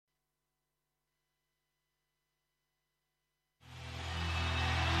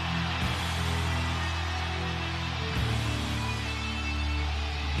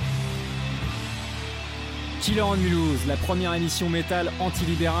Killer on Mulhouse, la première émission métal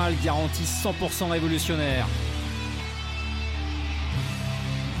antilibérale garantie 100% révolutionnaire.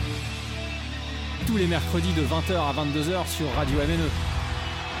 Tous les mercredis de 20h à 22h sur Radio MNE.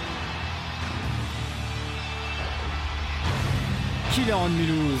 Killer on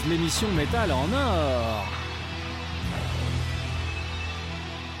Mulhouse, l'émission métal en or.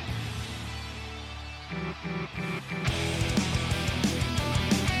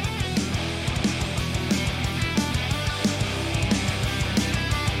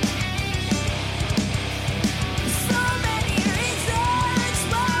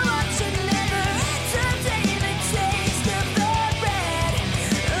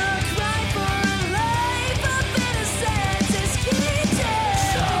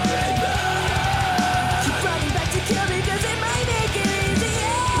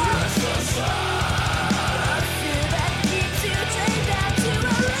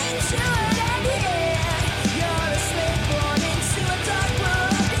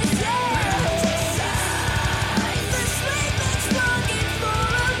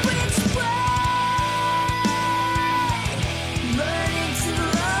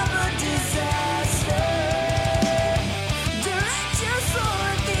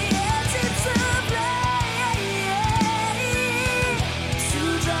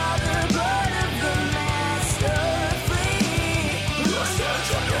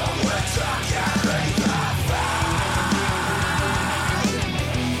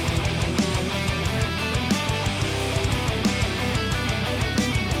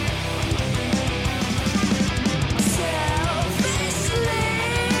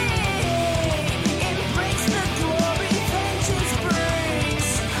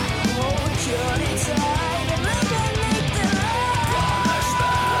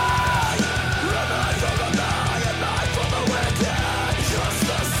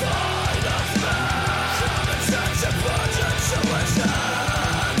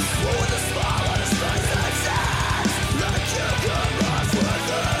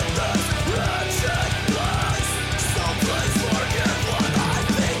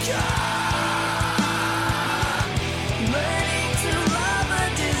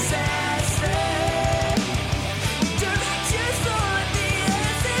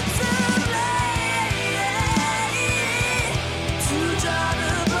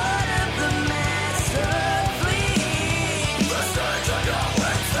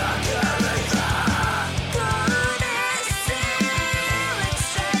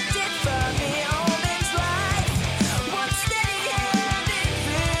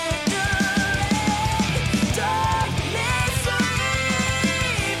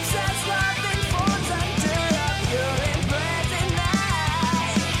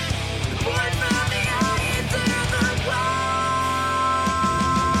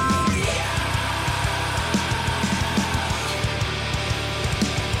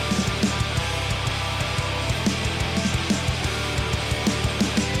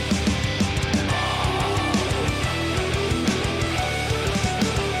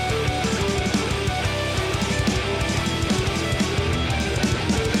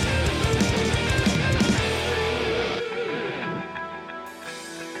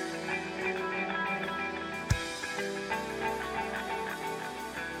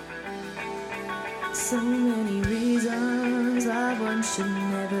 So many reasons why one should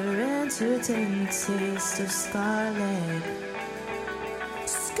never entertain the taste of scarlet.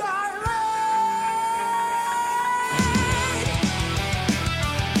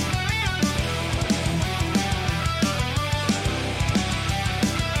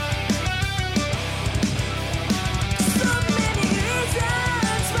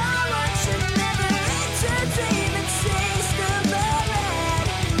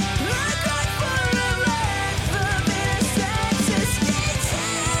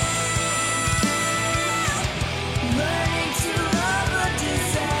 Learning to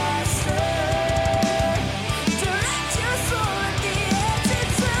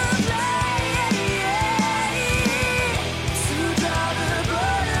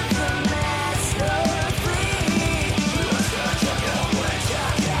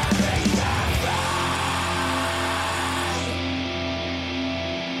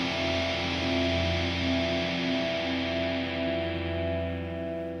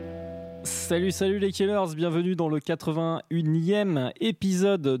Salut les Killers, bienvenue dans le 81e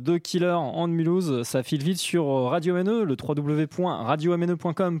épisode de Killer en Mulhouse. Ça file vite sur Radio MNE, le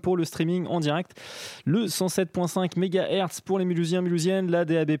www.radiomne.com pour le streaming en direct, le 107.5 MHz pour les Mulhousiens, Mulhousiennes, la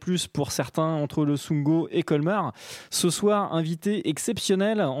DAB+, pour certains entre le Sungo et Colmar. Ce soir, invité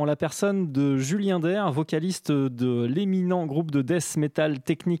exceptionnel en la personne de Julien Der, vocaliste de l'éminent groupe de death metal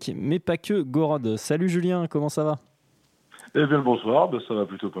technique, mais pas que, Gorod. Salut Julien, comment ça va ? Eh bien le bonsoir, ça va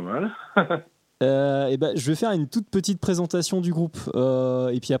plutôt pas mal. Je vais faire une toute petite présentation du groupe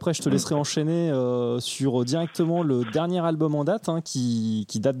et puis après je te laisserai enchaîner sur directement le dernier album en date qui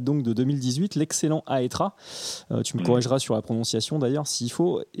date donc de 2018, l'excellent Aetra. Tu me corrigeras sur la prononciation d'ailleurs s'il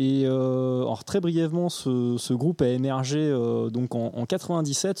faut. Et alors très brièvement, ce groupe a émergé donc en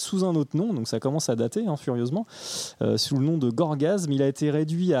 97 sous un autre nom, donc ça commence à dater furieusement, sous le nom de Gorgasme. Il a été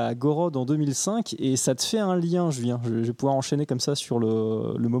réduit à Gorod en 2005 et ça te fait un lien, Julien. Je vais pouvoir enchaîner comme ça sur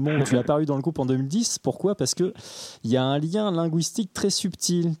le moment où tu es apparu dans le groupe en 2010. Pourquoi ? Parce qu'il y a un lien linguistique très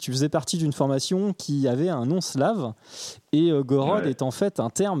subtil. Tu faisais partie d'une formation qui avait un nom slave et Gorod est en fait un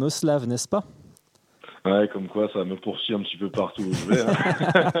terme slave, n'est-ce pas ? Ouais, comme quoi ça me poursuit un petit peu partout où je vais. Hein.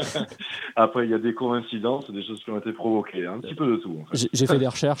 Après, il y a des coïncidences, des choses qui ont été provoquées, un petit peu de tout. En fait. J'ai fait des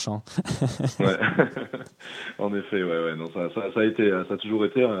recherches. Ouais. En effet, ouais, non, ça a toujours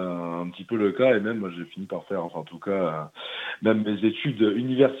été un petit peu le cas, et même moi j'ai fini par faire, en tout cas, même mes études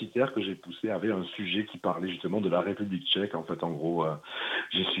universitaires que j'ai poussées avaient un sujet qui parlait justement de la République tchèque. En fait, en gros,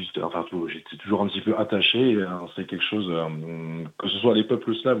 j'étais toujours un petit peu attaché. Et, c'est quelque chose, que ce soit les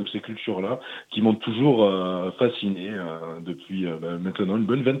peuples slaves ou ces cultures-là, qui m'ont toujours fasciné depuis maintenant une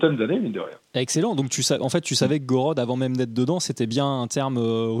bonne vingtaine d'années, mine de rien. Excellent. Donc tu savais que Gorod, avant même d'être dedans, c'était bien un terme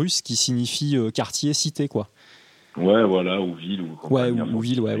russe qui signifie quartier, cité, quoi. Ouais, voilà, ou ville, ou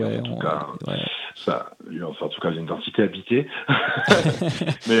ville, ouais. En tout cas, ça, en tout cas, une densité habitée.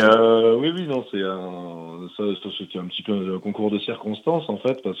 Mais oui, non, c'était un petit peu un concours de circonstances, en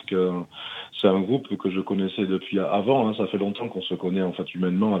fait, parce que c'est un groupe que je connaissais depuis avant. Hein, ça fait longtemps qu'on se connaît, en fait,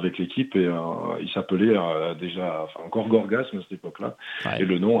 humainement avec l'équipe, et il s'appelait déjà, encore Gorgasme à cette époque-là. Ouais. Et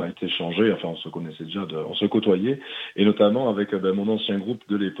le nom a été changé. Enfin, on se connaissait déjà, on se côtoyait, et notamment avec mon ancien groupe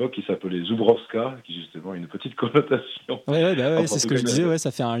de l'époque, qui s'appelait Zubrovska, qui justement a une petite connotation. Ouais, c'est ce que je disais. Ouais, ça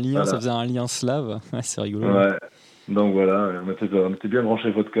fait un lien, voilà. Ça faisait un lien slave. Ouais, c'est rigolo. Ouais. Donc voilà, on était bien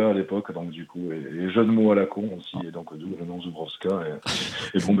branché vodka à l'époque, donc du coup, et jeux de mots à la con aussi, et donc d'où le nom Zubrovska.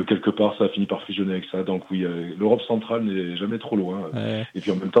 Et bon, de quelque part, ça a fini par fusionner avec ça. Donc oui, l'Europe centrale n'est jamais trop loin. Ouais. Et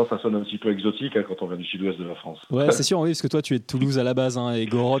puis en même temps, ça sonne un petit peu exotique quand on vient du sud-ouest de la France. Ouais, c'est sûr, oui, parce que toi, tu es de Toulouse à la base, et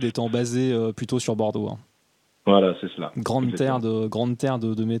Gorod étant basé plutôt sur Bordeaux. Voilà, c'est cela. Grande terre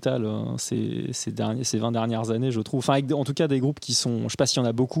de métal ces 20 dernières années, je trouve. Enfin, en tout cas, des groupes qui sont, je ne sais pas s'il y en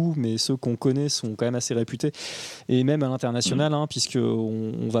a beaucoup, mais ceux qu'on connaît sont quand même assez réputés. Et même à l'international,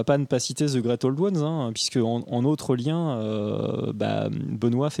 puisqu'on ne va pas ne pas citer The Great Old Ones, puisque en autre lien,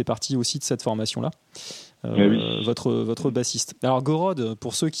 Benoît fait partie aussi de cette formation-là. Oui. Votre bassiste. Alors Gorod,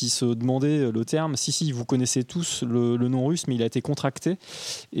 pour ceux qui se demandaient le terme, si vous connaissez tous le nom russe, mais il a été contracté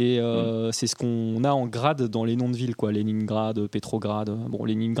et c'est ce qu'on a en grade dans les noms de villes, quoi. Leningrad, Petrograd. Bon,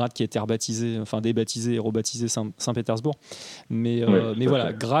 Leningrad qui a été débaptisé et rebaptisé Saint-Pétersbourg. Mais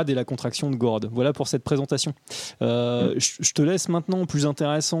voilà, grade et la contraction de Gorod. Voilà pour cette présentation. Je te laisse maintenant, plus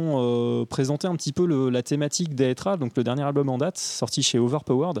intéressant, présenter un petit peu la thématique d'Aetra, donc le dernier album en date, sorti chez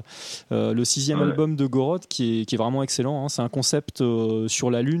Overpowered, le 6e album de Gorod, qui est vraiment excellent. C'est un concept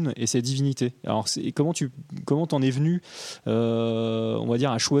sur la Lune et ses divinités. Alors, comment t'en es venu, on va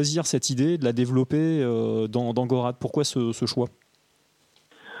dire, à choisir cette idée, de la développer dans Gorod ? Pourquoi ce choix ?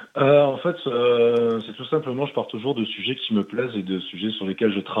 En fait, c'est tout simplement, je pars toujours de sujets qui me plaisent et de sujets sur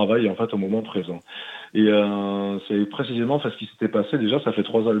lesquels je travaille en fait au moment présent. Et c'est précisément ce qui s'était passé. Déjà, ça fait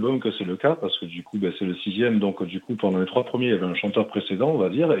 3 albums que c'est le cas, parce que du coup, c'est le 6e. Donc, du coup, pendant les 3 premiers, il y avait un chanteur précédent, on va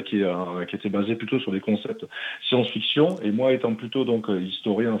dire, et qui était basé plutôt sur des concepts science-fiction. Et moi, étant plutôt donc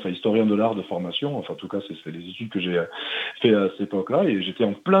historien de l'art de formation, enfin, en tout cas, c'est les études que j'ai fait à cette époque-là, et j'étais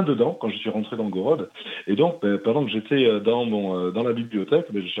en plein dedans quand je suis rentré dans Gorod. Et donc, pendant que j'étais dans la bibliothèque,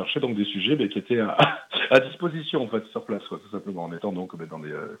 je cherchais donc des sujets qui étaient à disposition en fait sur place, tout simplement, en étant donc dans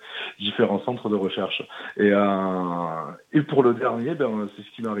des différents centres de recherche. Et pour le dernier, c'est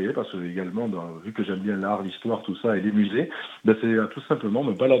ce qui m'est arrivé, parce que également, vu que j'aime bien l'art, l'histoire, tout ça, et les musées, c'est tout simplement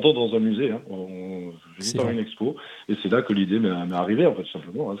me baladant dans un musée. J'ai fait une expo, et c'est là que l'idée m'est arrivée, en fait, tout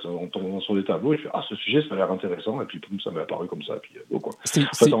simplement. En tombant sur des tableaux, et je fais ce sujet, ça a l'air intéressant, et puis ça m'est apparu comme ça, et puis quoi.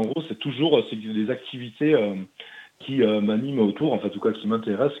 En fait, en gros, c'est toujours des activités qui m'animent autour, en fait, en tout cas qui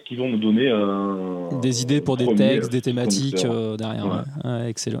m'intéressent, qui vont me donner des idées pour des textes, des thématiques derrière. Ouais.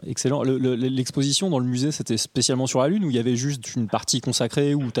 Excellent, excellent. L'exposition dans le musée, c'était spécialement sur la Lune ou il y avait juste une partie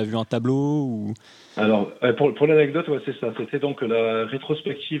consacrée où tu as vu un tableau ou... Alors, pour l'anecdote, ouais, c'est ça. C'était donc la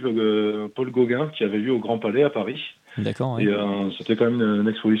rétrospective Paul Gauguin qui avait lieu au Grand Palais à Paris. D'accord. Ouais. Et c'était quand même une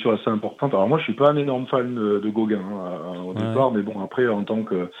exposition assez importante. Alors moi, je suis pas un énorme fan de Gauguin au départ, mais bon, après,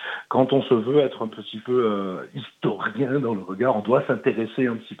 quand on se veut être un petit peu historien dans le regard, on doit s'intéresser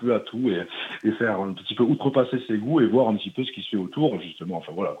un petit peu à tout et faire un petit peu outrepasser ses goûts et voir un petit peu ce qui se fait autour, justement.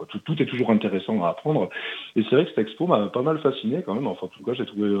 Enfin voilà, quoi. Tout est toujours intéressant à apprendre. Et c'est vrai que cette expo m'a pas mal fasciné quand même. Enfin, en tout cas, j'ai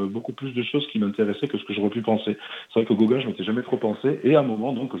trouvé beaucoup plus de choses qui m'intéressaient que ce que j'aurais pu penser. C'est vrai que Gauguin, je m'étais jamais trop pensé. Et à un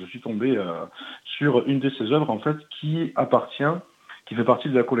moment, donc, je suis tombé sur une de ses œuvres, en fait, qui fait partie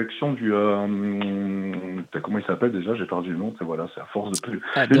de la collection du... comment il s'appelle déjà? J'ai perdu le nom. Voilà, c'est à force de plus...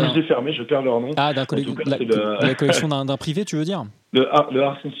 Les musées fermés, je perds leur nom. Ah, la collection d'un privé, tu veux dire? Le Art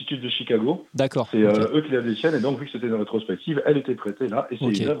Institute de Chicago. D'accord. C'est eux qui la détiennent. Et donc, vu que c'était une rétrospective, elle était prêtée là. Et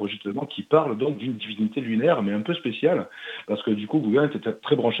c'est une œuvre, justement, qui parle donc d'une divinité lunaire, mais un peu spéciale. Parce que, du coup, Gauguin était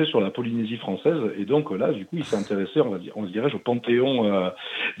très branché sur la Polynésie française. Et donc, là, du coup, il s'est intéressé, on se dirait, au panthéon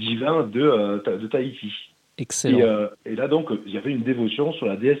divin de Tahiti. Excellent. Et là, donc, il y avait une dévotion sur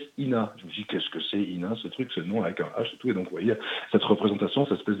la déesse Ina. Je me suis dit, qu'est-ce que c'est Ina, ce truc, ce nom avec un H et tout. Et donc, vous voyez, cette représentation,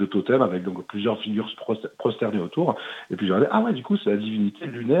 cette espèce de totem avec donc plusieurs figures prosternées autour. Et puis, j'ai regardé, ah ouais, du coup, c'est la divinité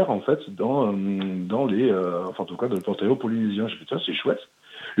lunaire, en fait, dans les, enfin, en tout cas, dans le panthéon polynésien. J'ai dit, tiens, c'est chouette.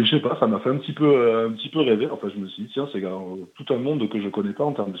 Et je sais pas, ça m'a fait un petit peu rêver. Enfin, je me suis dit, tiens, c'est tout un monde que je connais pas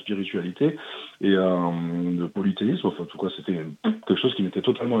en termes de spiritualité et de polythéisme. Enfin, en tout cas, c'était quelque chose qui m'était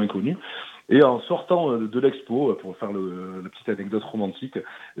totalement inconnu. Et en sortant de l'expo, pour faire la petite anecdote romantique,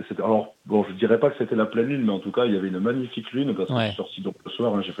 alors, bon, je dirais pas que c'était la pleine lune, mais en tout cas, il y avait une magnifique lune, parce que je suis sorti donc le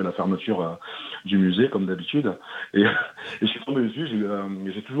soir, j'ai fait la fermeture du musée, comme d'habitude, et je suis tombé dessus,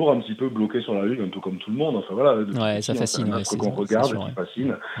 j'ai toujours un petit peu bloqué sur la lune, un peu comme tout le monde, enfin voilà. Ça fascine. C'est qu'on regarde, qui fascine.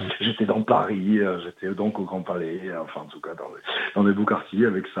 Ouais. J'étais dans Paris, j'étais donc au Grand Palais, enfin, en tout cas, dans des beaux quartiers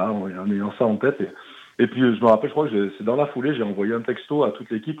avec ça, en ayant ça en tête, et puis, je me rappelle, je crois que c'est dans la foulée, j'ai envoyé un texto à toute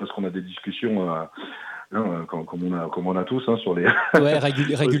l'équipe parce qu'on a des discussions, comme on a tous, sur les... Ouais,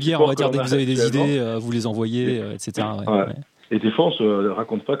 régulières, on va dire, dès que vous avez des idées, vous les envoyez, etc. Ouais. Et des fois, on se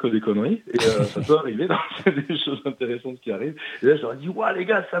raconte pas que des conneries, et ça peut arriver, c'est des choses intéressantes qui arrivent. Et là, je leur ai dit, ouais, les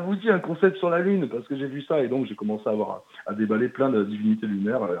gars, ça vous dit un concept sur la Lune, parce que j'ai vu ça, et donc j'ai commencé à déballer plein de divinités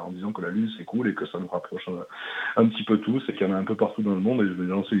lunaires, en disant que la Lune, c'est cool, et que ça nous rapproche un petit peu tous, et qu'il y en a un peu partout dans le monde, et je me suis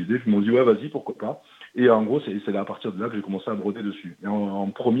lancé l'idée, puis ils m'ont dit, ouais, vas-y, pourquoi pas. Et en gros, c'est à partir de là que j'ai commencé à broder dessus. Et en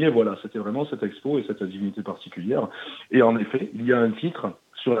premier, voilà, c'était vraiment cette expo et cette divinité particulière. Et en effet, il y a un titre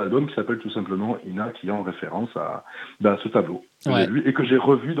sur l'album qui s'appelle tout simplement Ina, qui est en référence à ce tableau que j'ai lu et que j'ai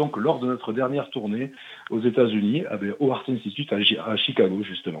revu donc lors de notre dernière tournée aux États-Unis, au Art Institute à Chicago,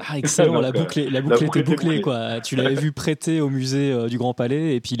 justement. Ah, excellent, donc, la boucle était bouclée, quoi. Tu l'avais vu prêté au musée du Grand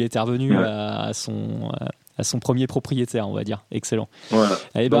Palais et puis il était revenu à son premier propriétaire, on va dire. Excellent. Voilà.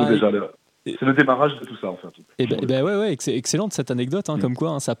 Et donc, déjà, c'est le démarrage de tout ça, en fait. Ouais, excellente cette anecdote, comme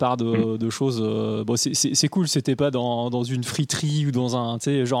quoi ça part de choses. Bon, c'est cool, c'était pas dans une friterie ou dans un. Tu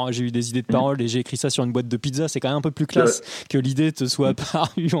sais, genre, j'ai eu des idées de paroles et j'ai écrit ça sur une boîte de pizza. C'est quand même un peu plus classe que l'idée te soit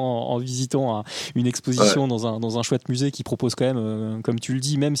apparue en visitant une exposition dans un chouette musée qui propose quand même, comme tu le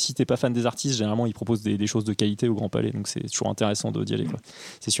dis, même si t'es pas fan des artistes, généralement ils proposent des choses de qualité au Grand Palais, donc c'est toujours intéressant d'y aller, quoi.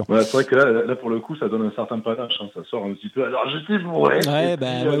 C'est sûr. Ouais, c'est vrai que là, pour le coup, ça donne un certain panache, ça sort un petit peu. Alors, j'étais bourré. Ouais.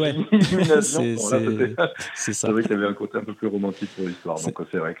 C'est ça. C'est vrai qu'il y avait un côté un peu plus romantique pour l'histoire, donc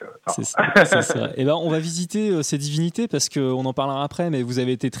c'est vrai que... C'est ça. Et on va visiter ces divinités parce qu'on en parlera après, mais vous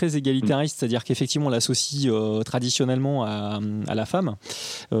avez été très égalitariste, c'est-à-dire qu'effectivement on l'associe traditionnellement à la femme,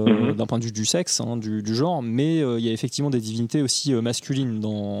 d'un point de vue du sexe, du genre, mais il y a effectivement des divinités aussi masculines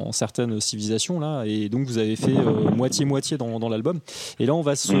dans certaines civilisations, là, et donc vous avez fait moitié-moitié dans l'album. Et là on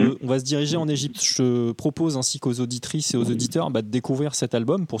va se diriger en Égypte. Je te propose ainsi qu'aux auditrices et aux auditeurs de découvrir cet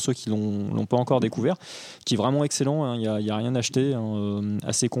album, pour ceux qui l'ont pas encore découvert, qui est vraiment excellent, il y a rien à acheter,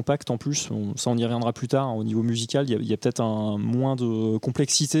 assez compact en plus, ça on y reviendra plus tard. Au niveau musical, il y a peut-être moins de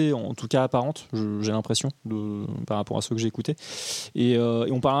complexité, en tout cas apparente, j'ai l'impression, par rapport à ceux que j'ai écoutés, et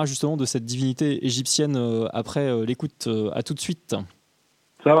on parlera justement de cette divinité égyptienne après l'écoute. À tout de suite.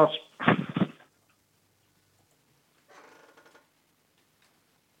 Ça marche.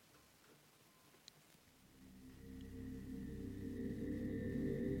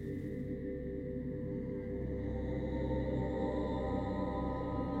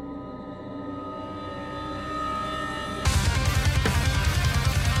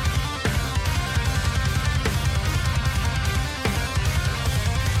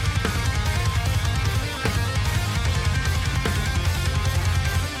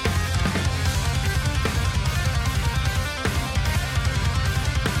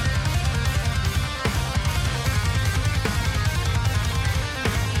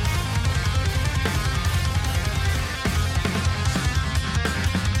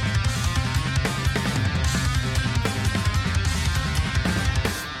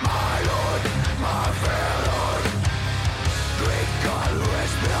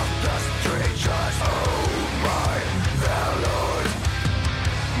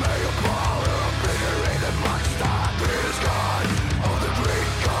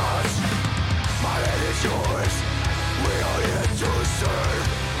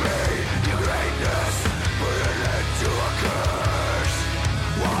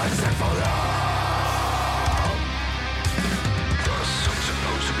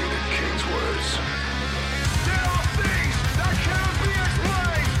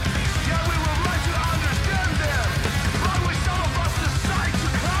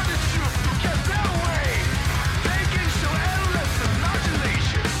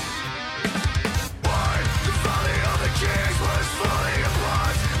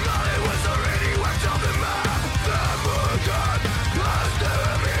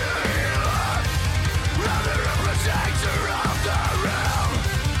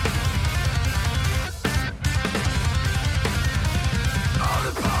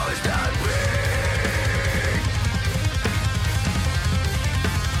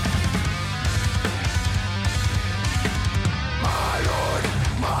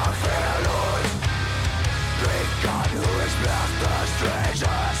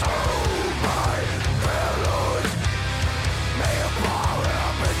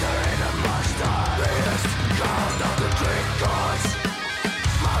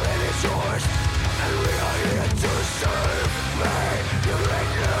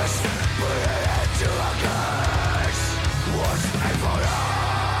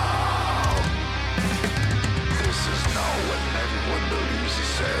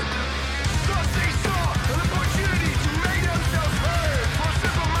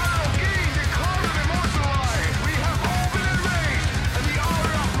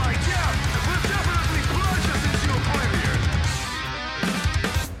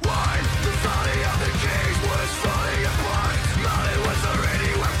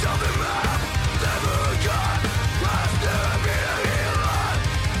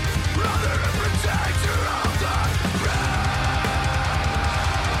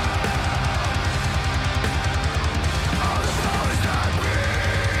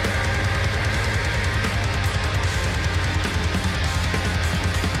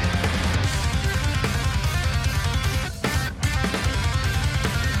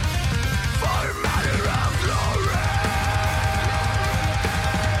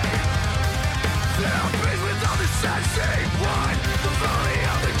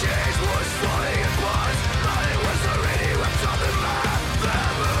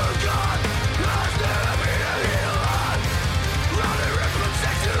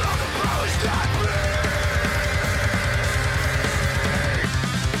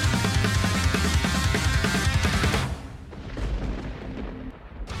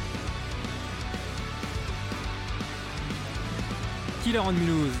 Killer on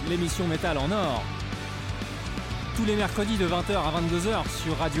Mulhouse, l'émission métal en or. Tous les mercredis de 20h à 22h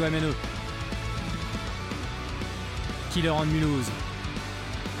sur Radio MNE. Killer on Mulhouse.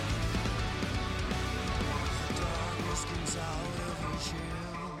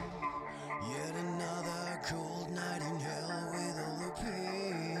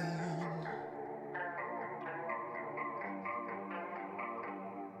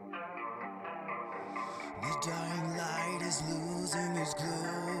 Dying light is losing its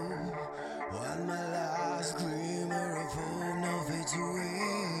glow. On my last glimmer of hope now fades away.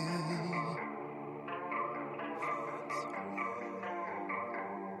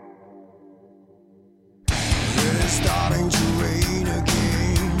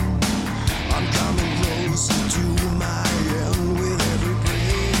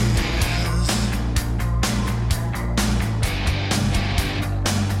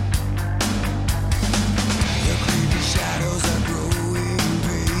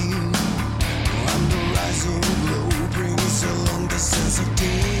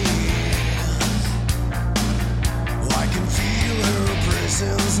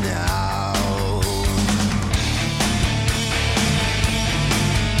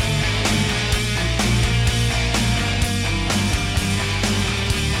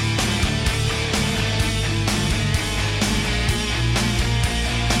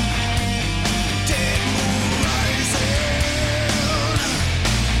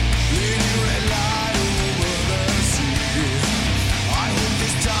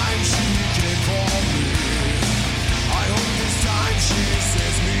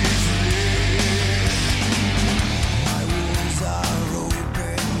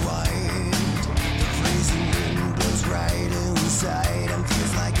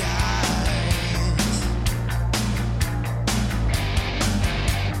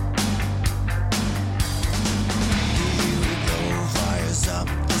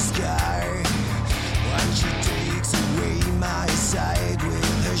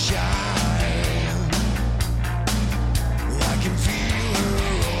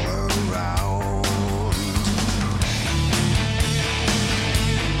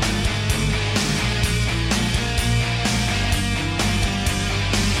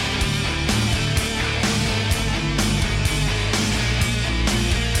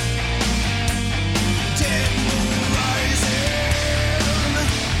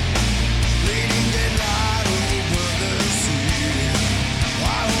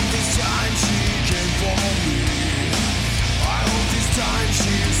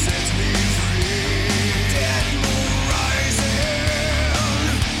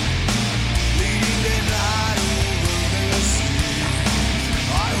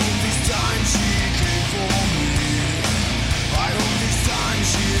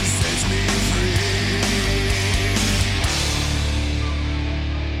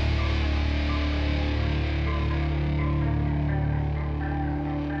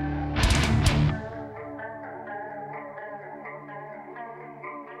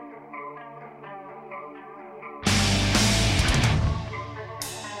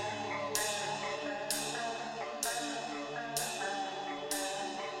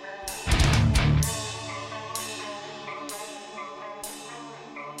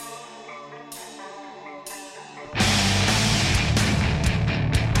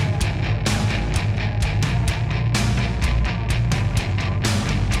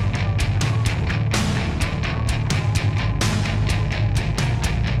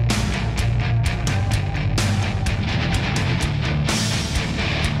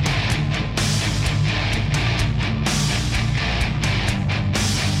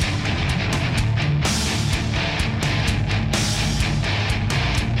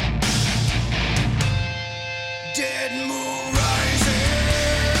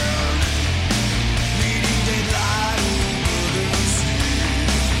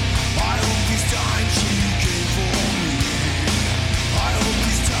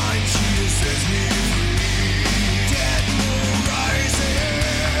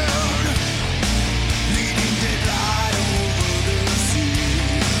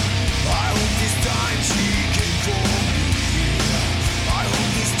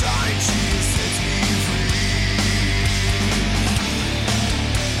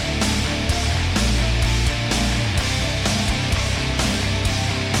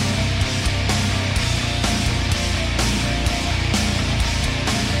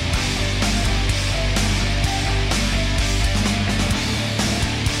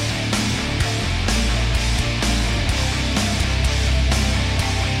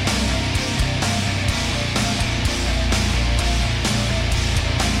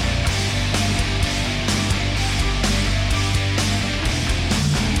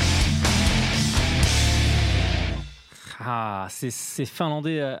 Ah, c'est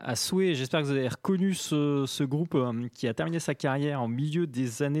finlandais à souhait. J'espère que vous avez reconnu ce groupe qui a terminé sa carrière en milieu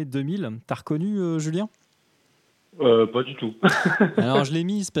des années 2000. T'as reconnu, Julien ? Pas du tout. Alors je l'ai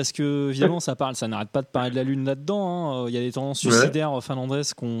mise parce que évidemment ça n'arrête pas de parler de la lune là-dedans. Il y a des tendances suicidaires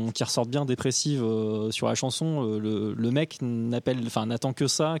finlandaises qui ressortent bien dépressives sur la chanson. Le mec n'attend que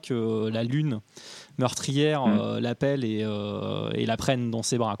ça, que la lune meurtrière l'appelle et la prenne dans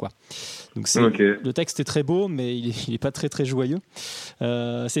ses bras, quoi. Donc le texte est très beau, mais il est pas très très joyeux.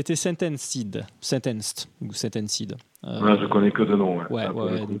 C'était Sentenced ou Sentenced. Je connais que de nom. Ouais.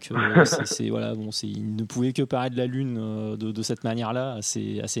 Donc il ne pouvait que parler de la lune de cette manière-là,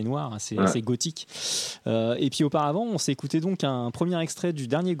 assez noire, assez gothique. Et puis auparavant, on s'est écouté donc un premier extrait du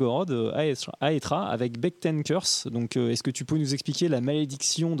dernier Gorod, Aetra, avec Becten Curse. Donc, est-ce que tu peux nous expliquer la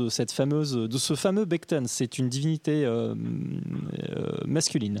malédiction de ce fameux Becten ? C'est une divinité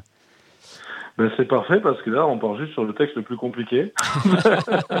masculine. C'est parfait parce que là on part juste sur le texte le plus compliqué.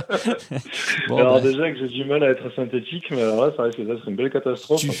 Déjà que j'ai du mal à être synthétique, mais alors là ça risque d'être une belle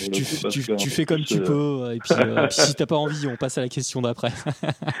catastrophe. Tu fais comme tu peux, et puis si t'as pas envie, on passe à la question d'après.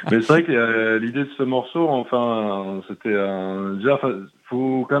 Mais c'est vrai que l'idée de ce morceau, c'était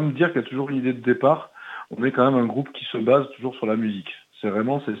faut quand même dire qu'il y a toujours une idée de départ. On est quand même un groupe qui se base toujours sur la musique. C'est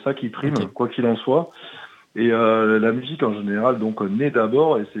ça qui prime, quoi qu'il en soit. Et la musique en général donc naît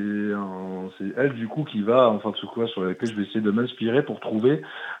d'abord, et c'est elle du coup qui va sur laquelle je vais essayer de m'inspirer pour trouver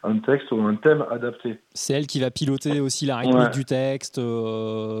un texte ou un thème adapté. C'est elle qui va piloter aussi la rythmique du texte,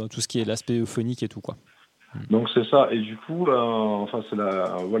 tout ce qui est l'aspect euphonique et tout, quoi. Donc c'est ça, et du coup c'est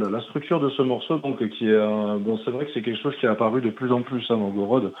la structure de ce morceau donc qui est c'est vrai que c'est quelque chose qui est apparu de plus en plus dans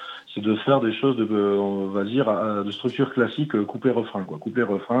Gorod, c'est de faire des choses de structure classique, couplet refrain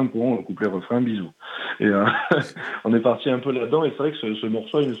pont, couplet refrain bisous, et on est parti un peu là-dedans, et c'est vrai que ce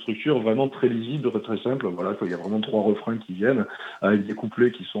morceau a une structure vraiment très lisible, très simple, il y a vraiment 3 refrains qui viennent avec des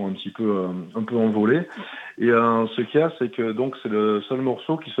couplets qui sont un petit peu envolés, et ce qu'il y a, c'est que donc c'est le seul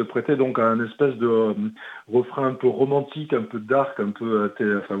morceau qui se prêtait donc à une espèce de refrain un peu romantique, un peu dark, un peu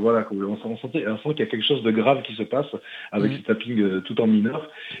on sent qu'il y a quelque chose de grave qui se passe avec ces tappings tout en mineur,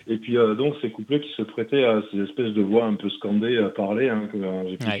 et puis donc ces couplets qui se prêtaient à ces espèces de voix un peu scandées, parlées, que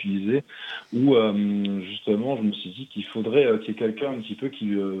j'ai pu utiliser, où justement je me suis dit qu'il faudrait qu'il y ait quelqu'un un petit peu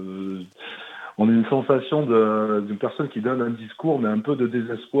qui on a une sensation d'une personne qui donne un discours, mais un peu de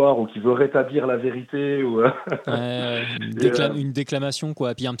désespoir, ou qui veut rétablir la vérité, ou une déclamation,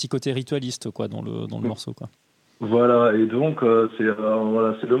 quoi. Et puis un petit côté ritualiste, quoi, dans le morceau, quoi. Voilà, et donc c'est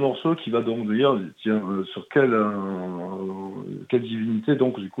le morceau qui va donc dire sur quelle divinité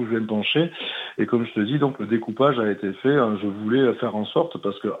donc du coup je vais me pencher, et comme je te dis donc le découpage a été fait, je voulais faire en sorte,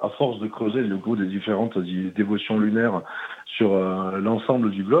 parce que à force de creuser le goût des différentes dévotions lunaires sur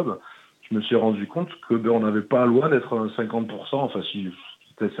l'ensemble du globe, je me suis rendu compte que on n'avait pas loin d'être 50%,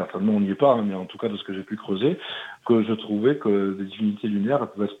 peut-être certainement on n'y est pas, mais en tout cas de ce que j'ai pu creuser, que je trouvais que des divinités lunaires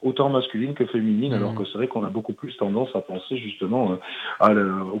pouvaient être autant masculines que féminines, alors que c'est vrai qu'on a beaucoup plus tendance à penser justement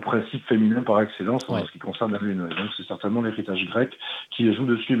au principe féminin par excellence en ce qui concerne la lune. Et donc c'est certainement l'héritage grec qui joue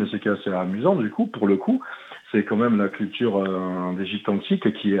dessus, mais c'est assez amusant du coup, pour le coup. C'est quand même la culture d'Égypte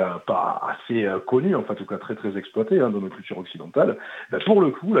antique qui est pas assez connue, en tout cas très très exploitée dans nos cultures occidentales. Pour le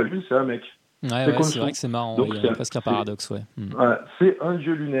coup, la lune c'est un mec. C'est vrai que c'est marrant, donc, il y a presque un paradoxe. C'est un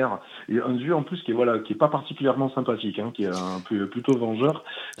dieu lunaire, et un dieu en plus qui est pas particulièrement sympathique, qui est plutôt vengeur.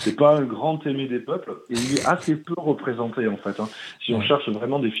 C'est pas un grand aimé des peuples, et il est assez peu représenté en fait. Si on cherche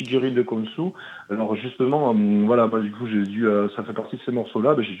vraiment des figurines de Khonshu, alors justement, du coup ça fait partie de ces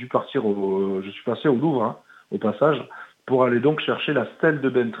morceaux-là. Je suis passé au Louvre, au passage, pour aller donc chercher la stèle de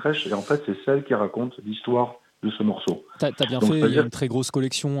Bentrech, et en fait c'est celle qui raconte l'histoire de ce morceau. T'as bien donc, fait, il y a une très grosse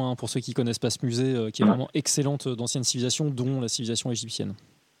collection, pour ceux qui connaissent pas ce musée, qui est vraiment excellente, d'anciennes civilisations, dont la civilisation égyptienne.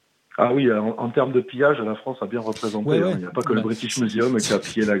 Ah oui, en termes de pillage, la France a bien représenté. Il n'y a pas que le British Museum qui a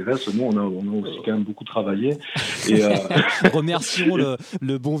pillé la Grèce. Nous, on a aussi quand même beaucoup travaillé. Et remercions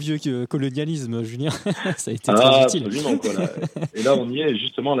le bon vieux colonialisme, Julien. Ça a été très utile. Absolument, quoi, et là, on y est.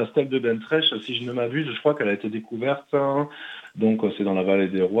 Justement, la stèle de Bentrech, si je ne m'abuse, je crois qu'elle a été découverte. Donc, c'est dans la vallée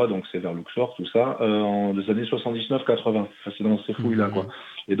des rois, donc c'est vers Luxor, tout ça, en des années 79-80. C'est dans ces fouilles-là, quoi.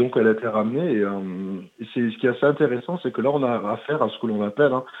 Et donc, elle a été ramenée. Et ce qui est assez intéressant, c'est que là, on a affaire à ce que l'on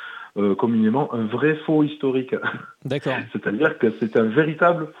appelle communément un vrai faux historique. D'accord. C'est-à-dire que c'est un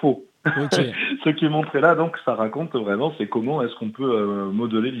véritable faux. Okay. Ce qui est montré là, donc, ça raconte vraiment, c'est comment est-ce qu'on peut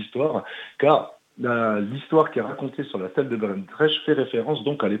modeler l'histoire, car l'histoire qui est racontée sur la stèle de Bentrech fait référence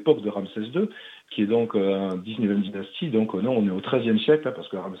donc à l'époque de Ramsès II, qui est donc 19e dynastie, donc non, on est au XIIIe siècle, parce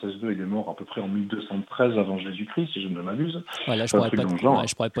que Ramsès II il est mort à peu près en 1213 avant Jésus-Christ, si je ne m'abuse. Là, je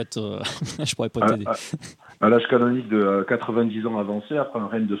pourrais pas t'aider. À l'âge canonique de 90 ans avancé, après un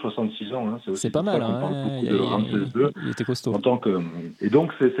règne de 66 ans, hein, c'est aussi C'est pas pour ça mal, qu'on parle hein, beaucoup de Ramsès II. il était costaud. En tant que, et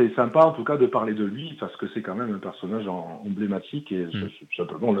donc c'est sympa en tout cas de parler de lui parce que c'est quand même un personnage emblématique et c'est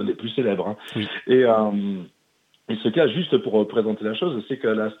simplement l'un des plus célèbres. Hein. Oui. Et ce cas, juste pour présenter la chose, c'est que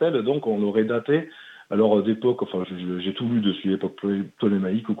la stèle, donc on l'aurait datée alors d'époque, enfin j'ai tout lu dessus, l'époque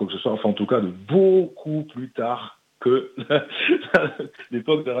ptolémaïque ou quoi que ce soit, enfin en tout cas de beaucoup plus tard que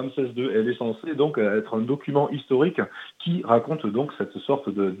l'époque de Ramsès II. Elle est censée donc être un document historique qui raconte donc cette sorte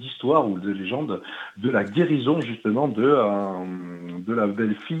d'histoire ou de légende de la guérison justement de la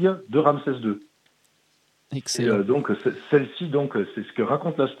belle-fille de Ramsès II. Excellent. Et donc celle-ci, donc c'est ce que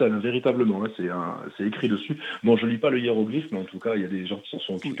raconte la stèle véritablement. Hein, c'est écrit dessus. Bon, je lis pas le hiéroglyphe, mais en tout cas, il y a des gens qui s'en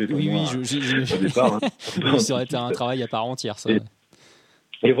sont occupés pour moi au départ. Hein, oui, ça aurait été un travail à part entière, ça.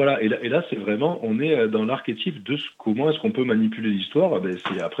 Et voilà, et là c'est vraiment, on est dans l'archétype de comment est-ce qu'on peut manipuler l'histoire.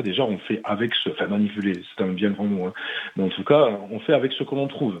 C'est après déjà on fait avec manipuler, c'est un bien grand mot, hein. Mais en tout cas on fait avec ce que l'on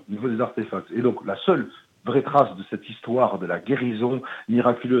trouve au niveau des artefacts. Et donc la seule vraie trace de cette histoire de la guérison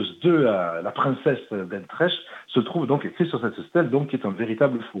miraculeuse de la princesse d'Eltrech se trouve donc écrit sur cette stèle, donc qui est un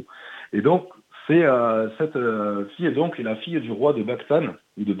véritable faux. Et donc c'est cette fille donc est la fille du roi de Bakhtan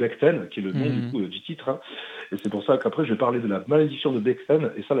ou de Bekhten, qui est le nom du coup du titre. Hein. Et c'est pour ça qu'après je vais parler de la malédiction de Bekhten.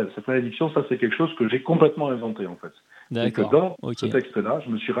 Et ça, cette malédiction, ça c'est quelque chose que j'ai complètement inventé en fait. D'accord. Et que dans ce texte-là,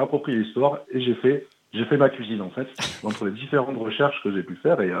 je me suis réapproprié l'histoire et j'ai fait ma cuisine en fait, entre les différentes recherches que j'ai pu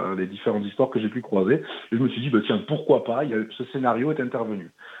faire et les différentes histoires que j'ai pu croiser. Et je me suis dit, tiens, pourquoi pas, ce scénario est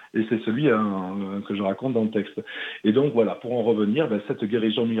intervenu. Et c'est celui que je raconte dans le texte. Et donc voilà, pour en revenir, cette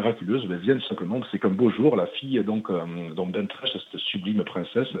guérison miraculeuse vient tout simplement, c'est qu'un beau jour, la fille donc d'Eltrech, cette sublime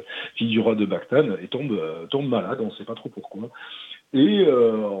princesse, fille du roi de Bakhtan, et tombe malade, on ne sait pas trop pourquoi. Et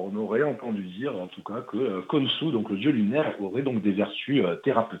on aurait entendu dire, en tout cas, que Khonsu, donc le dieu lunaire, aurait donc des vertus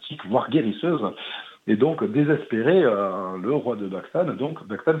thérapeutiques, voire guérisseuses. Et donc, désespéré, le roi de Bakhtan. Donc,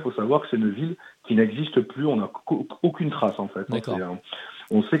 Bakhtan, il faut savoir que c'est une ville qui n'existe plus, on n'a aucune trace, en fait. D'accord.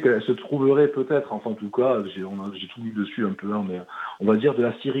 On sait qu'elle se trouverait peut-être, enfin, en tout cas, j'ai tout lu dessus un peu, hein, mais on va dire de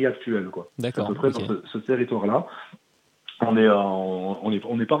la Syrie actuelle, quoi. D'accord. À peu près dans ce territoire-là. On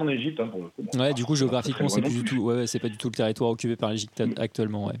n'est pas en Égypte, hein, pour le coup. Ouais, du coup, géographiquement, c'est plus du tout. Ouais, c'est pas du tout le territoire occupé par l'Égypte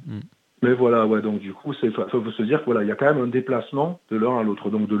actuellement. Ouais. Mais voilà, ouais, donc du coup, il faut se dire qu'il voilà, y a quand même un déplacement de l'un à l'autre.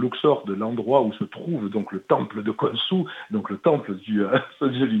 Donc de Luxor, de l'endroit où se trouve donc le temple de Khonsu, donc le temple du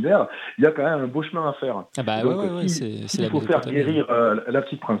dieu lunaire, il y a quand même un beau chemin à faire. Ah bah donc, ouais, s'il faut faire guérir la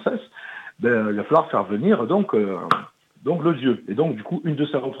petite princesse, il va falloir faire venir donc le dieu. Et donc, du coup, une de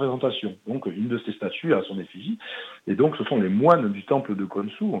ses représentations, donc une de ses statues à son effigie. Et donc, ce sont les moines du temple de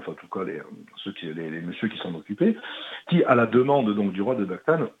Khonsu, enfin, en tout cas, les messieurs qui s'en occupaient, qui, à la demande donc du roi de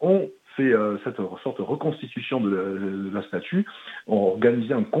Bakhtan, ont fait cette sorte de reconstitution de la statue, ont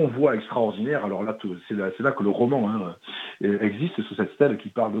organisé un convoi extraordinaire. Alors là, c'est là que le roman existe, sous cette stèle qui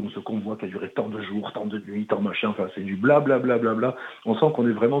parle de ce convoi qui a duré tant de jours, tant de nuits, tant machin, enfin c'est du blablabla. On sent qu'on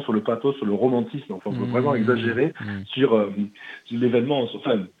est vraiment sur le pathos, sur le romantisme, enfin on peut vraiment exagérer sur l'événement,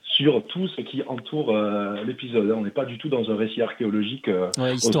 enfin sur tout ce qui entoure l'épisode. On n'est pas du tout dans un récit archéologique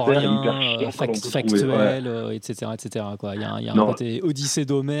historien, factuel, etc. Quoi. Il y a un côté Odyssée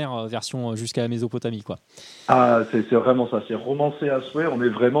d'Homère version jusqu'à la Mésopotamie. Quoi. Ah, c'est vraiment ça. C'est romancé à souhait. On est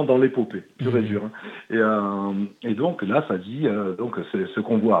vraiment dans l'épopée, pur et dur. Hein. Et donc là, ça dit donc ce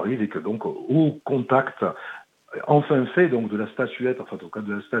convoi arrive et que donc au contact enfin fait donc de la statuette, enfin en tout cas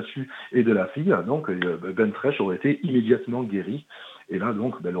de la statue et de la fille, donc Bentrech aurait été immédiatement guéri. Et là,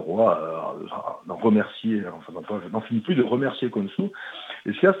 donc, le roi n'en finit plus de remercier Khonsu.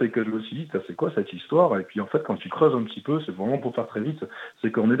 Et ce qu'il y a, c'est que je me suis dit, c'est quoi cette histoire? Et puis, en fait, quand tu creuses un petit peu, c'est vraiment pour faire très vite,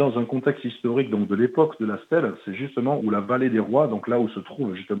 c'est qu'on est dans un contexte historique, donc, de l'époque de la stèle, c'est justement où la vallée des rois, donc là où se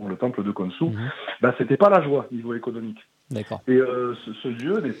trouve justement le temple de Khonsu, c'était pas la joie, niveau économique. D'accord. Et ce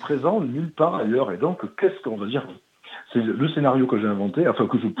dieu n'est présent nulle part ailleurs. Et donc, qu'est-ce qu'on va dire? C'est le scénario que j'ai inventé, enfin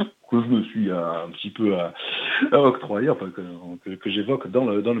que je me suis un petit peu octroyé, enfin que j'évoque dans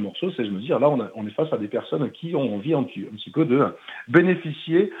le morceau, c'est je me dis, là on est face à des personnes qui ont envie un petit peu de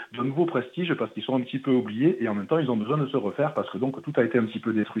bénéficier d'un nouveau prestige parce qu'ils sont un petit peu oubliés et en même temps ils ont besoin de se refaire parce que donc tout a été un petit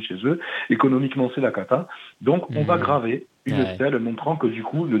peu détruit chez eux, économiquement c'est la cata, donc on va graver une stèle montrant que du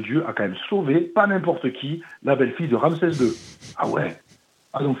coup le dieu a quand même sauvé, pas n'importe qui, la belle-fille de Ramsès II. Ah ouais.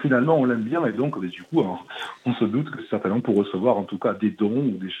 Ah donc finalement on l'aime bien et donc du coup on se doute que c'est certainement pour recevoir en tout cas des dons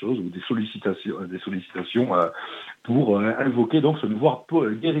ou des choses ou des sollicitations pour invoquer donc ce nouveau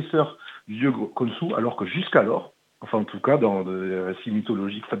guérisseur du dieu Khonsu, alors que jusqu'alors, enfin en tout cas dans les récits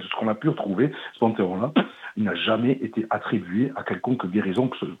mythologiques, de ce qu'on a pu retrouver, ce panthéon-là, il n'a jamais été attribué à quelconque guérison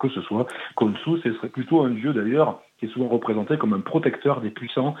que ce soit. Khonsu, ce serait plutôt un dieu d'ailleurs qui est souvent représenté comme un protecteur des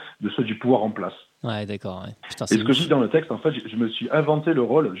puissants, de ceux du pouvoir en place. Ouais, d'accord. Ouais. Putain, Et c'est ce que je ouf. dis dans le texte, en fait, je me suis inventé le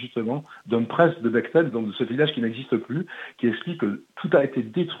rôle, justement, d'un prêtre de Bechtel, donc de ce village qui n'existe plus, qui explique que tout a été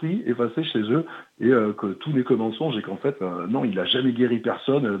détruit, effacé chez eux, et que tout n'est que mensonge, et qu'en fait, non, il n'a jamais guéri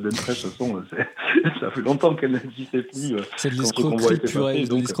personne. Ben Fresh, de toute façon, ça fait longtemps qu'elle n'existait plus C'est de quand ce convoi l'escroquerie était passé. purée,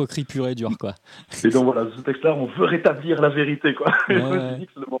 de l'escroquerie pure et dure, quoi. Et donc voilà, ce texte-là, on veut rétablir la vérité, quoi. Ouais, Et je me suis ouais. dit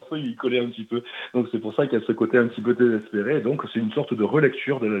que le morceau, il collait un petit peu. Donc c'est pour ça qu'il y a ce côté un petit peu désespéré. Et donc c'est une sorte de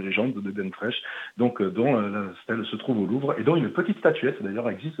relecture de la légende de Ben Fresh, donc dont la stèle se trouve au Louvre, et dont une petite statuette, d'ailleurs,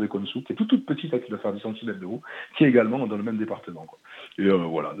 existe de Khonshu, qui est toute petite, qui doit faire 10 cm de haut, qui est également dans le même département, quoi. Et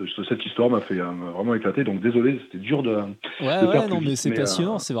voilà, cette histoire m'a fait m'a vraiment éclaté. Donc désolé, c'était dur de Ouais, faire ouais, plus non, mais vite, c'est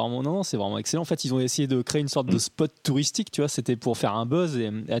passionnant, c'est vraiment, non, c'est vraiment excellent. En fait, ils ont essayé de créer une sorte de spot touristique, tu vois, c'était pour faire un buzz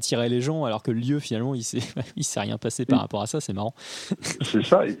et attirer les gens, alors que le lieu, finalement, il s'est rien passé par rapport à ça, c'est marrant. c'est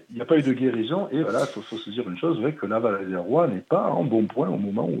ça, il n'y a pas eu de guérison, et voilà, il faut se dire une chose, ouais, que la vallée des rois n'est pas en bon point au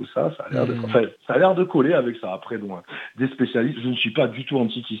moment où ça a l'air d'être, enfin, ça a l'air de coller avec ça. Après, bon, des spécialistes, je ne suis pas du tout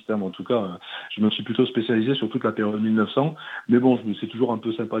anti-système, en tout cas, je me suis plutôt spécialisé sur toute la période 1900, mais bon, c'est toujours un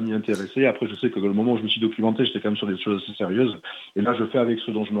peu sympa d'y intéresser. Après, je sais que le moment où je me suis documenté, j'étais quand même sur des choses assez sérieuses, et là, je fais avec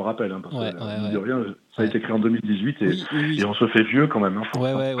ce dont je me rappelle, parce que, mine de rien, ça a été créé en 2018, et on se fait vieux quand même.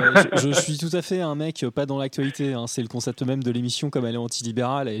 Ouais. Je suis tout à fait un mec pas dans l'actualité, hein. C'est le concept même de l'émission, comme elle est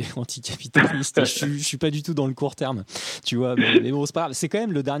antilibérale, elle est anticapitaliste. je suis pas du tout dans le court terme, tu vois. Mais bon, c'est pas grave. C'est quand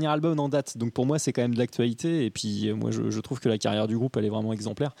même le dernier album en date, donc pour moi, c'est quand même de l'actualité. Et puis, moi, je trouve que la carrière du groupe, elle est vraiment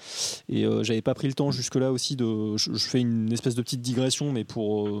exemplaire. Et j'avais pas pris le temps jusque-là aussi de. Je fais une espèce de petite digression, mais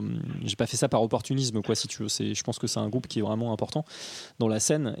j'ai pas fait ça par opportunisme, quoi, si tu veux. Je pense que c'est un groupe qui est vraiment important dans la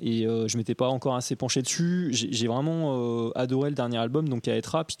scène, et je m'étais pas encore assez penché dessus. J'ai vraiment adoré le dernier album, donc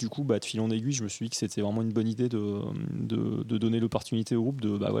Aetra, puis du coup, de fil en aiguille, je me suis dit que c'était vraiment une bonne idée de donner l'opportunité au groupe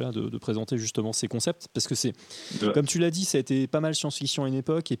de présenter justement ces concepts, parce que c'est, comme tu l'as dit, ça a été pas mal science-fiction à une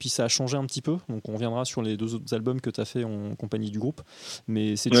époque, et puis ça a changé un petit peu, donc on reviendra sur les 2 autres albums que tu as fait en compagnie du groupe,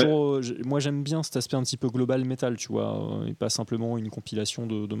 mais c'est toujours, moi j'aime bien cet aspect un petit peu global métal, tu vois, et pas simplement une compilation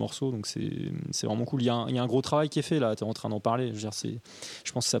de morceaux, donc c'est vraiment cool. Il y a un gros travail qui est fait là, tu es en train d'en parler,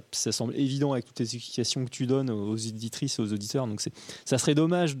 je pense que ça semble évident avec toutes les explications que tu donnes aux éditrices et aux auditeurs, donc ça serait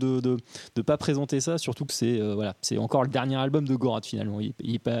dommage de pas présenter ça, surtout que c'est encore le dernier album de Gorath finalement.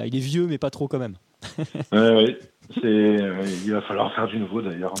 Il est vieux, mais pas trop quand même. Oui. Il va falloir faire du nouveau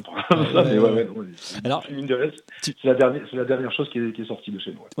d'ailleurs. Alors, c'est la dernière chose qui est sortie de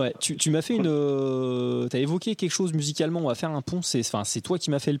chez nous. Ouais, tu m'as fait t'as évoqué quelque chose musicalement. On va faire un pont. C'est toi qui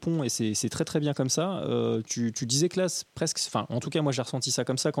m'as fait le pont, et c'est très très bien comme ça. Tu disais que là, presque, en tout cas moi j'ai ressenti ça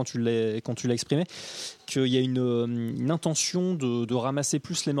comme ça quand tu l'as exprimé, qu'il y a une intention de ramasser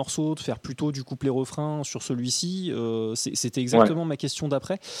plus les morceaux, de faire plutôt du couplet-refrain sur celui-ci. C'était exactement ma question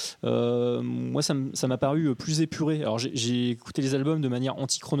d'après. Moi ça m'a paru plus épuré. Alors j'ai écouté les albums de manière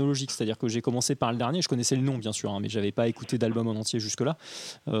antichronologique, c'est-à-dire que j'ai commencé par le dernier, je connaissais le nom bien sûr, hein, mais j'avais pas écouté d'album en entier jusque-là.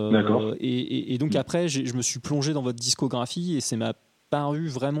 D'accord. Et donc après, je me suis plongé dans votre discographie, et c'est m'a paru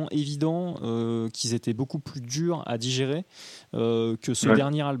vraiment évident qu'ils étaient beaucoup plus durs à digérer que ce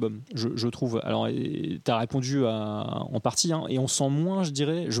dernier album, je trouve. Alors, tu as répondu en partie, hein, et on sent moins, je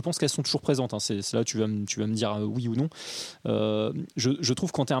dirais. Je pense qu'elles sont toujours présentes, hein, c'est là tu vas me dire oui ou non. Je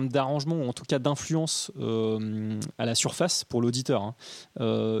trouve qu'en termes d'arrangement, ou en tout cas d'influence à la surface pour l'auditeur, hein,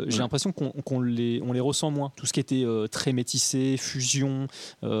 j'ai l'impression qu'on les ressent moins. Tout ce qui était très métissé, fusion,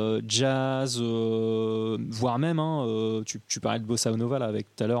 jazz, voire même, hein, tu parlais de bossa nova là, avec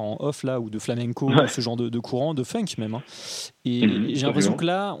tout à l'heure en off là, ou de flamenco, ce genre de courant, de funk même, hein. Et j'ai l'impression que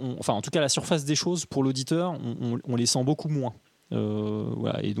là, en tout cas la surface des choses pour l'auditeur, on les sent beaucoup moins.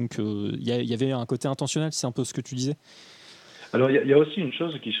 Voilà. Et donc il y avait un côté intentionnel, c'est un peu ce que tu disais. Alors, il y a aussi une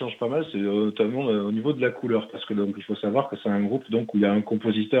chose qui change pas mal, c'est notamment au niveau de la couleur, parce que donc il faut savoir que c'est un groupe donc où il y a un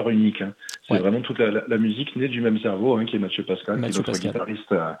compositeur unique, hein. C'est vraiment toute la musique née du même cerveau, hein, qui est Mathieu Pascal, qui est notre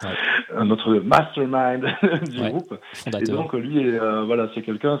guitariste, notre mastermind du groupe. Fondateur. Et donc lui, c'est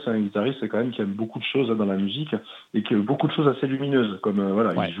quelqu'un, c'est un guitariste, c'est quand même qui aime beaucoup de choses dans la musique, et qui a beaucoup de choses assez lumineuses, comme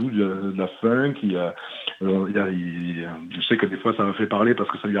il joue de la funk, je sais que des fois ça m'a fait parler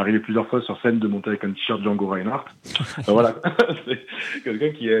parce que ça lui est arrivé plusieurs fois sur scène de monter avec un t-shirt Django Reinhardt. Voilà. C'est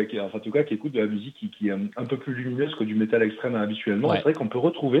quelqu'un qui écoute de la musique qui est un peu plus lumineuse que du métal extrême habituellement. C'est vrai qu'on peut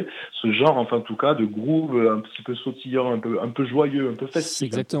retrouver ce genre, en tout cas, de groove un petit peu sautillant, un peu joyeux, un peu festif. C'est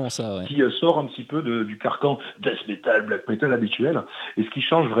exactement ça, qui sort un petit peu du carcan death metal, black metal habituel. Et ce qui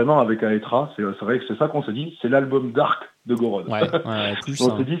change vraiment avec Aetra, c'est vrai que c'est ça qu'on s'est dit, c'est l'album dark de Goroth.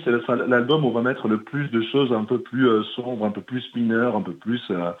 On s'est dit, c'est l'album où on va mettre le plus de choses un peu plus sombres, un peu plus mineurs, un peu plus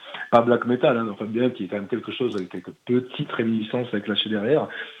pas black metal, hein, enfin bien qu'il y ait quand même quelque chose avec quelques petites réminiscences avec lâché derrière.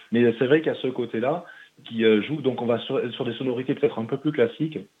 Mais c'est vrai qu'à ce côté-là, qui joue, donc on va sur des sonorités peut-être un peu plus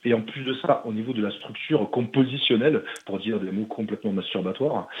classiques, et en plus de ça, au niveau de la structure compositionnelle, pour dire des mots complètement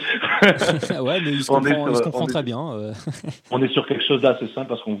masturbatoires. Ouais, mais il se comprend très bien. On est sur quelque chose d'assez simple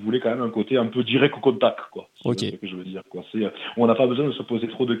parce qu'on voulait quand même un côté un peu direct au contact, quoi. Ok. C'est ce que je veux dire, quoi. On n'a pas besoin de se poser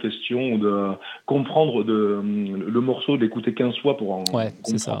trop de questions ou de comprendre le morceau, d'écouter 15 fois pour en comprendre,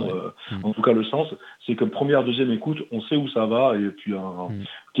 c'est ça, ouais. En tout cas le sens. C'est que première, deuxième écoute, on sait où ça va, et puis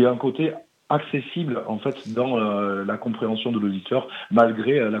qu'il y a un côté accessible en fait dans la compréhension de l'auditeur,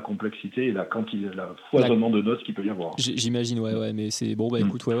 malgré la complexité et la foisonnement de notes qu'il peut y avoir. J'imagine, ouais, mais c'est bon,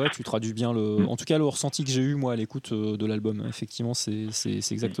 écoute, ouais, tu traduis bien en tout cas le ressenti que j'ai eu moi à l'écoute de l'album. Effectivement, c'est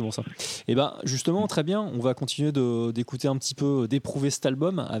exactement ça. Et justement, très bien, on va continuer d'écouter un petit peu, d'éprouver cet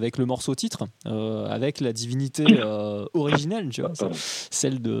album avec le morceau titre, avec la divinité originelle, tu vois,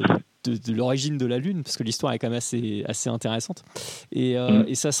 celle de l'origine de la Lune, parce que l'histoire est quand même assez intéressante, et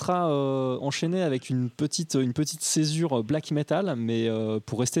ça sera enchaîné avec une petite césure black metal, mais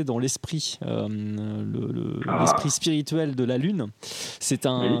pour rester dans l'esprit l'esprit spirituel de la Lune. C'est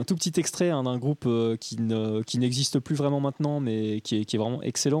un tout petit extrait d'un groupe qui n'existe plus vraiment maintenant, mais qui est vraiment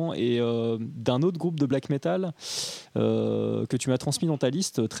excellent, et d'un autre groupe de black metal que tu m'as transmis dans ta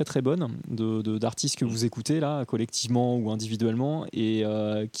liste, très très bonne, d'artistes que vous écoutez là, collectivement ou individuellement, et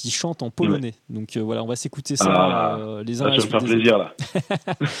qui chantent en polonais. Donc voilà, on va s'écouter ça les uns à la suite. Ça me fait plaisir là.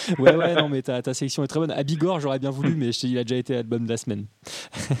 ouais, non, mais ta sélection est très bonne. À Bigorre, j'aurais bien voulu, mais je t'ai dit, il a déjà été album de la semaine.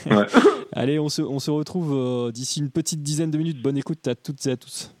 Ouais. Allez, on se retrouve d'ici une petite dizaine de minutes. Bonne écoute à toutes et à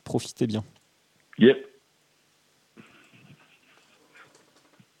tous. Profitez bien. Yep.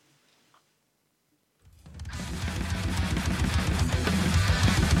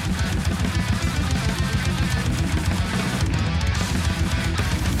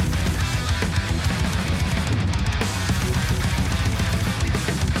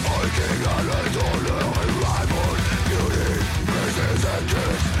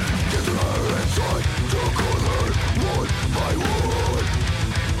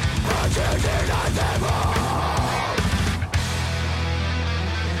 Taking a devil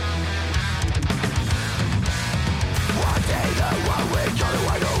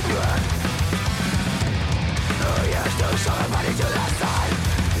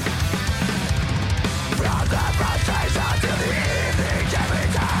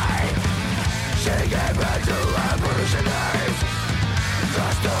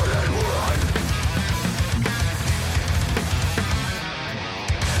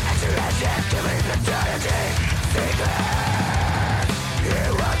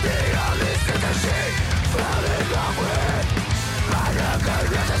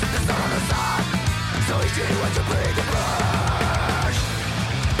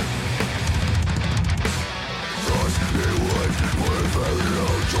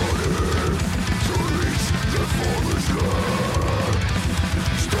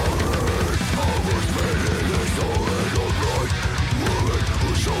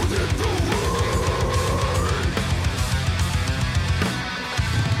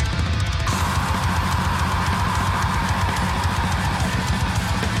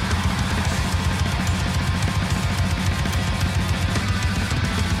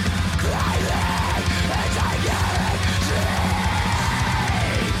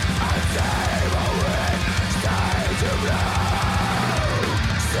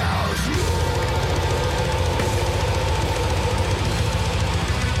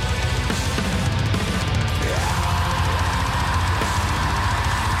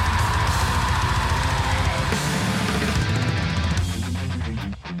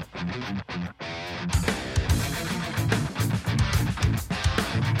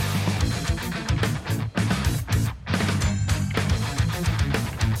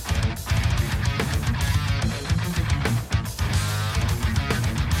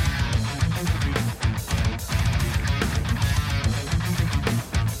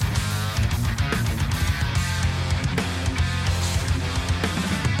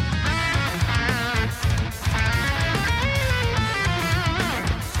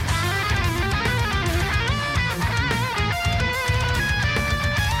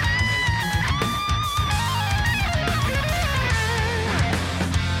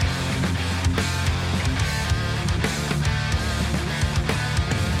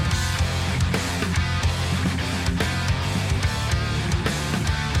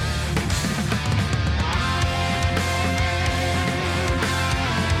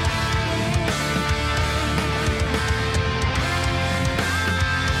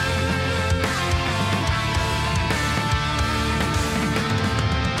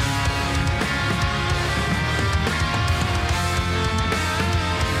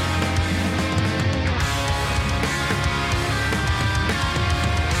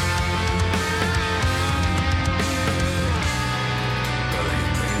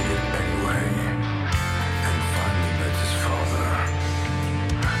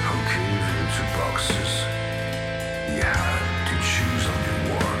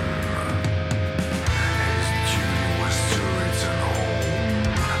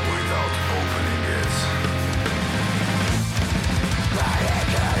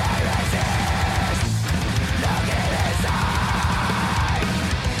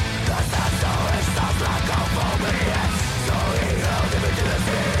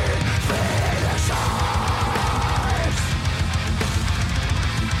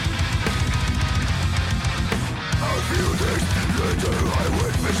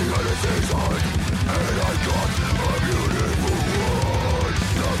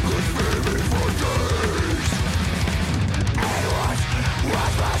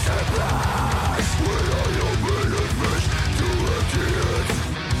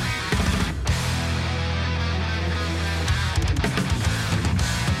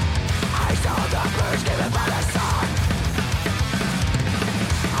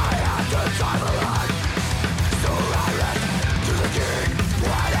Surrounded to the king.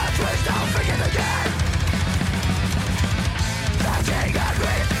 What a twist, I'll forgive again.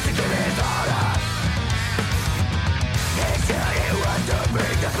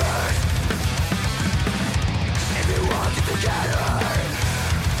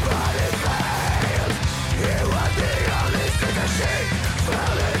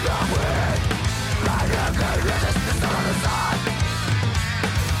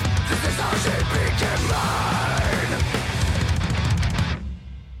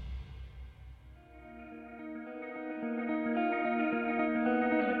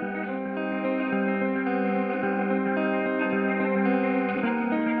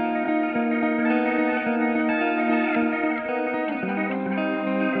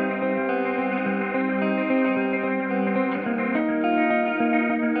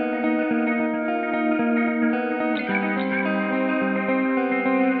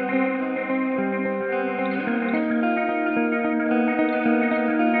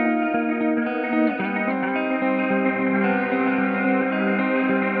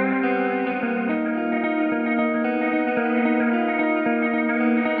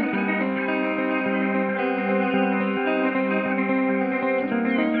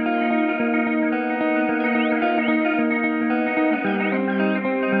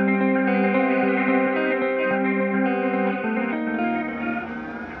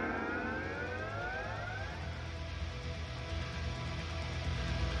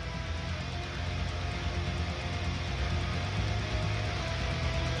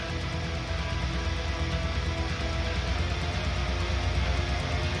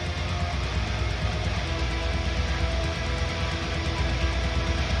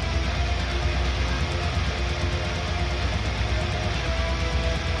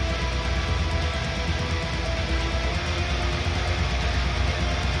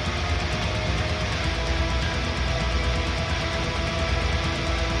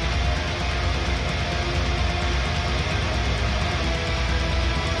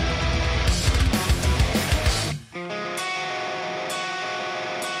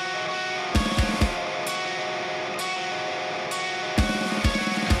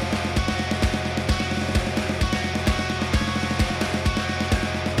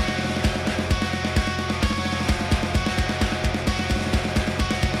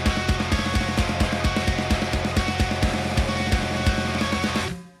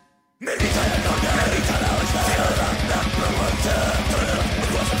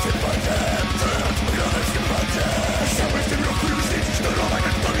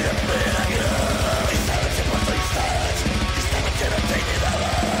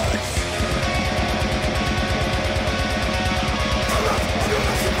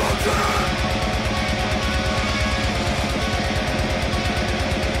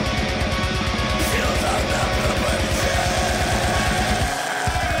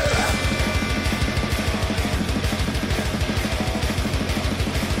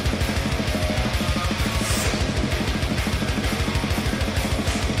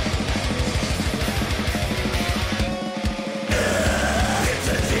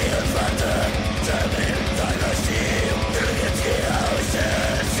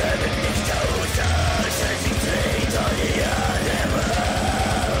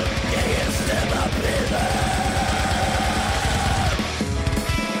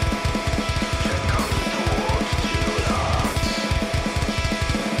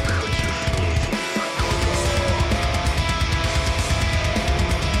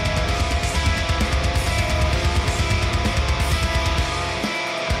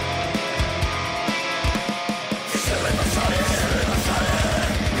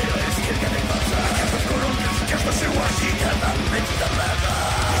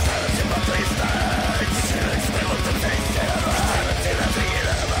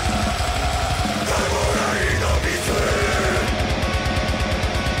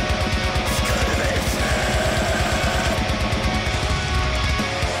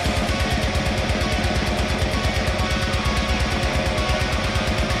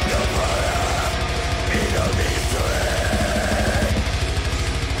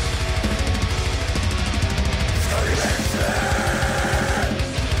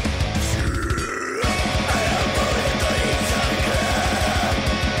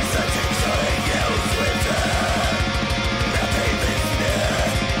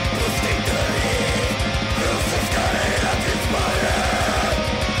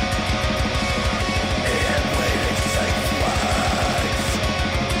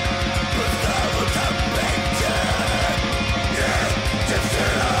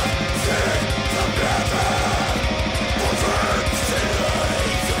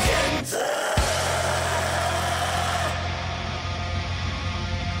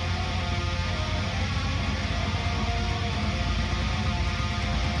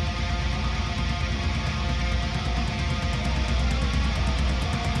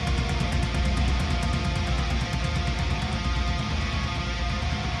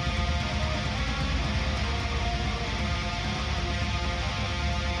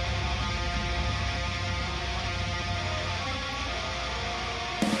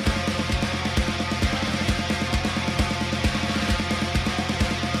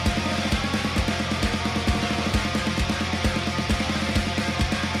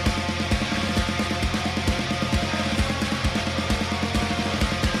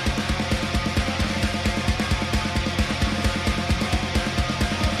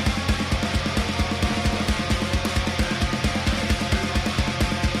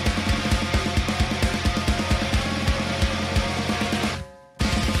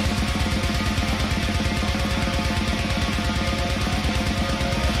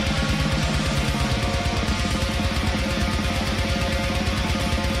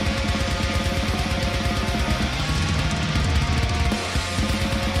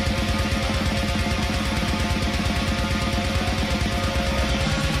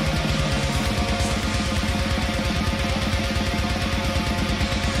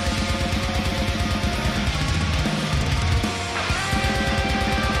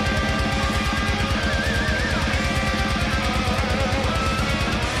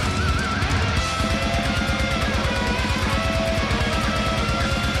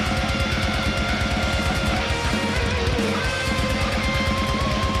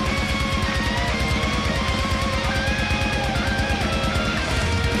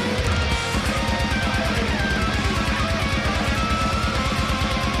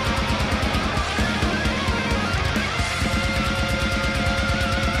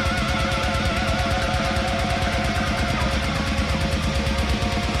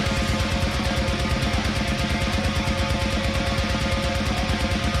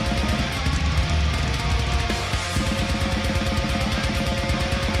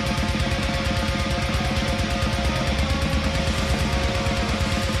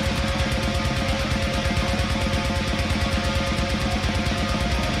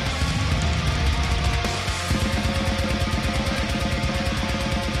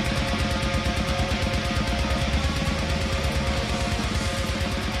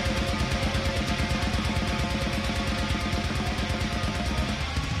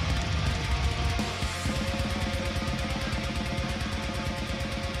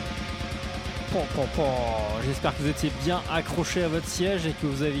 J'espère que vous étiez bien accroché à votre siège et que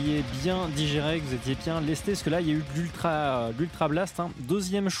vous aviez bien digéré, que vous étiez bien lesté, parce que là il y a eu de l'Ultra Blast, hein.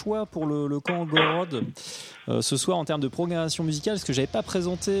 Deuxième choix pour le camp Gorod ce soir en termes de programmation musicale, parce que j'avais pas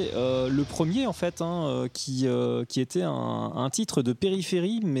présenté le premier en fait, hein, qui était un titre de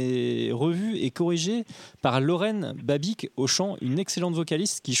Périphérie, mais revu et corrigé par Lorraine Babic au chant, une excellente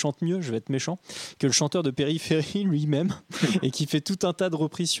vocaliste qui chante mieux, je vais être méchant, que le chanteur de Périphérie lui-même, et qui fait tout un tas de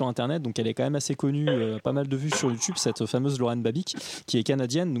reprises sur internet. Donc elle est quand même assez connue, pas mal de vues sur YouTube, cette fameuse Lorraine Babic, qui est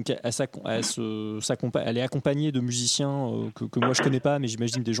canadienne. Donc elle est accompagnée de musiciens que moi je connais pas, mais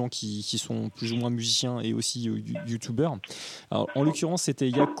j'imagine des gens qui sont plus ou moins musiciens et aussi youtubeurs. Alors, en l'occurrence c'était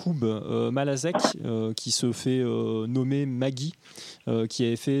Yacoub Malazek, qui se fait nommer Maggie, qui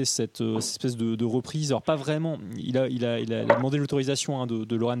avait fait cette espèce de reprise. Alors pas vraiment, il a demandé l'autorisation, hein,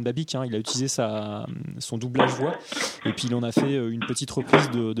 de Lorraine Babic, hein. Il a utilisé son doublage voix, et puis il en a fait une petite reprise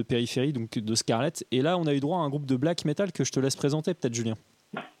de Périphérie, donc de Scarlett. Et là on a eu droit à un groupe de black metal que je te laisse présenter peut-être, Julien.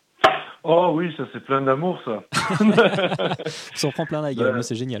 Oh oui, ça c'est plein d'amour, ça. Ça en prend plein la gueule, mais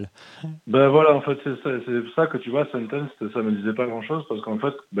c'est génial. Ben voilà, en fait, c'est ça que tu vois, Sentence, ça me disait pas grand-chose, parce qu'en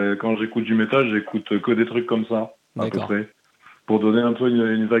fait, quand j'écoute du métal, j'écoute que des trucs comme ça, à peu près. Pour donner un peu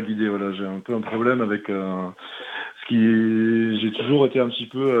une vague idée, voilà, j'ai un peu un problème avec j'ai toujours été un petit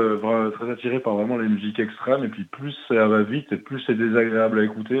peu très attiré par vraiment les musiques extrêmes, et puis plus ça va vite, et plus c'est désagréable à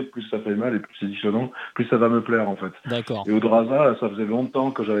écouter, plus ça fait mal, et plus c'est dissonant, plus ça va me plaire, en fait. D'accord. Et Odraza, ça faisait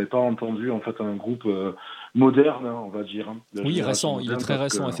longtemps que j'avais pas entendu, en fait, un groupe moderne, hein, on va dire. Hein, oui, récent, il est très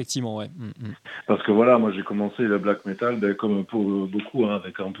récent, effectivement, ouais. Parce que voilà, moi j'ai commencé le black metal, comme pour beaucoup, hein,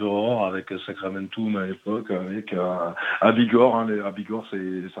 avec Emperor, avec Sacramentum à l'époque, avec Abigor, hein, Abigor,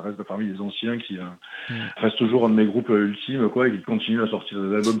 ça reste parmi les anciens qui reste toujours un de mes groupes ultimes, quoi, et qui continue à sortir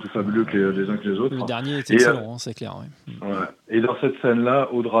des albums plus fabuleux que les uns que les autres. Le dernier est excellent, hein, c'est clair. Ouais. Ouais. Et dans cette scène-là,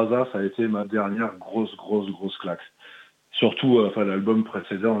 Odraza, ça a été ma dernière grosse claque. Surtout, l'album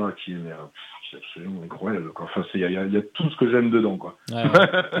précédent là, qui est absolument incroyable. Enfin, il y a tout ce que j'aime dedans, quoi.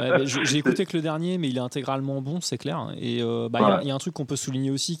 Ouais, j'ai écouté que le dernier, mais il est intégralement bon, c'est clair. Et il y a un truc qu'on peut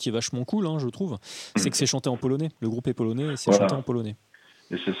souligner aussi qui est vachement cool, hein, je trouve, c'est que c'est chanté en polonais. Le groupe est polonais et c'est chanté en polonais.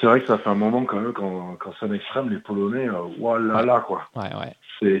 Et c'est vrai que ça fait un moment quand même, quand c'est un extrême, les Polonais, voilà, quoi. Ouais.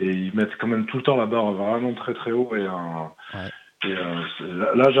 Ils mettent quand même tout le temps la barre vraiment très très haut.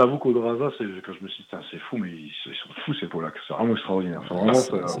 Là, j'avoue qu'Odraza, quand je me suis dit, c'est fou, mais ils sont fous, ces Polacs. C'est vraiment extraordinaire.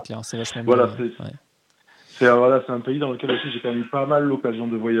 C'est clair, c'est vachement voilà, bien. C'est un pays dans lequel aussi j'ai quand même eu pas mal l'occasion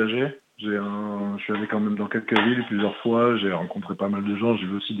de voyager. Je suis allé quand même dans quelques villes plusieurs fois, j'ai rencontré pas mal de gens, j'ai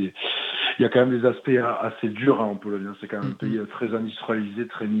vu aussi il y a quand même des aspects assez durs, hein, en Pologne. C'est quand même un pays très industrialisé,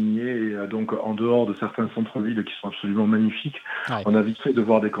 très minier, et donc en dehors de certains centres-villes qui sont absolument magnifiques, on a vite fait de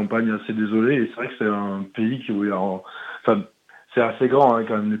voir des campagnes assez désolées, et c'est vrai que c'est un pays qui c'est assez grand, hein,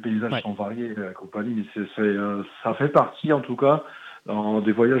 quand même, les paysages sont variés, la compagnie, mais ça fait partie, en tout cas, dans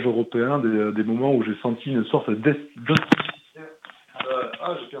des voyages européens, des moments où j'ai senti une sorte d'hostilité.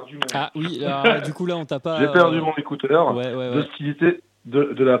 J'ai perdu mon... Ah oui, alors, du coup là on t'a pas... J'ai perdu mon écouteur. D'hostilité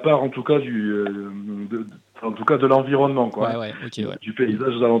de la part, en tout cas, en tout cas de l'environnement, quoi. Du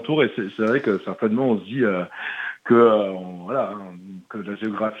paysage alentour, et c'est vrai que certainement on se dit que la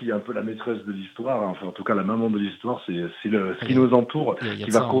géographie est un peu la maîtresse de l'histoire, enfin en tout cas la maman de l'histoire, c'est ce qui nous entoure, qui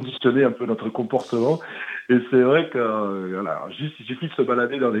va conditionner un peu notre comportement. Et c'est vrai que juste il suffit de se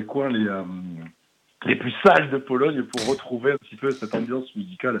balader dans les coins les plus sales de Pologne pour retrouver un petit peu cette ambiance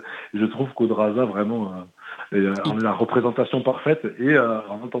musicale. Et je trouve qu'Odraza vraiment est la représentation parfaite, et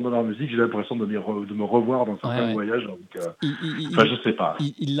en entendant leur musique, j'ai l'impression de me revoir dans certains voyages. Donc, je sais pas.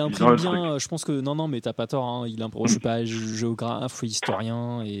 Il l'imprime bien, je pense que non, mais t'as pas tort, hein, je suis pas géographe,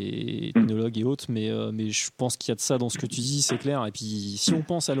 historien et ethnologue et autres, mais je pense qu'il y a de ça dans ce que tu dis, c'est clair. Et puis si on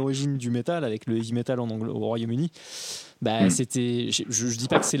pense à l'origine du métal avec le heavy metal au Royaume-Uni, c'était, je dis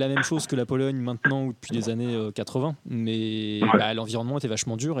pas que c'est la même chose que la Pologne maintenant ou depuis les années 80, mais l'environnement était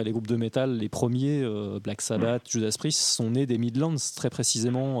vachement dur, et les groupes de métal, les premiers, Black Sabbath, Judas Priest, sont nés des Midlands, très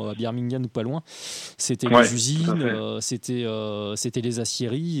précisément à Birmingham ou pas loin. C'était les usines, c'était les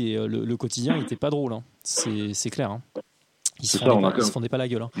aciéries, et le quotidien n'était pas drôle, hein. C'est clair, hein. Ils se fendaient pas la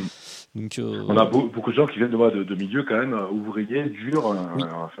gueule, hein. Donc, on a beaucoup de gens qui viennent de milieux quand même ouvriers, durs.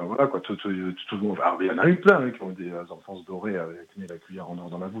 Enfin voilà, quoi. Tout le monde. Alors, il y en a eu plein, hein, qui ont des enfances dorées avec la cuillère en or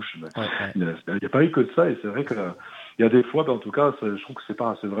dans la bouche. Il n'y a pas eu que de ça, et c'est vrai que il y a des fois, en tout cas, je trouve que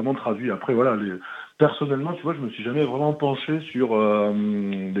c'est vraiment traduit. Après voilà, personnellement, tu vois, je me suis jamais vraiment penché sur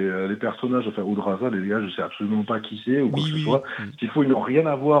les personnages. Enfin, Odraza, les gars, je sais absolument pas qui c'est ou quoi que ce soit. S'il faut, ils n'ont rien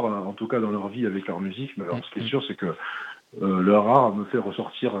à voir, en tout cas dans leur vie, avec leur musique. Mais alors, ce qui est sûr, c'est que leur art me fait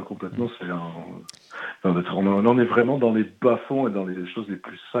ressortir complètement. On est vraiment dans les bas-fonds et dans les choses les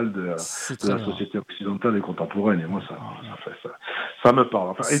plus sales de C'est de très la bien. société occidentale et contemporaine. Et moi, ça me parle.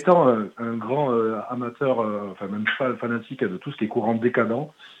 Enfin, étant un grand amateur, enfin même fanatique de tout ce qui est courant décadent,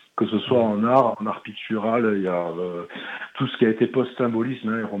 que ce soit en art pictural, il y a tout ce qui a été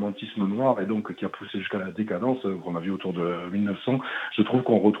post-symbolisme et romantisme noir, et donc qui a poussé jusqu'à la décadence qu'on a vu autour de 1900. Je trouve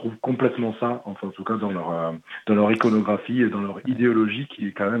qu'on retrouve complètement ça, enfin en tout cas dans leur iconographie et dans leur idéologie qui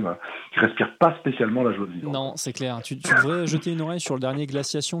est quand même qui respire pas spécialement la joie de vivre. Non, c'est clair. Tu devrais jeter une oreille sur le dernier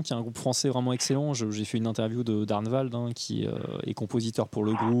Glaciation, qui est un groupe français vraiment excellent. J'ai fait une interview d'Arnvald, qui est compositeur pour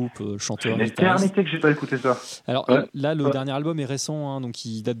le groupe, chanteur, Une guitariste. éternité que j'ai pas écouté ça. Alors Ouais. là, le dernier album est récent, donc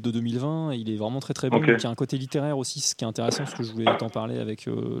il date de 2020. Il est vraiment très très bon. Ok. Donc, il y a un côté littéraire aussi, ce qui est intéressant, parce que je voulais t'en parler avec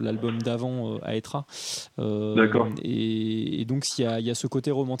l'album d'avant, Aetra. D'accord. Et donc il y a ce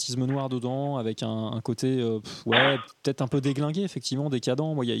côté romantisme noir dedans, avec un côté ouais, peut-être un peu déglingué, effectivement,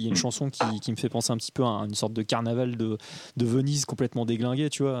 décadent. Moi, il y a une chanson qui me fait penser un petit peu à une sorte de carnaval de Venise complètement déglingué,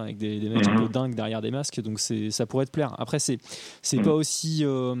 tu vois, avec des mecs un peu dingues derrière des masques. Donc ça pourrait te plaire. Après, c'est pas aussi,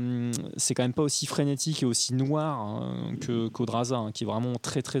 c'est quand même pas aussi frénétique et aussi noir qu'Odraza, qui est vraiment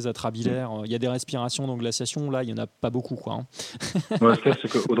très très atrabilaire. Il y a des respirations dans Glaciation, là il y en a pas beaucoup, quoi. Ouais, c'est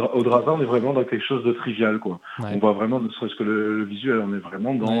qu'Odraza, on est vraiment dans quelque chose de trivial, quoi. Ouais. On voit vraiment, ne serait-ce que le visuel, on est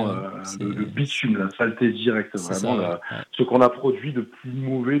vraiment dans Ouais, le bitume, la saleté directe, c'est vraiment ça, ouais. ce qu'on a produit de plus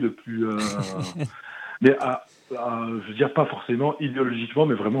mauvais, de plus. Mais je veux dire pas forcément idéologiquement,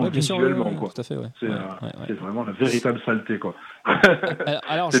 mais vraiment Ouais, bien sûr, visuellement, ouais, quoi. tout à fait, ouais. C'est Ouais. c'est vraiment la véritable saleté, quoi.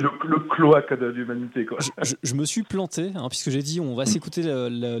 Alors, C'est le cloaque de l'humanité, quoi. je me suis planté, puisque j'ai dit on va s'écouter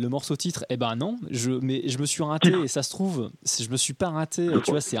le morceau titre. Eh ben non, mais je me suis raté, et ça se trouve, je me suis pas raté,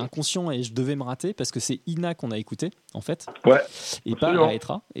 tu vois, c'est inconscient et je devais me rater parce que c'est Ina qu'on a écouté, en fait, Ouais. et Absolument. pas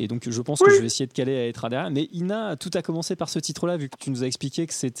Aetra. Et donc je pense que je vais essayer de caler Aetra derrière. Mais Ina, tout a commencé par ce titre-là, vu que tu nous as expliqué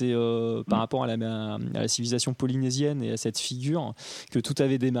que c'était par rapport à la civilisation polynésienne et à cette figure que tout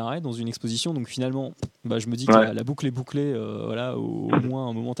avait démarré dans une exposition. Donc finalement, je me dis que la boucle est bouclée, voilà, au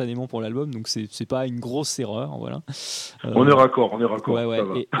moins momentanément pour l'album. Donc c'est pas une grosse erreur, voilà. On est raccord, Ouais, ça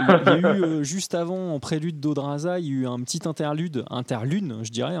va. Et il y a eu juste avant, en prélude d'Odraza, il y a eu un petit interlude,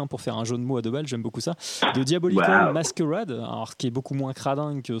 je dirais, pour faire un jeu de mots à 2 balles, j'aime beaucoup ça, de Diabolical Masquerade, alors qui est beaucoup moins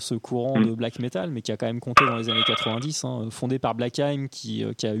cradin que ce courant de black metal, mais qui a quand même compté dans les années 90, fondé par Black Haim, qui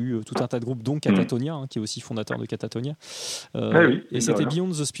a eu tout un tas de groupes, dont Catatonia, qui est aussi fondateur de Catatonia. Et c'était Beyond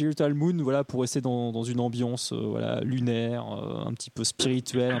the Spiritual Moon, voilà, pour rester dans une ambiance voilà, lunaire, un petit peu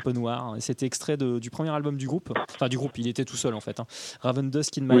spirituelle, un peu noire. Et c'était extrait du premier album du groupe. Enfin, du groupe, il était tout seul en fait. Raven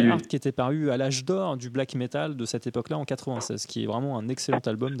Dusk in My Heart, qui était paru à l'âge d'or du black metal de cette époque-là en 96, qui est vraiment un excellent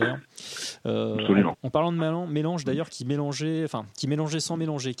album d'ailleurs. En parlant de mélange d'ailleurs, qui mélangeait sans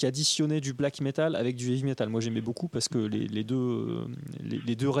mélanger, qui additionnait du black metal avec du heavy metal. Moi j'aimais beaucoup parce que les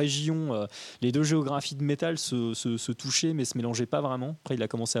deux régions, les deux géographies de métal se touchaient mais se mélangeaient pas vraiment. Après il a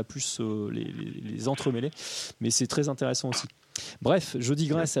commencé à plus les entremêler, mais c'est très intéressant aussi. Bref, je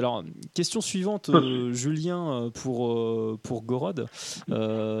digresse. Alors, question suivante, Julien, pour Gorod.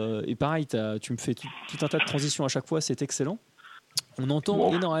 Et pareil, tu me fais tout un tas de transitions à chaque fois, c'est excellent. On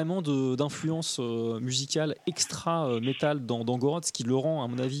entend énormément d'influences musicales extra-metal dans Gorod, ce qui le rend, à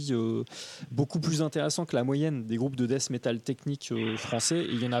mon avis, beaucoup plus intéressant que la moyenne des groupes de death metal technique français.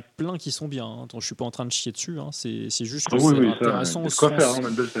 Et il y en a plein qui sont bien. Je ne suis pas en train de chier dessus. C'est juste que c'est intéressant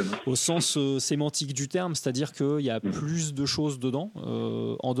au sens sémantique du terme, c'est-à-dire qu'il y a plus de choses dedans,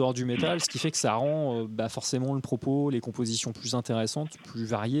 en dehors du métal, ce qui fait que ça rend forcément le propos, les compositions plus intéressantes, plus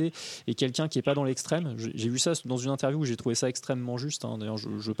variées. Et quelqu'un qui n'est pas dans l'extrême, j'ai vu ça dans une interview où j'ai trouvé ça extrêmement juste. D'ailleurs,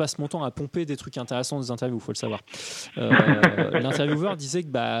 je passe mon temps à pomper des trucs intéressants dans des interviews, il faut le savoir. L'intervieweur disait que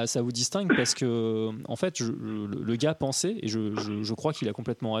ça vous distingue parce que, en fait, le gars pensait, et je crois qu'il a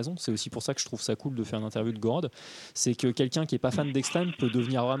complètement raison, c'est aussi pour ça que je trouve ça cool de faire une interview de Gorod, c'est que quelqu'un qui n'est pas fan d'extrême peut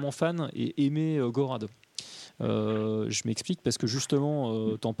devenir vraiment fan et aimer Gorod. Je m'explique parce que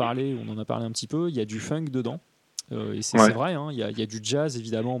justement, t'en parlais, on en a parlé un petit peu, il y a du funk dedans. Et c'est vrai, il y a du jazz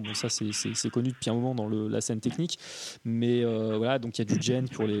évidemment, bon ça c'est connu depuis un moment dans la scène technique, mais voilà, donc il y a du djent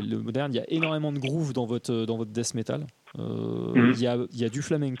pour le moderne, il y a énormément de groove dans votre death metal. Il y a du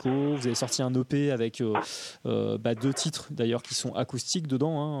flamenco, vous avez sorti un EP avec 2 titres d'ailleurs qui sont acoustiques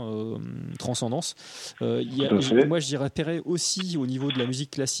dedans, Transcendance. Moi j'y repérais aussi au niveau de la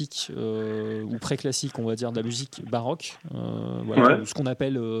musique classique ou pré-classique, on va dire, de la musique baroque, voilà, ce qu'on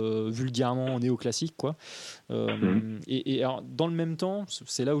appelle vulgairement néoclassique, quoi. Et alors, dans le même temps,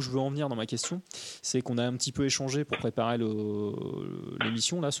 c'est là où je veux en venir dans ma question, c'est qu'on a un petit peu échangé pour préparer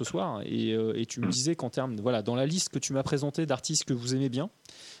l'émission là ce soir, et tu me disais qu'en termes, voilà, dans la liste que tu m'as présentée d'artistes que vous aimez bien,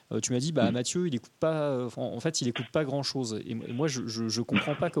 Tu m'as dit, Mathieu, il écoute pas. En fait, il écoute pas grand-chose. Et moi, je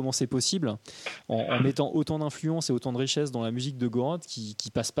comprends pas comment c'est possible, en mettant autant d'influence et autant de richesse dans la musique de Gorod,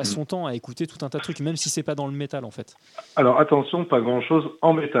 qui passe pas son temps à écouter tout un tas de trucs, même si c'est pas dans le métal, en fait. Alors attention, pas grand-chose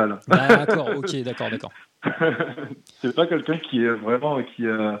en métal. D'accord, ok, d'accord. C'est pas quelqu'un qui est vraiment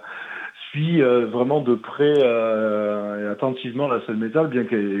suit vraiment de près et attentivement la scène métal, bien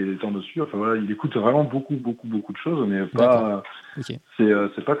qu'elle étant dessus. Enfin voilà, il écoute vraiment beaucoup de choses, mais pas. Okay.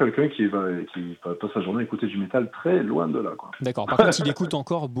 C'est pas quelqu'un qui passe sa journée à écouter du métal, très loin de là, quoi. D'accord. Par contre, il écoute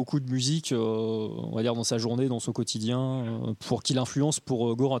encore beaucoup de musique, on va dire dans sa journée, dans son quotidien, pour qu'il influence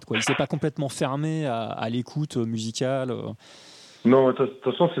pour Gorod, quoi. Il s'est pas complètement fermé à l'écoute musicale. Non, de toute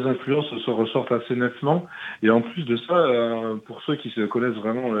façon, ces influences se ressortent assez nettement. Et en plus de ça, pour ceux qui se connaissent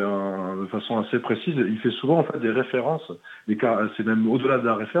vraiment de façon assez précise, il fait souvent en fait des références. C'est même au-delà de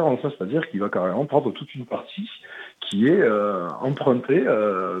la référence, hein, c'est-à-dire qu'il va carrément prendre toute une partie qui est empruntée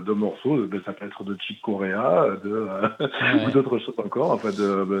de morceaux. Ça peut être de Chick Corea, ou d'autres choses encore, enfin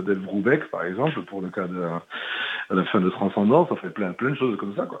d'El Brubeck par exemple, pour le cas de la fin de Transcendance. Ça fait plein de choses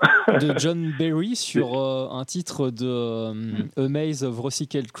comme ça, quoi. De John Barry sur un titre de A Maze of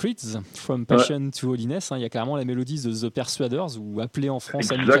Recycled Creeds, From Passion to Holiness. Il y a carrément la mélodie de The Persuaders, ou appelée en France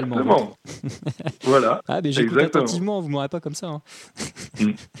amicalement. Voilà. Ah, mais j'écoute attentivement, vous m'aurez pas comme ça. Hein.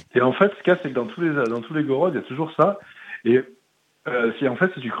 Et en fait, ce qu'il y a, c'est que dans tous les Gorod, il y a toujours ça. Et si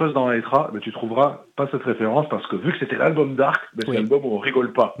tu creuses dans Eitra, tu trouveras pas cette référence, parce que vu que c'était l'album Dark, c'est l'album où on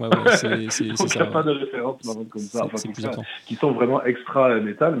rigole pas. Ouais, donc il n'y a pas de référence comme ça, qui sont vraiment extra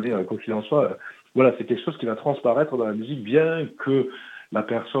métal, mais quoi qu'il en soit, voilà, c'est quelque chose qui va transparaître dans la musique, bien que la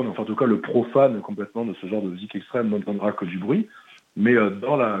personne, enfin en tout cas le profane complètement de ce genre de musique extrême, n'entendra que du bruit. Mais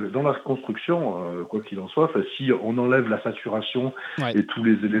dans la construction, quoi qu'il en soit, si on enlève la saturation et tous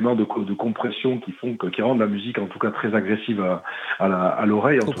les éléments de compression qui rendent la musique en tout cas très agressive à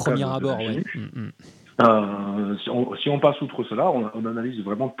l'oreille, au premier abord, si on passe outre cela, on analyse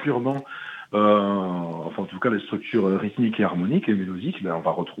vraiment purement, enfin en tout cas les structures rythmiques et harmoniques et mélodiques, on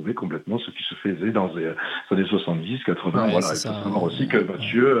va retrouver complètement ce qui se faisait dans les années 70, 80. Voilà. Il faut savoir aussi que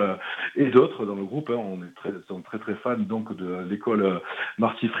Mathieu et d'autres dans le groupe, sont très fans donc de l'école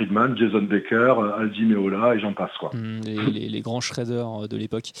Marty Friedman, Jason Baker, Aldi Meola et j'en passe, quoi. Les grands shredders de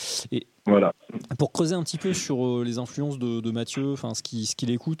l'époque. Et voilà. Pour creuser un petit peu sur les influences de Mathieu, enfin ce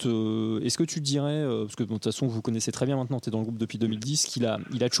qu'il écoute, est-ce que tu dirais, parce que de toute façon vous connaissez très bien maintenant, tu es dans le groupe depuis 2010, qu'il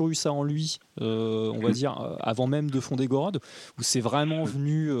a toujours eu ça en lui, on va dire, avant même de fonder Gorod, ou c'est vraiment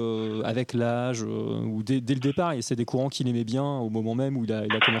venu avec l'âge, ou dès le départ, et c'est des courants qu'il aimait bien au moment même où il a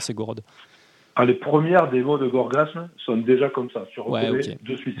commencé Gorod? Les premières démos de Gorgasme sonnent déjà comme ça, tu reconnais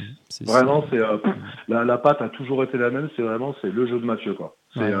de suite. Vraiment, la patte a toujours été la même, c'est le jeu de Mathieu, quoi.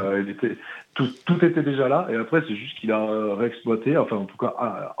 Tout était déjà là, et après c'est juste qu'il a réexploité, enfin en tout cas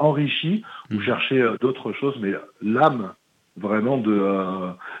enrichi, ou cherché d'autres choses, mais l'âme vraiment de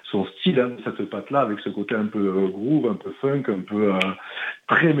son style, cette patte-là, avec ce côté un peu groove, un peu funk, un peu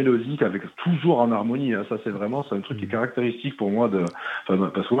très mélodique, avec toujours en harmonie. Ça, c'est un truc qui est caractéristique pour moi,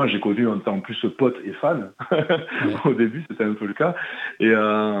 parce que moi, j'ai connu en plus pote et fan. Au début, c'était un peu le cas. Et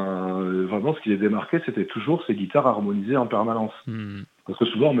vraiment, ce qui les démarquait, c'était toujours ces guitares harmonisées en permanence. Parce que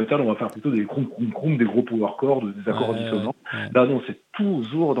souvent, en métal, on va faire plutôt des crom, des gros power chords, des accords dissonants. Là, non, c'est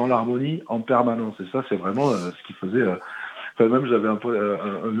toujours dans l'harmonie en permanence. Et ça, c'est vraiment ce qui faisait... même j'avais un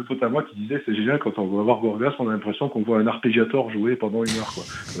pote à moi qui disait c'est génial, quand on va voir Gorgas, on a l'impression qu'on voit un arpégiateur jouer pendant 1 heure, quoi.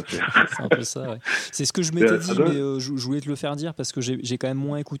 C'est un peu ça, ouais. C'est ce que je m'étais dit, mais je voulais te le faire dire parce que j'ai quand même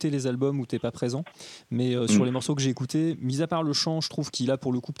moins écouté les albums où t'es pas présent, mais sur les morceaux que j'ai écoutés, mis à part le chant, je trouve qu'il a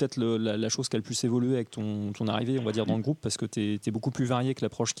pour le coup peut-être la chose qui a le plus évolué avec ton arrivée, on va dire, dans le groupe, parce que t'es beaucoup plus varié que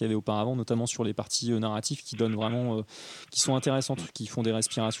l'approche qu'il y avait auparavant, notamment sur les parties narratives qui donnent vraiment qui sont intéressantes, qui font des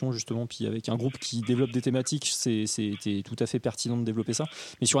respirations justement, puis avec un groupe qui développe des thématiques, c'était tout à fait pertinent de développer ça.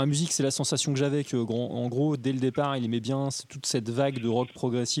 Mais sur la musique, c'est la sensation que j'avais que, en gros, dès le départ, il aimait bien toute cette vague de rock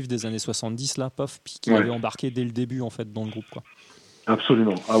progressif des années 70, là, puis qu'il avait embarqué dès le début, en fait, dans le groupe, quoi.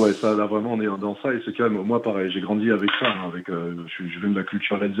 Absolument. Ah ouais, ça, là, vraiment, on est dans ça, et c'est quand même, moi, pareil, j'ai grandi avec ça, je viens de la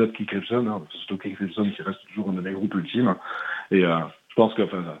culture Led Zeppelin, King Crimson, surtout King Crimson qui reste toujours un de mes groupes ultimes, et je pense que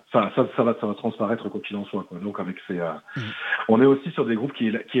ça va transparaître quoi qu'il en soit, quoi. Donc avec on est aussi sur des groupes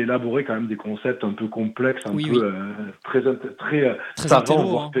qui élaboraient quand même des concepts un peu complexes, très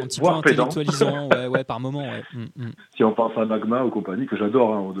savants, un petit peu intellectualisant, ouais, par moment, ouais. Si on pense à Magma ou compagnie, que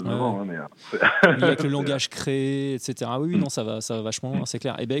j'adore, au demeurant, mais avec le langage créé, etc. Oui, non, ça va vachement loin, c'est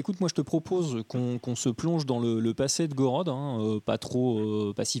clair. Et ben écoute, moi je te propose qu'on se plonge dans le passé de Gorod, pas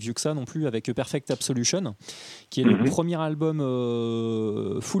si vieux que ça non plus, avec Perfect Absolution, qui est le premier album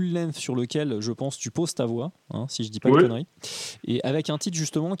full length sur lequel, je pense, tu poses ta voix, hein, si je dis pas de Oui. conneries, et avec un titre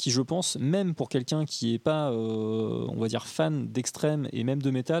justement qui, je pense, même pour quelqu'un qui est pas, on va dire, fan d'extrême et même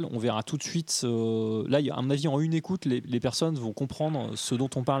de métal, on verra tout de suite. Là, à mon avis, en une écoute, les personnes vont comprendre ce dont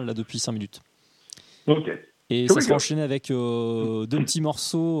on parle là depuis 5 minutes. Ok. Et Cool, ça sera cool. enchaîné avec 2 petits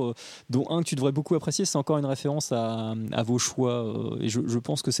morceaux, dont un que tu devrais beaucoup apprécier. C'est encore une référence à vos choix. Et je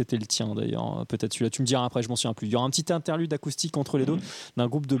pense que c'était le tien d'ailleurs. Peut-être celui-là. Tu me diras après, je m'en souviens plus. Il y aura un petit interlude acoustique entre les deux d'un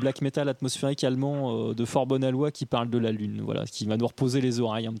groupe de black metal atmosphérique allemand de fort bonne alloi qui parle de la Lune. Voilà, qui va nous reposer les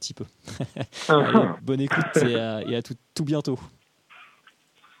oreilles un petit peu. Allez, bonne écoute et à tout bientôt.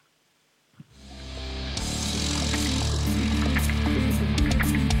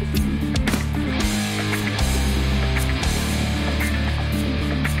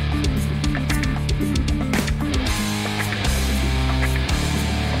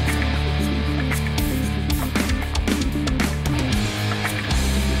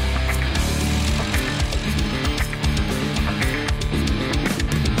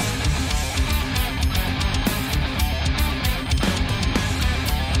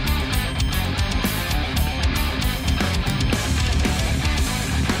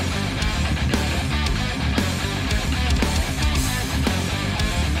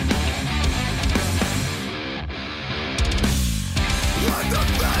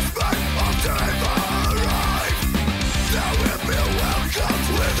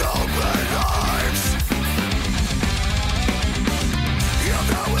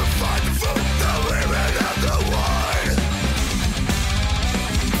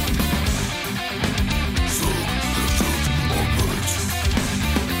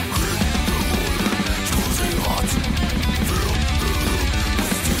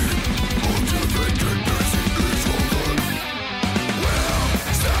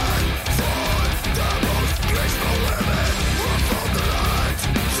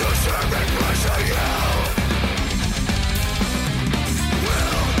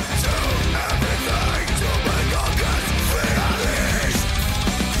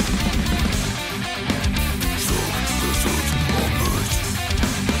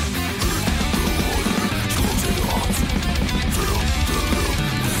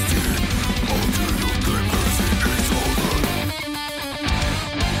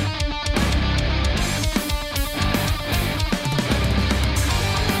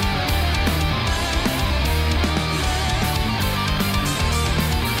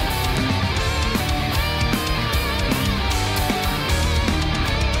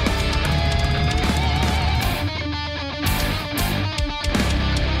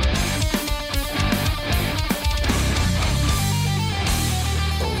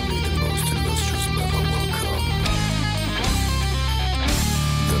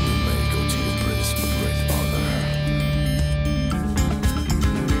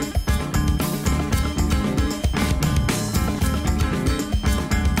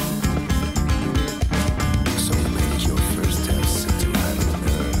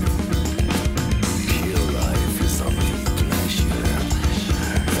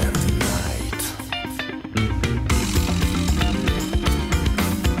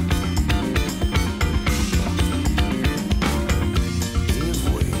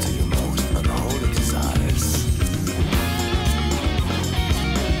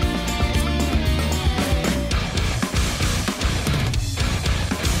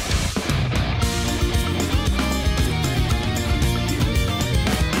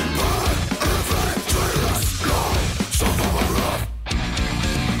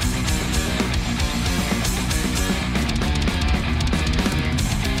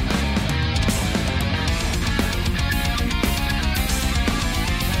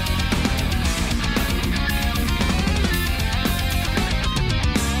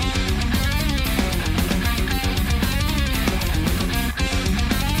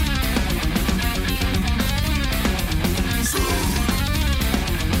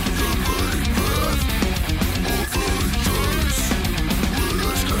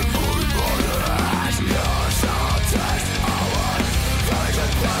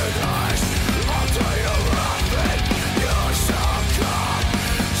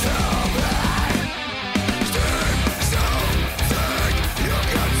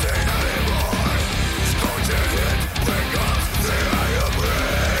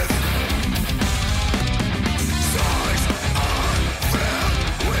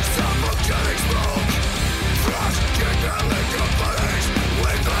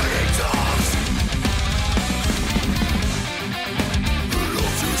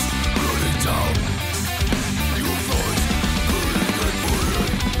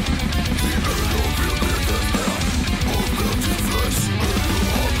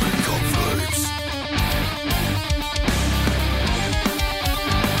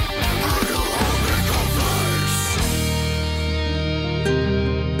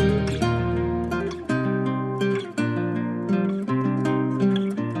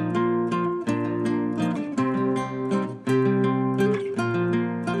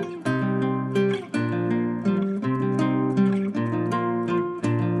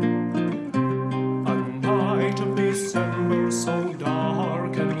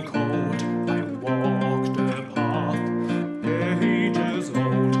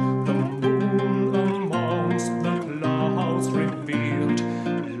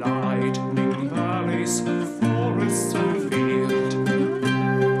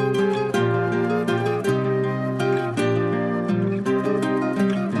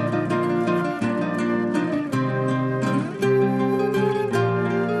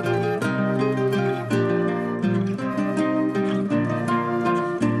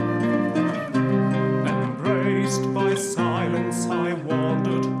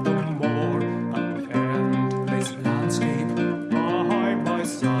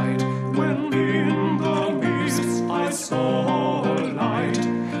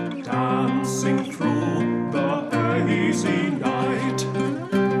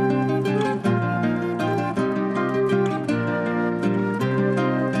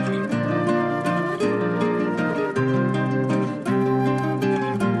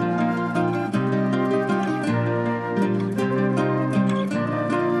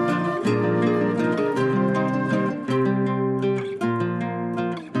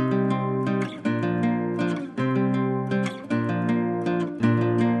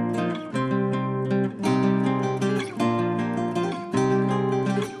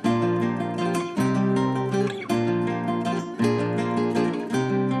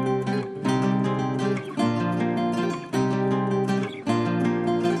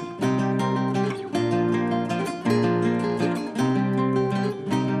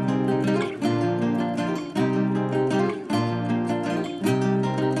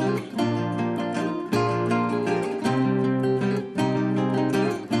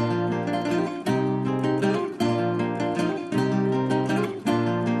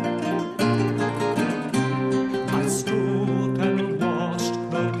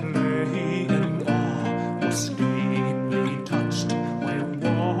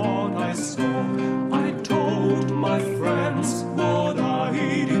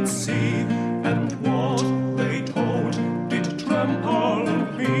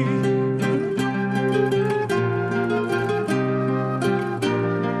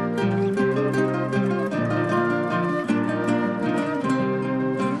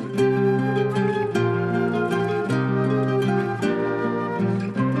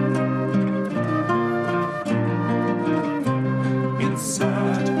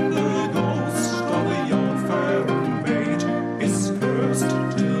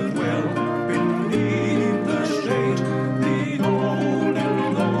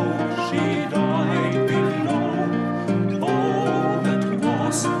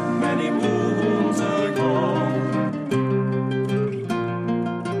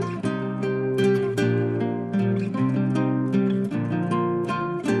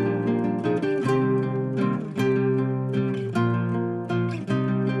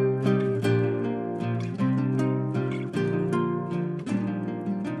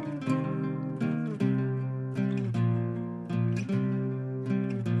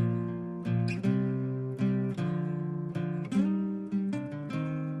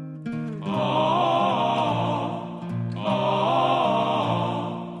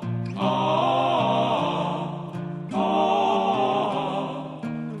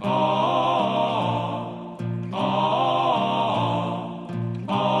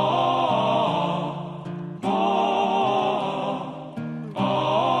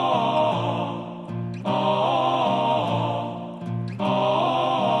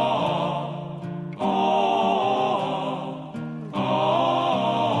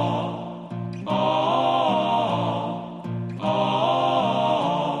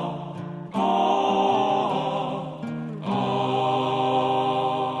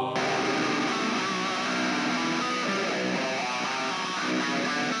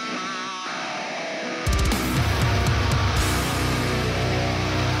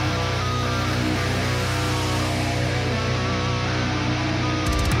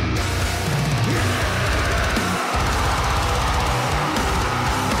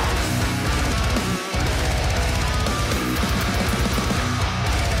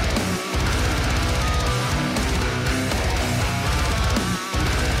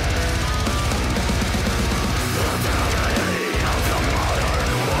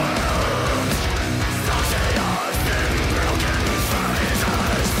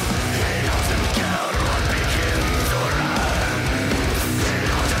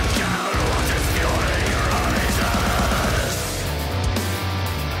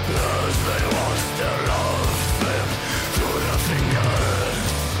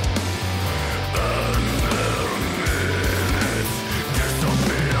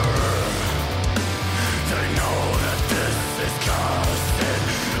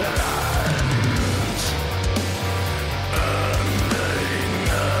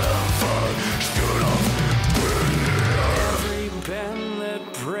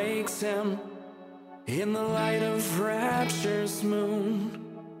 In the light of rapture's moon,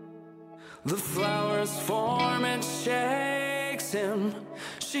 the flowers form and shakes him.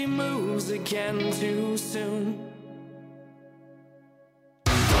 She moves again too soon.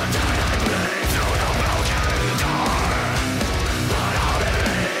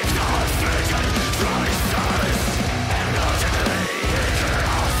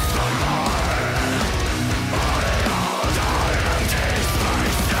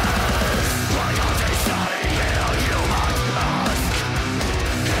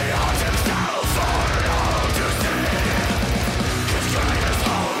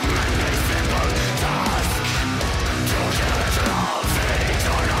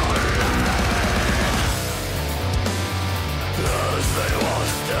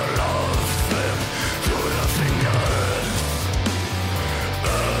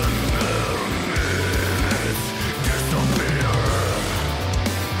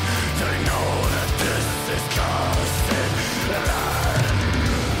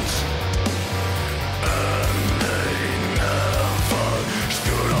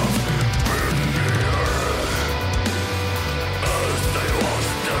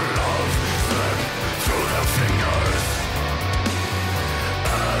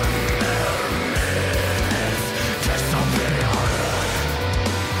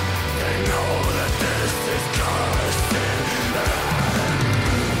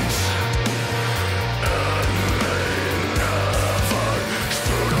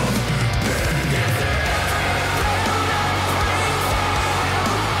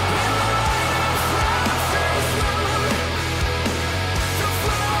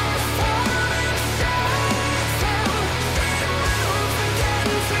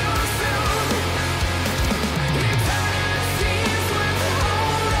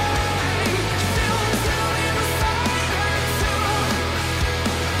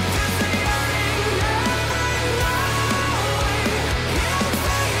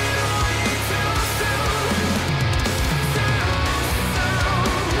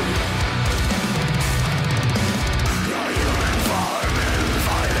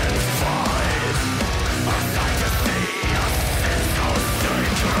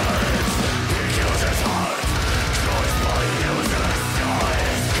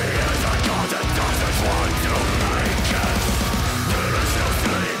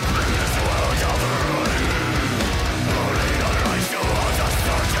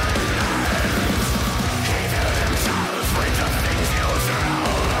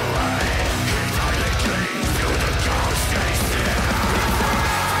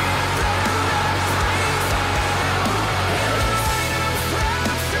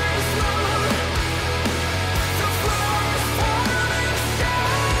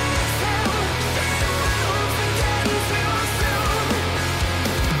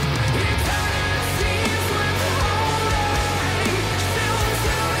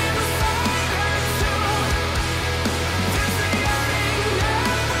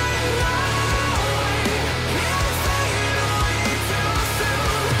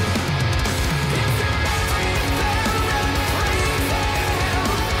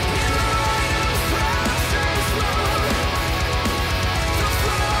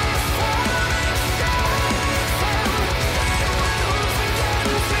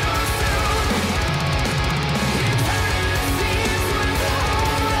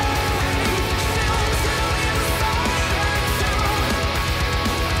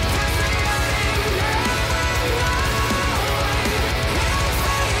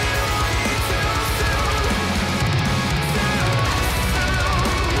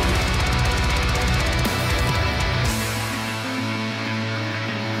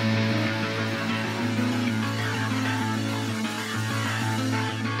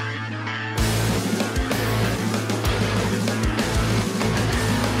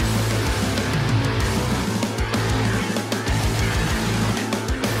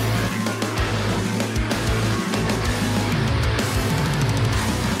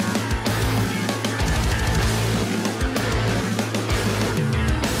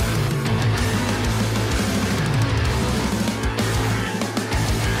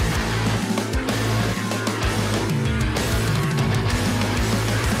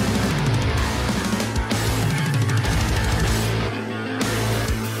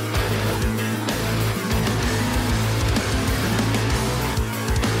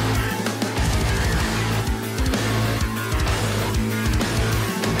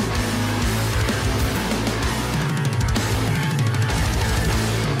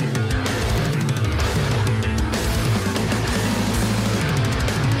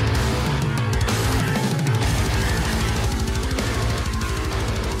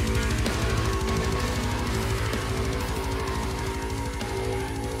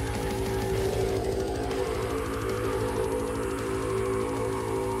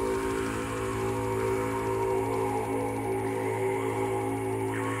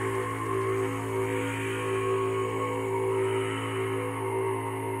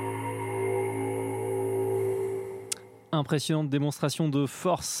 impressionnante démonstration de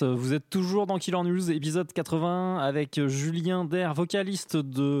force. Vous êtes toujours dans Killer News, épisode 81, avec Julien Der, vocaliste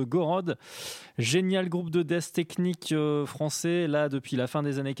de Gorod. Génial groupe de death technique français, là depuis la fin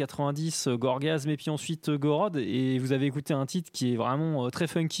des années 90, Gorgasm et puis ensuite Gorod. Et vous avez écouté un titre qui est vraiment très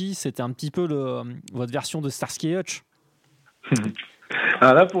funky. C'était un petit peu votre version de Starsky Hutch.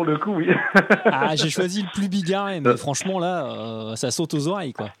 Ah là, pour le coup, oui. Ah, j'ai choisi le plus bigarré, mais franchement, là, ça saute aux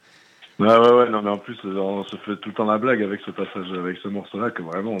oreilles, quoi. Ouais, non, mais en plus, on se fait tout le temps la blague avec ce passage, avec ce morceau-là, que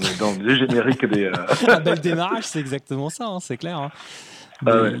vraiment, on est dans les génériques des... Ah bah, le démarrage, c'est exactement ça, hein, c'est clair. Hein.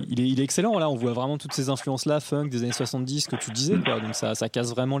 Ouais. Il est excellent, là, on voit vraiment toutes ces influences-là, funk des années 70 que tu disais, quoi. Donc ça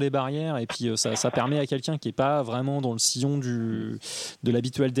casse vraiment les barrières, et puis ça permet à quelqu'un qui n'est pas vraiment dans le sillon de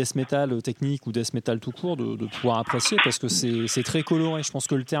l'habituel death metal technique ou death metal tout court de pouvoir apprécier, parce que c'est très coloré. Je pense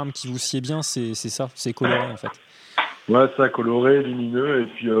que le terme qui vous sied bien, c'est ça, c'est coloré en fait. Ouais, ça, coloré, lumineux, et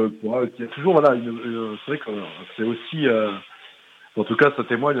puis il y a toujours, voilà, c'est vrai que c'est aussi... En tout cas, ça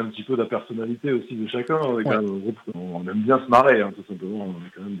témoigne un petit peu de la personnalité aussi de chacun. On est quand même un groupe, on aime bien se marrer, hein, tout simplement. On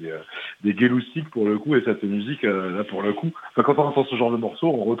est quand même des gay loustiques pour le coup, et cette musique, là, pour le coup. Enfin, quand on entend ce genre de morceau,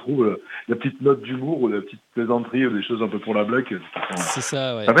 on retrouve la petite note d'humour ou la petite plaisanterie ou des choses un peu pour la blague. C'est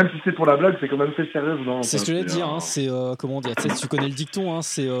ça, ouais. Enfin, même si c'est pour la blague, c'est quand même fait sérieux. C'est ce que j'allais dire, hein, c'est comment dire, tu connais le dicton, hein,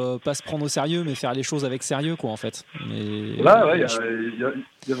 c'est pas se prendre au sérieux, mais faire les choses avec sérieux, quoi, en fait. Mais, là, ouais,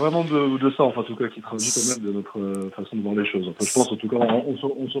 il y a vraiment de ça, enfin, en tout cas, qui traduit quand même de notre façon de voir les choses. Enfin, je pense, en tout cas,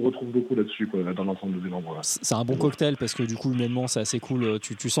 on se retrouve beaucoup là-dessus, quoi, dans l'ensemble des membres. Là. C'est un bon cocktail parce que du coup, humainement, c'est assez cool.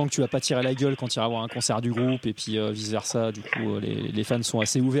 Tu sens que tu vas pas tirer la gueule quand tu iras voir un concert du groupe, et puis vice versa. Du coup, les fans sont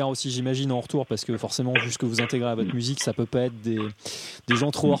assez ouverts aussi, j'imagine, en retour, parce que forcément, vu ce que vous intégrez à votre musique, ça peut pas être des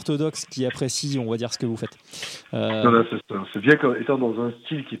gens trop orthodoxes qui apprécient, on va dire, ce que vous faites. Non, c'est ça. C'est bien qu'étant dans un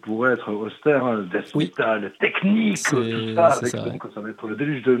style qui pourrait être austère, hein, death metal, technique, tout ça, avec ça, donc, ça va être le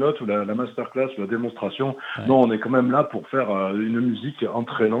déluge de notes ou la masterclass ou la démonstration. Ouais. Non, on est quand même là pour faire une musique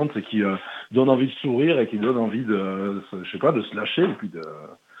entraînante et qui donne envie de sourire et qui donne envie de se lâcher et puis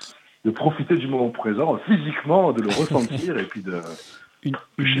de profiter du moment présent physiquement, de le ressentir et puis de...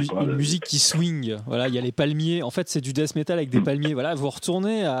 Une musique qui swing, voilà, il y a les palmiers. En fait, c'est du death metal avec des palmiers. Voilà, vous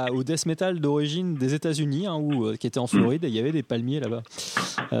retournez au death metal d'origine des États-Unis, hein, qui était en Floride, et il y avait des palmiers là-bas.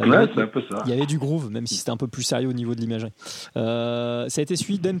 C'est un peu ça. Il y avait du groove, même si c'était un peu plus sérieux au niveau de l'imagerie. Ça a été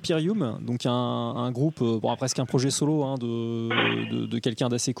suivi d'Empyreum, donc un groupe, presque un projet solo, hein, de quelqu'un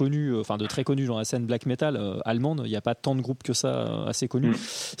d'assez connu, enfin de très connu dans la scène black metal allemande. Il n'y a pas tant de groupes que ça assez connus.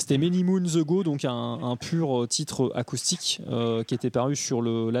 C'était Many Moons Ago, donc un pur titre acoustique qui était paru sur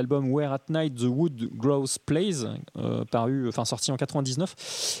l'album Where at Night the Wood Grows Plays, sorti en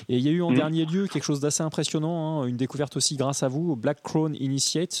 99. Et il y a eu en dernier lieu quelque chose d'assez impressionnant, hein, une découverte aussi grâce à vous, Black Crown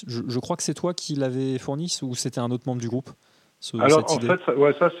Initiate. Je crois que c'est toi qui l'avais fourni, ou c'était un autre membre du groupe? Alors en fait,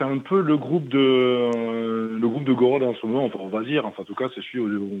 ça c'est un peu le groupe de Gorod en ce moment, on va dire. Enfin, en tout cas, c'est celui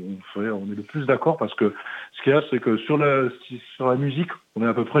où on est le plus d'accord, parce que ce qu'il y a, c'est que sur la musique, on est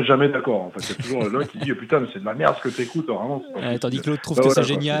à peu près jamais d'accord. En fait, il y a toujours l'un qui dit putain, mais c'est de la merde ce que t'écoutes, vraiment. Tandis que l'autre trouve que c'est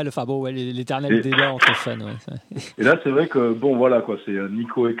génial. Enfin bon, l'éternel débat entre fans. Ouais. Et là, c'est vrai que c'est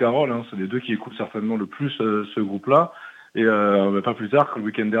Nico et Carole, hein, c'est les deux qui écoutent certainement le plus ce groupe-là. Et pas plus tard que le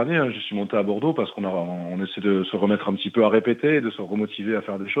week-end dernier, je suis monté à Bordeaux parce qu'on essaie de se remettre un petit peu à répéter et de se remotiver à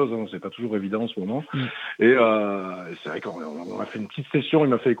faire des choses. Hein. C'est pas toujours évident en ce moment. Et c'est vrai qu'on a fait une petite session. Il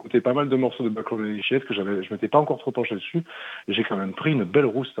m'a fait écouter pas mal de morceaux de Black Crown Initiate que je m'étais pas encore trop penché dessus. Et j'ai quand même pris une belle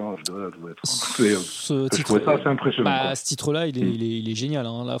rouste. Hein. Je dois être. Ce titre, je trouvais ça assez impressionnant. Ce titre-là, il est génial.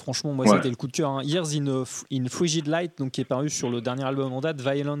 Hein. Là, franchement, moi, c'était le coup de cœur. Hein. Years in Frigid Light, donc qui est paru sur le dernier album en date,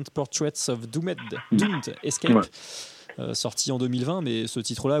 Violent Portraits of Doomed Escape. Ouais. Sorti en 2020, mais ce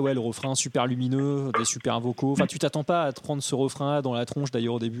titre-là, le refrain super lumineux, des super vocaux. Enfin, tu t'attends pas à te prendre ce refrain dans la tronche.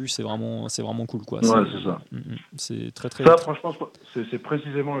 D'ailleurs, au début, c'est vraiment cool, quoi. Ouais, c'est ça. C'est très très. Ça, franchement, c'est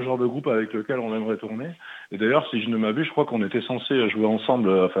précisément le genre de groupe avec lequel on aimerait tourner. Et d'ailleurs, si je ne m'abuse, je crois qu'on était censé jouer ensemble.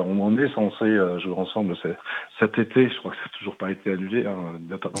 Enfin, on en est censé jouer ensemble cet été. Je crois que ça n'a toujours pas été annulé, hein,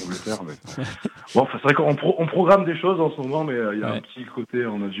 date en Angleterre. Mais... bon, c'est vrai qu'on programme des choses en ce moment, mais il y a un petit côté,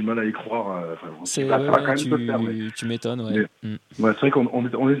 on a du mal à y croire. Tu m'étonnes. Ouais. C'est vrai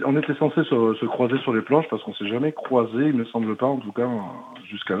qu'on était censé se croiser sur les planches parce qu'on s'est jamais croisé, il me semble pas en tout cas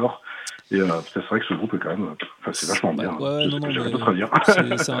jusqu'alors. Et c'est vrai que ce groupe est quand même, c'est vachement bien.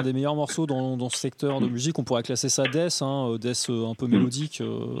 C'est un des meilleurs morceaux dans ce secteur de musique. On pourrait classer ça death, death un peu mélodique,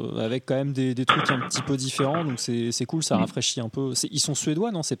 avec quand même des trucs un petit peu différents. Donc c'est cool, ça rafraîchit un peu. Ils sont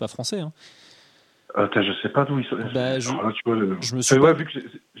suédois, non? C'est pas français. Hein. Je sais pas d'où ils sont. Je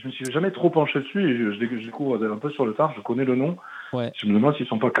me suis jamais trop penché dessus et je découvre un peu sur le tard. Je connais le nom, Ouais. Je me demande s'ils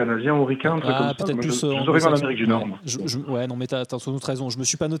sont pas canadiens ou ricains, un truc comme ça. Peut-être Moi, plus je anglo-saxon. serais en Amérique du Nord. Ouais. moi. Ouais, non, mais t'as sans doute raison. Je me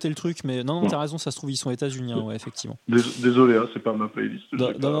suis pas noté le truc, mais non, t'as raison, ça se trouve, ils sont états-uniens, ouais, effectivement. Désolé, hein, c'est pas ma playlist. je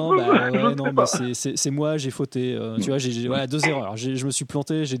sais pas. C'est moi, j'ai fauté. Tu vois, j'ai 2 erreurs. Je me suis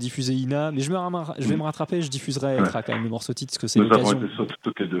planté, j'ai diffusé Ina, mais je vais me rattraper, je diffuserai Etra quand même, le morceau titre, parce que c'est Nous avons l'occasion été sautés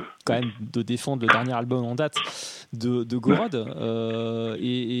toutes les deux. quand même de défendre le dernier album en date de Gorod.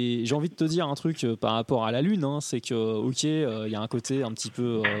 Et j'ai envie de te dire un truc par rapport à la Lune, hein, c'est que, ok, il y a un côté un petit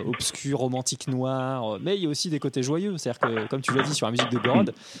peu obscur, romantique, noir, mais il y a aussi des côtés joyeux. C'est-à-dire que, comme tu l'as dit sur la musique de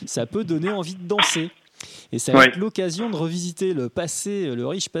Gorod, ça peut donner envie de danser. Et ça va être l'occasion de revisiter le passé, le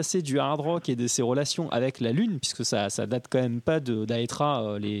riche passé du hard rock et de ses relations avec la Lune, puisque ça date quand même pas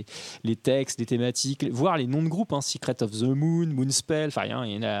d'Aetra, les textes, les thématiques, voire les noms de groupes, hein, Secret of the Moon, Moonspell, enfin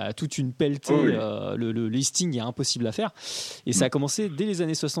il y en a toute une pelletée. Le listing est impossible à faire. Et ça a commencé dès les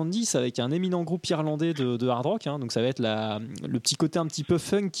années 70 avec un éminent groupe irlandais de hard rock, hein, donc ça va être le petit côté un petit peu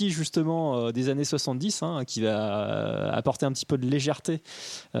funky justement des années 70, hein, qui va apporter un petit peu de légèreté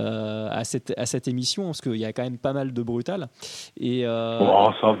à cette émission, parce qu'il y a quand même pas mal de brutal. Et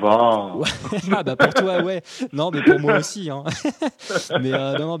ça va. Ah bah pour toi, ouais. Non, mais pour moi aussi. Hein. Mais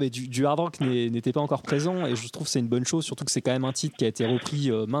non, mais du hard rock n'était pas encore présent, et je trouve que c'est une bonne chose, surtout que c'est quand même un titre qui a été repris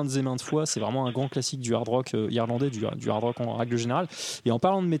maintes et maintes fois. C'est vraiment un grand classique du hard rock irlandais, du hard rock en règle générale. Et en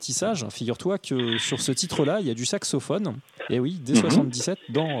parlant de métissage, figure-toi que sur ce titre-là, il y a du saxophone. Et oui, dès 77,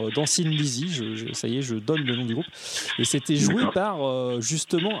 dans Thin Lizzy, ça y est, je donne le nom du groupe. Et c'était joué par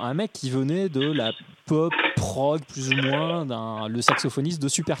justement un mec qui venait de la pop prog plus ou moins, le saxophoniste de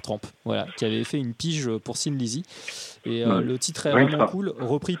Supertramp, voilà, qui avait fait une pige pour Thin Lizzy. Et le titre est vraiment cool,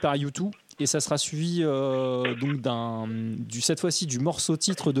 repris par U2. Et ça sera suivi donc cette fois-ci du morceau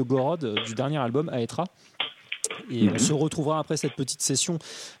titre de Gorod, du dernier album Aetra. Et on se retrouvera après cette petite session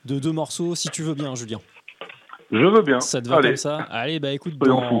de 2 morceaux, si tu veux bien, Julien. Je veux bien. Ça te va comme ça? Allez, bah écoute,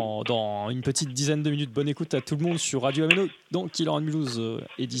 dans une petite dizaine de minutes, bonne écoute à tout le monde sur Radio Ameno, dans Killer on Mulhouse,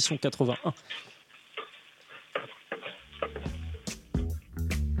 édition 81.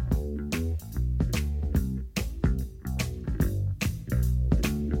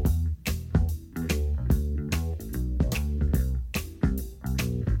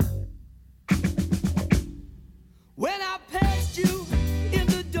 When I passed you in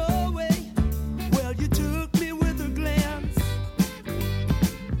the doorway, well, you took me with a glance.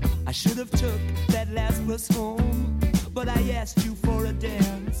 I should have took that last bus home, but I asked you for a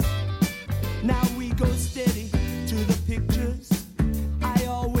dance. Now we go steady to the pictures. I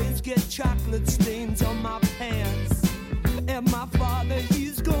always get chocolate stains on my pants. And my father,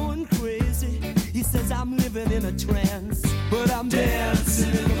 he's going crazy. He says I'm living in a trance, but I'm dancing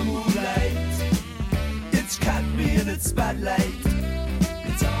in the moonlight. It's caught me in its spotlight.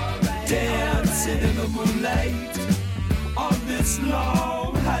 It's alright. Dancing in the moonlight on this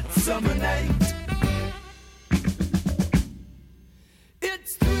long hot summer night.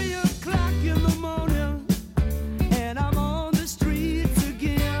 It's 3 o'clock in the morning and I'm on the streets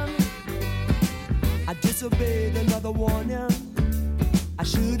again. I disobeyed another warning. I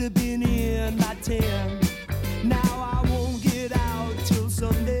should have been in by 10. Now I won't get out till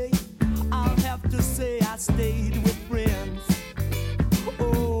Sunday. I'll have to say I stayed with friends.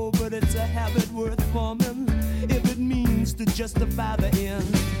 Oh, but it's a habit worth forming if it means to justify the end.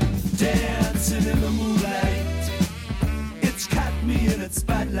 Dancing in the moonlight, it's caught me in its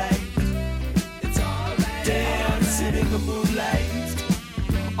spotlight. It's alright. Dancing in the moonlight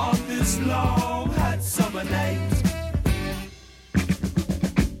on this long hot summer night.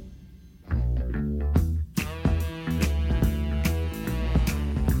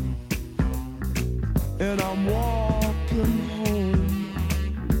 And I'm walking home.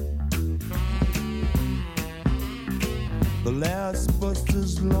 The last bus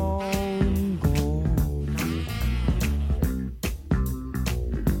is long gone,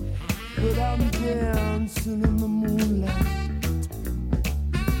 but I'm dancing in the moonlight.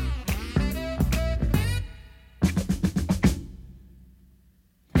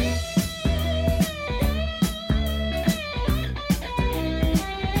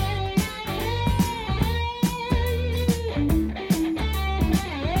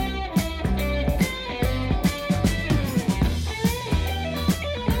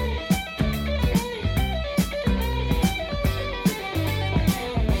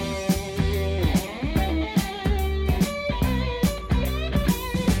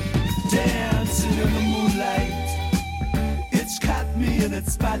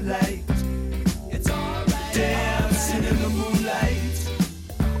 Spotlight. It's alright. Dancing in the moonlight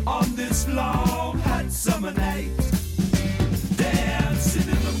on this long hot summer night. Dancing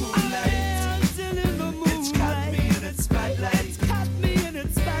in the moonlight. Dancing in the moonlight. It's caught me in its spotlight.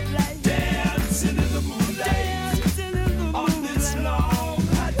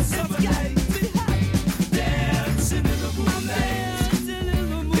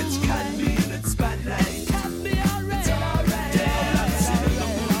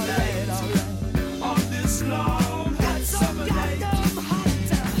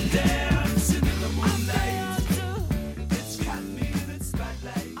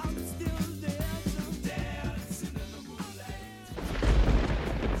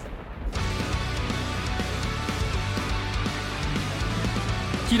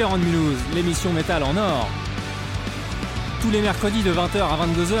 Killer on Mulhouse, l'émission métal en or. Tous les mercredis de 20h à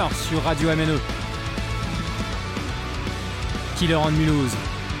 22h sur Radio MNE. Killer on Mulhouse.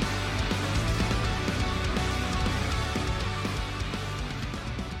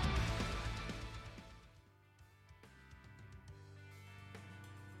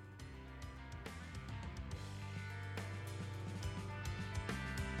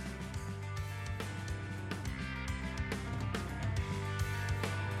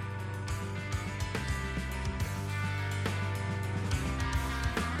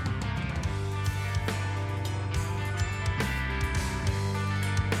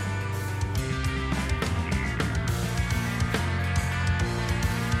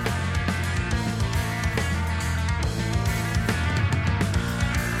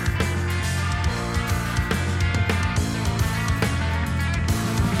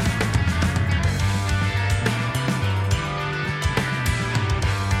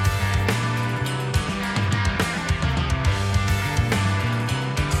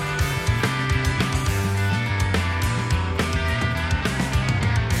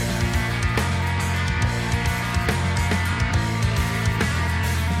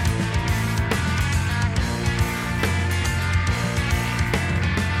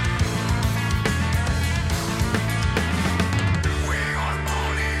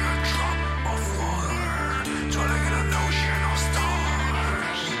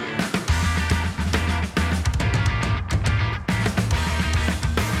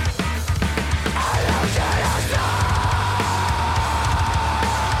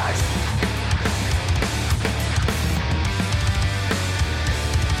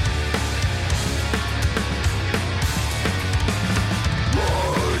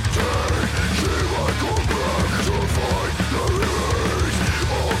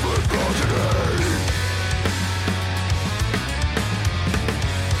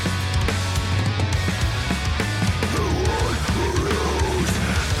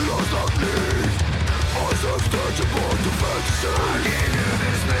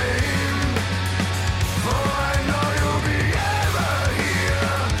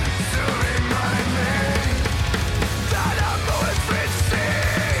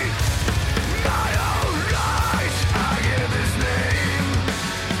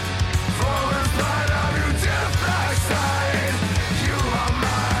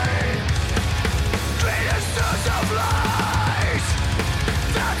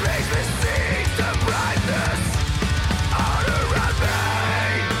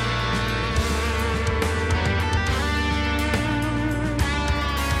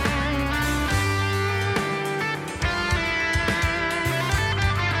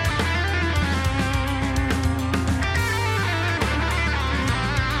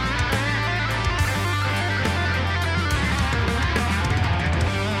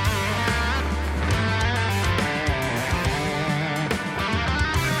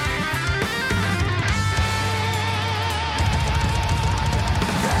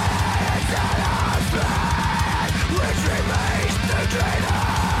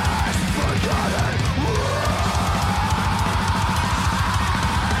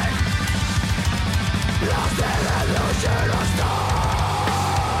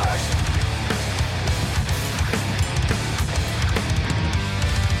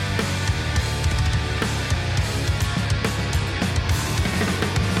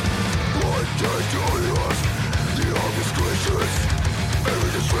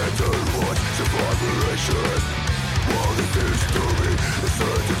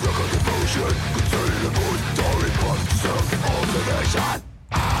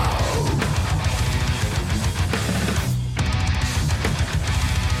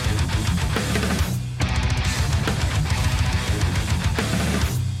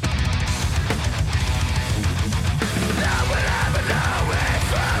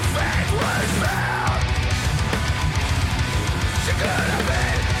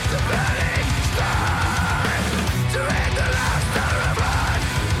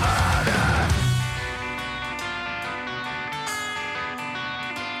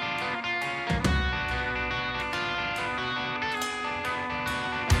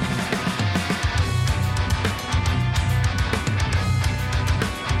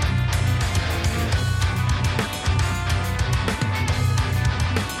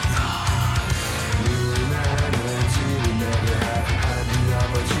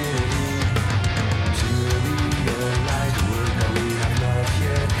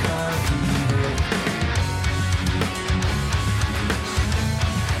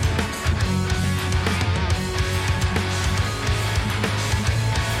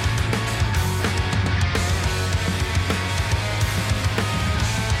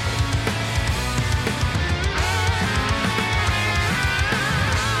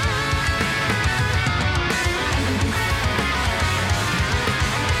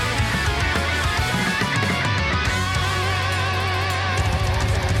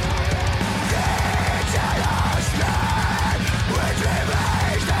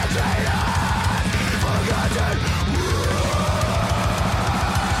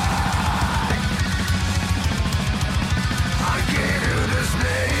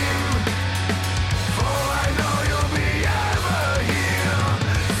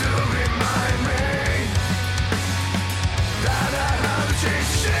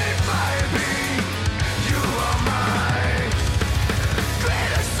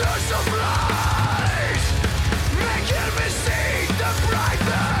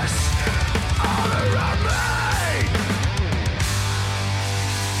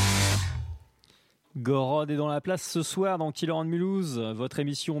 Gorod est dans la place ce soir dans Killer and Mulhouse, votre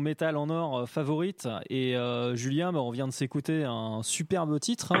émission métal en or favorite. Et Julien, on vient de s'écouter un superbe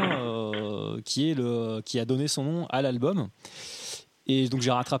titre qui a donné son nom à l'album. Et donc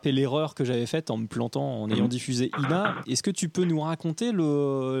j'ai rattrapé l'erreur que j'avais faite en me plantant en ayant diffusé Ina. Est-ce que tu peux nous raconter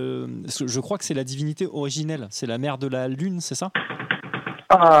je crois que c'est la divinité originelle, c'est la mère de la lune, c'est ça?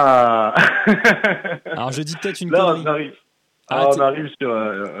 Ah. Alors je dis peut-être une Là, connerie. on arrive sur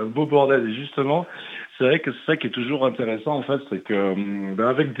un beau bordel. Et justement, c'est vrai que c'est ça qui est toujours intéressant, en fait, c'est que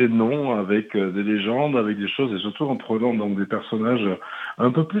avec des noms, avec des légendes, avec des choses, et surtout en prenant donc des personnages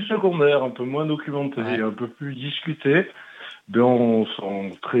un peu plus secondaires, un peu moins documentés, un peu plus discutés, on se rend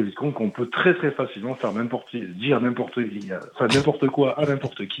très vite compte qu'on peut très très facilement faire dire n'importe quoi à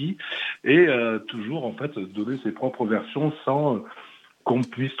n'importe qui, et toujours en fait donner ses propres versions sans qu'on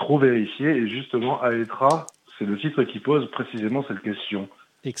puisse trop vérifier. Et justement, Aletra, c'est le titre qui pose précisément cette question.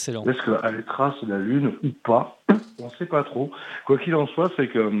 Excellent. Est-ce que Aletra c'est la lune ou pas? On ne sait pas trop. Quoi qu'il en soit, c'est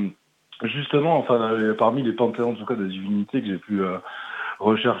que justement, parmi les panthéons en tout cas de divinités que j'ai pu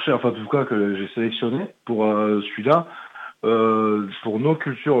rechercher, en tout cas que j'ai sélectionné pour celui-là, pour nos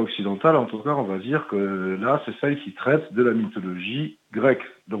cultures occidentales, en tout cas, on va dire que là, c'est celle qui traite de la mythologie grecque.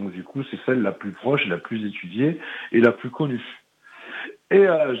 Donc, du coup, c'est celle la plus proche, la plus étudiée et la plus connue. Et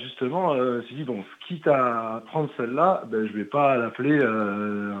justement, j'ai dit, bon, quitte à prendre celle-là, je vais pas l'appeler,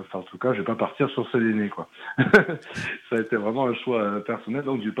 en tout cas, je vais pas partir sur Séléné, quoi. Ça a été vraiment un choix personnel,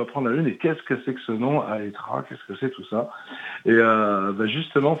 donc je vais pas prendre la lune. Et qu'est-ce que c'est que ce nom, Aletra? Qu'est-ce que c'est tout ça? Et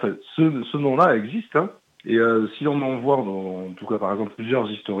justement, en fait, ce nom-là existe, hein. Et si on en voit, en tout cas par exemple plusieurs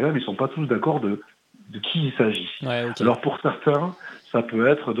historiens, ils sont pas tous d'accord de qui il s'agit. Ouais, okay. Alors pour certains, ça peut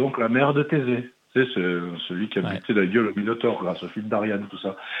être donc la mère de Thésée. C'est celui qui a buté la gueule au Minotaure grâce au fil d'Ariane, tout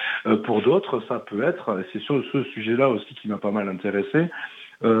ça. Pour d'autres, ça peut être, et c'est sur ce sujet-là aussi qui m'a pas mal intéressé,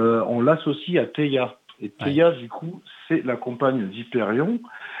 on l'associe à Théia. Et Théia, du coup, c'est la compagne d'Hyperion.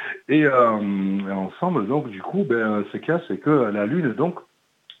 Et ensemble, donc, du coup, ce qu'il y a, c'est que la Lune, donc,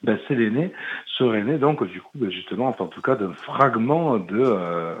 Séléné serait né, donc, du coup, justement, en tout cas, d'un fragment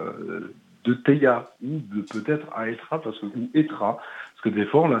de Théia, ou de peut-être Aetra, ou Etra, parce que des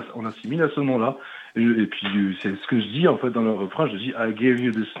fois, on assimile à ce nom-là. Et puis, c'est ce que je dis, en fait, dans le refrain, je dis « I gave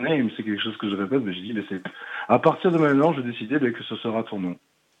you this name », c'est quelque chose que je répète, mais je dis, c'est à partir de maintenant, je décidais que ce sera ton nom.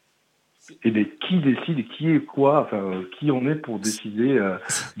 Et qui décide, qui est quoi, qui on est pour décider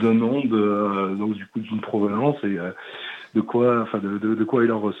d'un nom, donc du coup d'une provenance et de quoi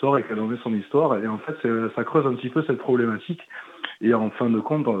il en ressort et quelle en est son histoire. Et en fait, ça creuse un petit peu cette problématique. Et en fin de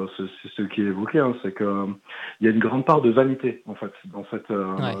compte, c'est ce qui est évoqué, hein, c'est que il y a une grande part de vanité en fait dans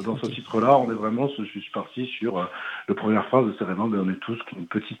ce titre-là. On est vraiment, je suis parti sur la première phrase de Sérénant, on est tous qu'une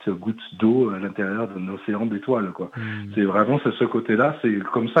petite goutte d'eau à l'intérieur d'un océan d'étoiles, quoi. C'est vraiment ce côté-là. C'est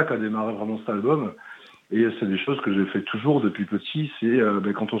comme ça qu'a démarré vraiment cet album. Et c'est des choses que j'ai fait toujours depuis petit, c'est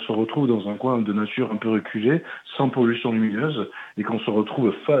quand on se retrouve dans un coin de nature un peu reculé, sans pollution lumineuse, et qu'on se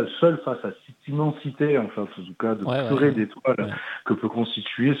retrouve seul face à cette immensité, en tout cas, de purée d'étoiles que peut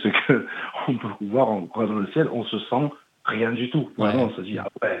constituer ce que on peut voir en croisant le ciel, on se sent rien du tout. Vraiment, on se dit,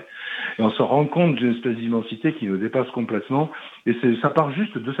 et on se rend compte d'une espèce d'immensité qui nous dépasse complètement. Et ça part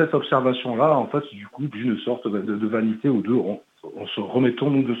juste de cette observation-là, en fait, du coup, d'une sorte de vanité ou on se remettons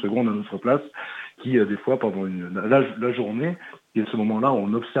nous 2 secondes à notre place, qui des fois pendant la journée, et à ce moment-là, on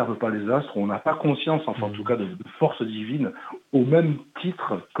n'observe pas les astres, on n'a pas conscience, en tout cas, de force divine, au même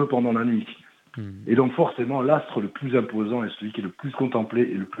titre que pendant la nuit. Et donc forcément, l'astre le plus imposant et celui qui est le plus contemplé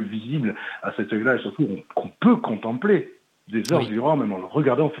et le plus visible à cet œil-là, et surtout qu'on peut contempler des heures durant, même en le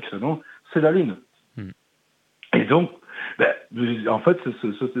regardant fixement, c'est la Lune. Et donc, en fait,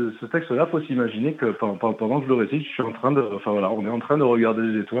 ce texte-là, faut s'imaginer que pendant que je le récite, je suis en train on est en train de regarder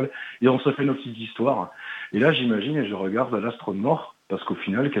les étoiles et on se fait nos petites histoires. Et là, j'imagine et je regarde l'astre mort, parce qu'au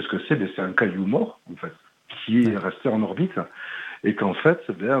final, qu'est-ce que c'est? C'est un caillou mort, en fait, qui est resté en orbite. Et qu'en fait,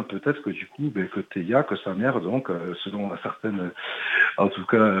 peut-être que du coup, que Théia, que sa mère, donc, selon certaines, en tout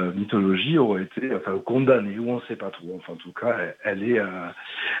cas, mythologies, aurait été, condamnée, ou on ne sait pas trop. En tout cas, elle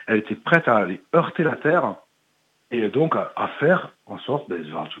était prête à aller heurter la Terre, et donc à faire en sorte,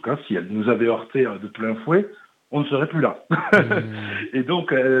 en tout cas, si elle nous avait heurté de plein fouet, on ne serait plus là. Et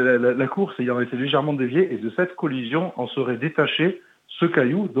donc, la course ayant été légèrement déviée, et de cette collision, en serait détaché ce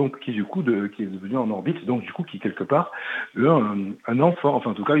caillou, donc qui du coup qui est devenu en orbite, donc du coup qui quelque part un enfant,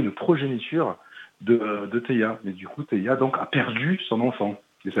 en tout cas une progéniture de Théia. Mais du coup Théia donc a perdu son enfant.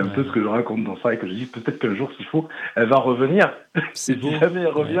 Et c'est un peu ce que je raconte dans ça et que je dis peut-être qu'un jour, s'il faut, elle va revenir. C'est et beau. si jamais elle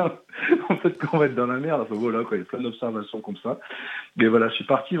revient, peut-être qu'on va être dans la merde. Enfin, voilà, quoi, il y a plein d'observations comme ça. Mais voilà, je suis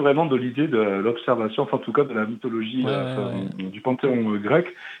parti vraiment de l'idée de l'observation, enfin en tout cas de la mythologie du panthéon grec,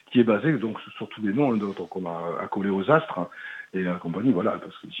 qui est basée donc sur tous les noms qu'on a accolés aux astres. Et la compagnie, voilà,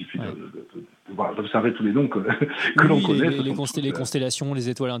 parce qu'il suffit d'observer tous les noms que l'on connaît. Les constellations, les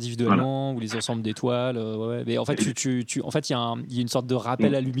étoiles individuellement, ou les ensembles d'étoiles. Mais en fait, en fait, il y a une sorte de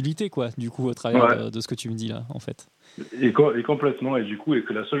rappel à l'humilité, quoi, du coup, au travers de ce que tu me dis là, en fait. Et complètement, et du coup, et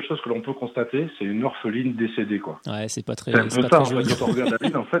que la seule chose que l'on peut constater, c'est une orpheline décédée, quoi. Ouais, c'est pas très, c'est pas très joli. Quand on regarde la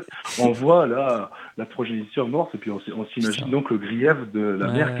Lune, en fait, on voit là la progéniture morte, et puis on s'imagine donc le grief de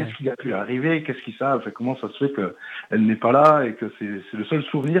la mère. Qu'est-ce qui a pu arriver? Qu'est-ce qui ça? Enfin, comment ça se fait qu'elle n'est pas là et que c'est le seul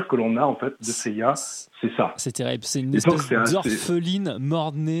souvenir que l'on a en fait de Seiya, c'est ça. C'est terrible. C'est une espèce d'orpheline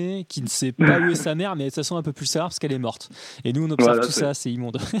mort-née qui ne sait pas où est sa mère, mais de toute façon, elle peut plus le savoir parce qu'elle est morte. Et nous, on observe tout ça, c'est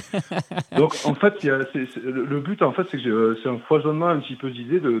immonde. Donc, en fait, le but, en fait, c'est que c'est un foisonnement un petit peu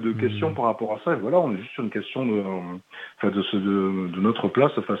d'idées, de questions par rapport à ça. Et voilà, on est juste sur une question de notre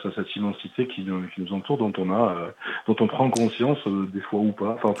place face à cette immensité qui nous entoure, dont on prend conscience des fois ou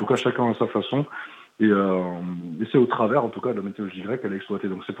pas. Enfin, en tout cas, chacun à sa façon. Et c'est au travers, en tout cas, de la mythologie grecque qu'elle est exploitée.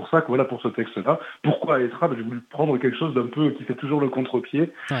 Donc c'est pour ça que voilà, pour ce texte-là, pourquoi Aethra, j'ai voulu prendre quelque chose d'un peu qui fait toujours le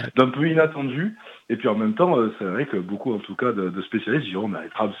contre-pied, d'un peu inattendu. Et puis en même temps, c'est vrai que beaucoup, en tout cas, de spécialistes diront, mais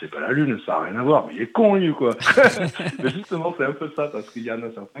Aethra, c'est pas la Lune, ça n'a rien à voir. Mais il est con, lui, quoi. Mais justement, c'est un peu ça, parce qu'il y en a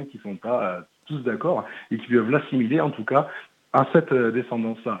certains qui sont pas tous d'accord et qui peuvent l'assimiler, en tout cas, à cette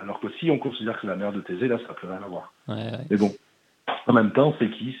descendance-là. Alors que si on considère que c'est la mère de Thésée, là, ça n'a plus rien à voir. Mais bon. En même temps, c'est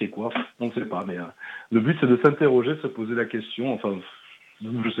qui, c'est quoi, on ne sait pas. Mais le but, c'est de s'interroger, de se poser la question. Enfin,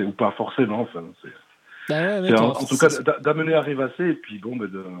 je sais, ou pas forcément. Enfin, en tout cas, d'amener à rêvasser. Et puis bon,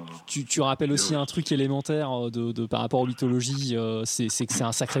 tu rappelles aussi un truc élémentaire par rapport aux mythologies, c'est que c'est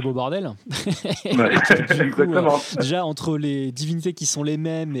un sacré beau bordel. Exactement. Déjà entre les divinités qui sont les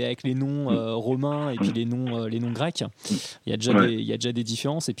mêmes et avec les noms romains et puis les noms grecs, il y a déjà des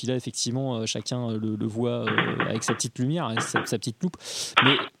différences. Et puis là, effectivement, chacun le voit avec sa petite lumière, avec sa petite loupe.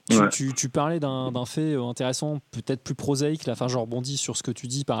 Mais tu parlais d'un fait intéressant, peut-être plus prosaïque. Là, enfin, je rebondis sur ce que tu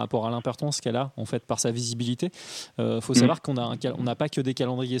dis par rapport à l'importance qu'elle a en fait par sa visibilité. Faut savoir qu'on n'a pas que des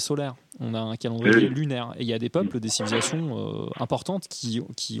calendriers solaires, on a un calendrier lunaire. Et il y a des peuples, des civilisations importantes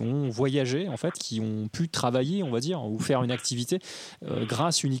qui ont voyagé, en fait, qui ont pu travailler, on va dire, ou faire une activité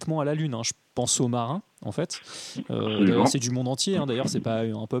grâce uniquement à la Lune. Je pense aux marins, en fait. D'ailleurs, c'est du monde entier. D'ailleurs, c'est pas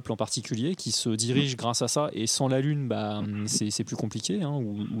un peuple en particulier qui se dirige grâce à ça. Et sans la Lune, c'est plus compliqué,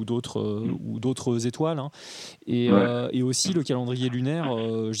 ou d'autres étoiles. Et aussi le calendrier lunaire,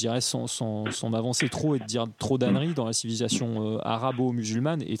 je dirais sans m'avancer trop et de dire trop d'âneries dans la civilisation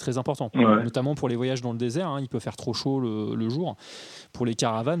arabo-musulmane, est très important. Notamment pour les voyages dans le désert. Il peut faire trop chaud le jour. Pour les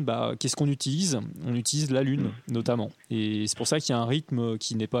caravanes, qu'est-ce qu'on utilise? On utilise la Lune, notamment. Et c'est pour ça qu'il y a un rythme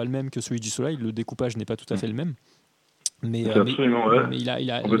qui n'est pas le même que celui du Soleil. Le découpage n'est pas tout à fait le même. Mais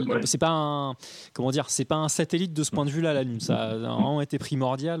c'est pas un satellite de ce point de vue-là, la Lune. Ça a vraiment été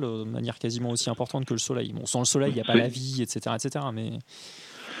primordial de manière quasiment aussi importante que le Soleil. Bon, sans le Soleil, il n'y a pas la vie, etc. Mais...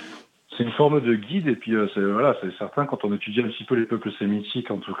 C'est une forme de guide, et puis c'est certain, quand on étudie un petit peu les peuples sémitiques,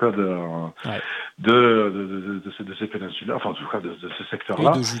 en tout cas de ces péninsules-là, enfin en tout cas de ce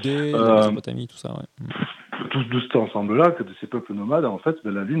secteur-là. Et de Judée, de Mésopotamie, tout ça, Tout cet ensemble-là, que de ces peuples nomades, en fait,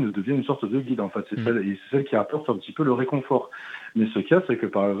 la Lune devient une sorte de guide, en fait. C'est celle qui apporte un petit peu le réconfort. Mais ce qu'il y a, c'est que,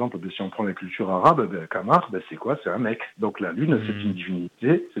 par exemple, si on prend la culture arabe, Kamar, c'est quoi? C'est un mec. Donc la Lune, c'est une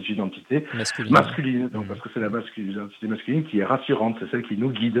divinité, c'est une identité masculine. Donc, parce que c'est l'identité masculine qui est rassurante, c'est celle qui nous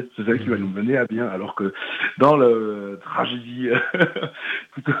guide, c'est celle qui va nous mener à bien. Alors que dans la tragédie,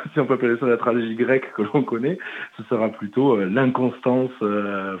 plutôt, si on peut appeler ça la tragédie grecque que l'on connaît, ce sera plutôt l'inconstance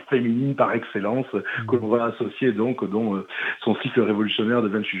féminine par excellence que l'on va associer donc, dont son cycle révolutionnaire de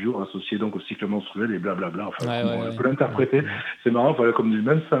 28 jours associé donc au cycle menstruel et blablabla. On peut l'interpréter. C'est marrant, comme du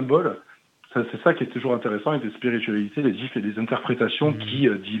même symbole. C'est ça qui est toujours intéressant avec les spiritualités, des interprétations qui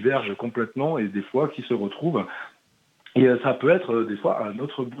divergent complètement et des fois qui se retrouvent. Et ça peut être, des fois, à un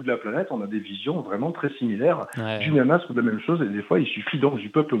autre bout de la planète, on a des visions vraiment très similaires du même astre ou de la même chose, et des fois, il suffit donc du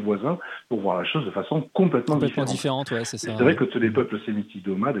peuple voisin pour voir la chose de façon complètement différente. C'est ça. C'est vrai que tous les peuples sémites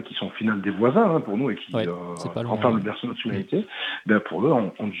nomades, qui sont au final des voisins pour nous, et qui entament le berceau de notre humanité, pour eux,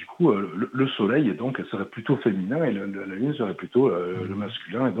 du coup, le soleil, donc, serait plutôt féminin, et la lune serait plutôt le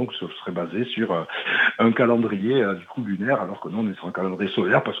masculin, et donc, ce serait basé sur un calendrier, du coup, lunaire, alors que nous, on est sur un calendrier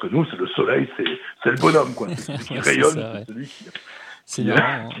solaire, parce que nous, c'est le soleil, c'est le bonhomme, quoi. C'est ce qui rayonne. C'est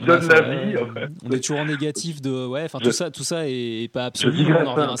marrant. qui donne la vie. En fait. On est toujours en négatif de. Ouais, enfin, tout ça est pas Je absolu. digresse On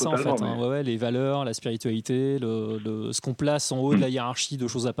en revient à ça, en fait. totalement, mais- Ouais, les valeurs, la spiritualité, ce qu'on place en haut de la hiérarchie de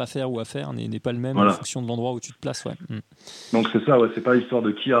choses à pas faire ou à faire n'est pas le même Voilà. en fonction de l'endroit où tu te places. Ouais. Donc c'est ça, ouais, c'est pas l'histoire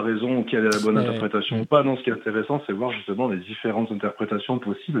de qui a raison ou qui a la bonne Ouais, interprétation ouais. ou pas. Non, ce qui est intéressant, c'est voir justement les différentes interprétations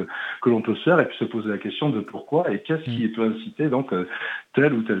possibles que l'on peut se faire et puis se poser la question de pourquoi et qu'est-ce qui peut inciter donc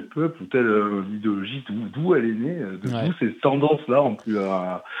tel ou tel peuple ou telle idéologie, d'où elle est née, d'où ces tendances-là ont pu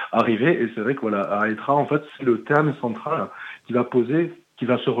arriver. Et c'est vrai que voilà, Aetra, en fait, c'est le terme central qui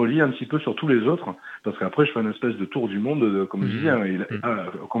va se relier un petit peu sur tous les autres, parce qu'après je fais une espèce de tour du monde, comme je disais,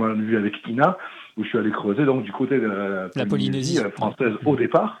 comme on a vu avec Ina, où je suis allé creuser donc du côté de la Polynésie française au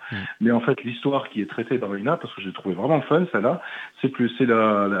départ, mais en fait l'histoire qui est traitée dans Ina, parce que j'ai trouvé vraiment fun celle-là, c'est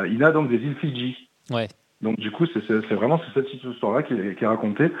la Ina donc des îles Fidji. Ouais. Donc du coup c'est vraiment cette histoire-là qui est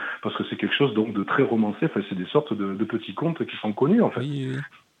racontée, parce que c'est quelque chose donc de très romancé, enfin c'est des sortes de petits contes qui sont connus en fait. Oui.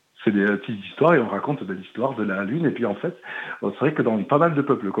 C'est des petites histoires et on raconte de l'histoire de la Lune. Et puis en fait, c'est vrai que dans pas mal de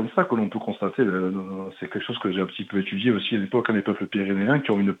peuples comme ça, que l'on peut constater, c'est quelque chose que j'ai un petit peu étudié aussi à l'époque, les peuples pyrénéens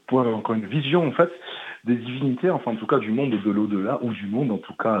qui ont encore une vision en fait des divinités, enfin en tout cas du monde de l'au-delà, ou du monde en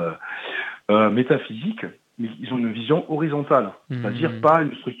tout cas métaphysique. Mais ils ont une vision horizontale, c'est-à-dire pas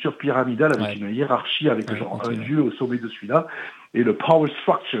une structure pyramidale avec une hiérarchie, avec un dieu au sommet de celui-là, et le power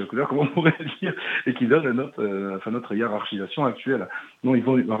structure, comme on pourrait dire, et qui donne notre hiérarchisation actuelle. Non, ils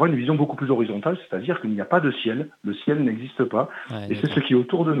vont avoir une vision beaucoup plus horizontale, c'est-à-dire qu'il n'y a pas de ciel, le ciel n'existe pas, et c'est ce qui est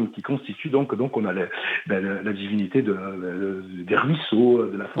autour de nous, qui constitue donc on a la divinité des ruisseaux,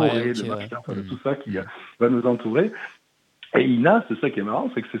 de la forêt, de tout ça qui va nous entourer. Et Ina, c'est ça qui est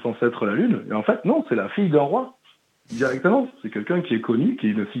marrant, c'est que c'est censé être la Lune. Et en fait, non, c'est la fille d'un roi. Directement. C'est quelqu'un qui est connu, qui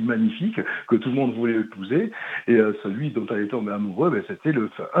est une fille magnifique, que tout le monde voulait épouser. Et celui dont elle est tombée amoureuse, c'était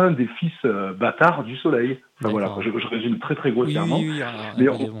un des fils bâtards du soleil. Enfin, voilà, je résume très très grossièrement. Mais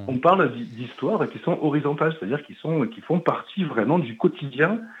on parle d'histoires qui sont horizontales, c'est-à-dire qui font partie vraiment du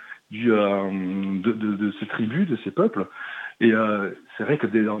quotidien de ces tribus, de ces peuples. Et c'est vrai que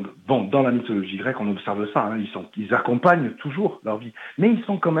dans la mythologie grecque, on observe ça. Ils accompagnent toujours leur vie, mais ils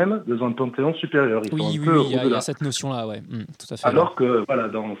sont quand même dans un panthéon supérieur. Il y a cette notion-là, tout à fait. Alors que voilà,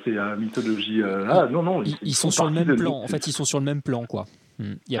 dans ces mythologies-là, non, ils sont sur le même plan. En fait, ils sont sur le même plan, quoi.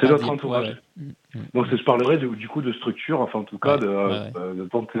 C'est notre entourage. Donc je parlerai du coup de structure, enfin en tout cas de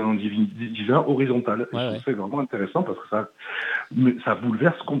panthéon divin horizontal. C'est vraiment intéressant parce que ça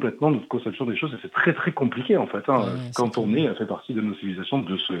bouleverse complètement notre conception des choses et c'est très très compliqué en fait quand on fait partie de nos civilisations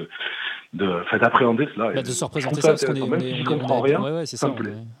d'appréhender cela. De se représenter ça parce qu'on je comprends rien. C'est ça.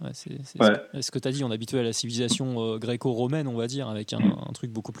 C'est ce que tu as dit, on est habitué à la civilisation gréco-romaine, on va dire, avec un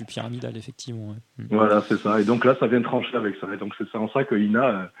truc beaucoup plus pyramidal effectivement. Voilà, c'est ça. Et donc là, ça vient trancher avec ça. Et donc c'est en ça que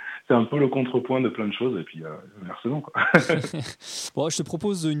Ina, c'est un peu le contrepoint de plein de choses et puis inversement quoi. Bon, je te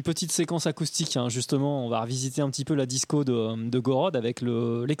propose une petite séquence acoustique justement, on va revisiter un petit peu la disco de Gorod avec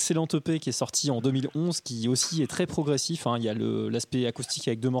l'excellent EP qui est sorti en 2011 qui aussi est très progressif, il y a l'aspect acoustique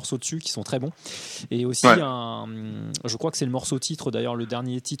avec 2 morceaux dessus qui sont très bons et aussi je crois que c'est le morceau titre d'ailleurs, le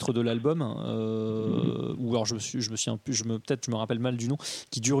dernier titre de l'album ou alors je me rappelle mal du nom,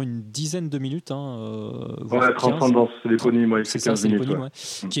 qui dure une dizaine de minutes Transcendance, c'est l'éponyme, c'est ça, c'est l'éponyme,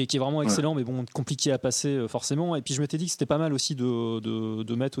 qui est vraiment excellent mais bon, compliqué à passer forcément. Et puis je m'étais dit que c'était pas mal aussi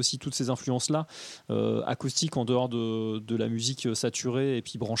de mettre aussi toutes ces influences là acoustiques en dehors de la musique saturée et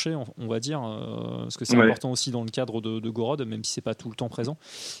puis branchée, on va dire, parce que c'est important aussi dans le cadre de Gorod, même si c'est pas tout le temps présent.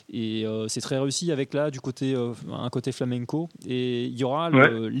 Et c'est très réussi avec là un côté flamenco. Et il y aura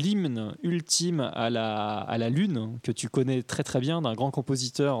l'hymne ultime à la Lune que tu connais très très bien, d'un grand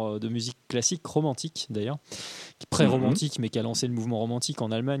compositeur de musique classique romantique d'ailleurs, pré-romantique mais qui a lancé le mouvement romantique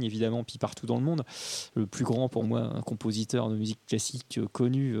en Allemagne évidemment puis partout dans le monde, le plus grand pour moi, un compositeur de musique classique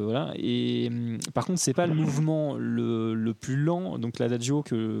connu, voilà. Et par contre c'est pas le mouvement le plus lent, donc l'adagio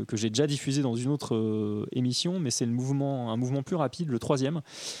que j'ai déjà diffusé dans une autre émission, mais c'est un mouvement plus rapide, le 3e,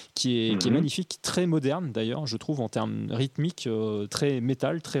 qui est magnifique, très moderne d'ailleurs je trouve en termes rythmiques, très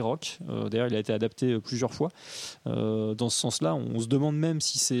métal, très rock, d'ailleurs il a été adapté plusieurs fois dans ce sens là. On se demande même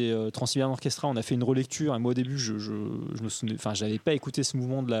si c'est Trans-Siberian Orchestra, on a fait une relecture et moi au début je me souvenais, j'avais pas écouté ce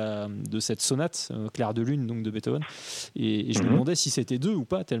mouvement de cette sonate Clair de Lune donc de Beethoven et je me demandais si c'était d'eux ou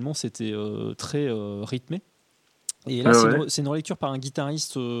pas tellement c'était très rythmé. Et là, Ah ouais. c'est une relecture par un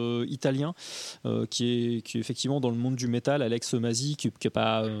guitariste italien qui est effectivement dans le monde du métal, Alex Masi, qui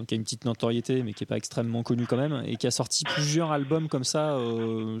a une petite notoriété, mais qui n'est pas extrêmement connu quand même, et qui a sorti plusieurs albums comme ça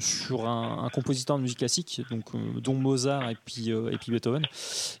sur un compositeur de musique classique, donc, dont Mozart et puis Beethoven.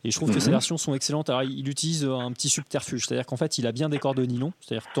 Et je trouve que ces versions sont excellentes. Alors, il utilise un petit subterfuge, c'est-à-dire qu'en fait, il a bien des cordes de nylon,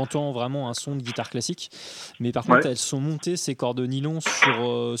 c'est-à-dire que tu entends vraiment un son de guitare classique, mais par contre, elles sont montées, ces cordes de nylon,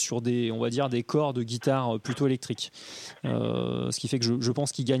 sur des, on va dire, des corps de guitare plutôt électriques. Ce qui fait que je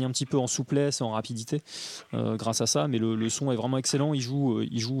pense qu'il gagne un petit peu en souplesse, en rapidité grâce à ça, mais le son est vraiment excellent. Il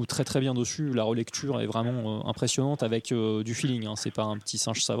joue très très bien dessus. La relecture est vraiment impressionnante avec du feeling, hein. C'est pas un petit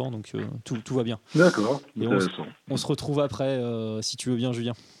singe savant, donc tout va bien. D'accord. Et on se retrouve après si tu veux bien,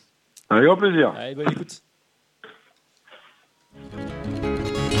 Julien. Avec grand plaisir. Allez, bonne écoute.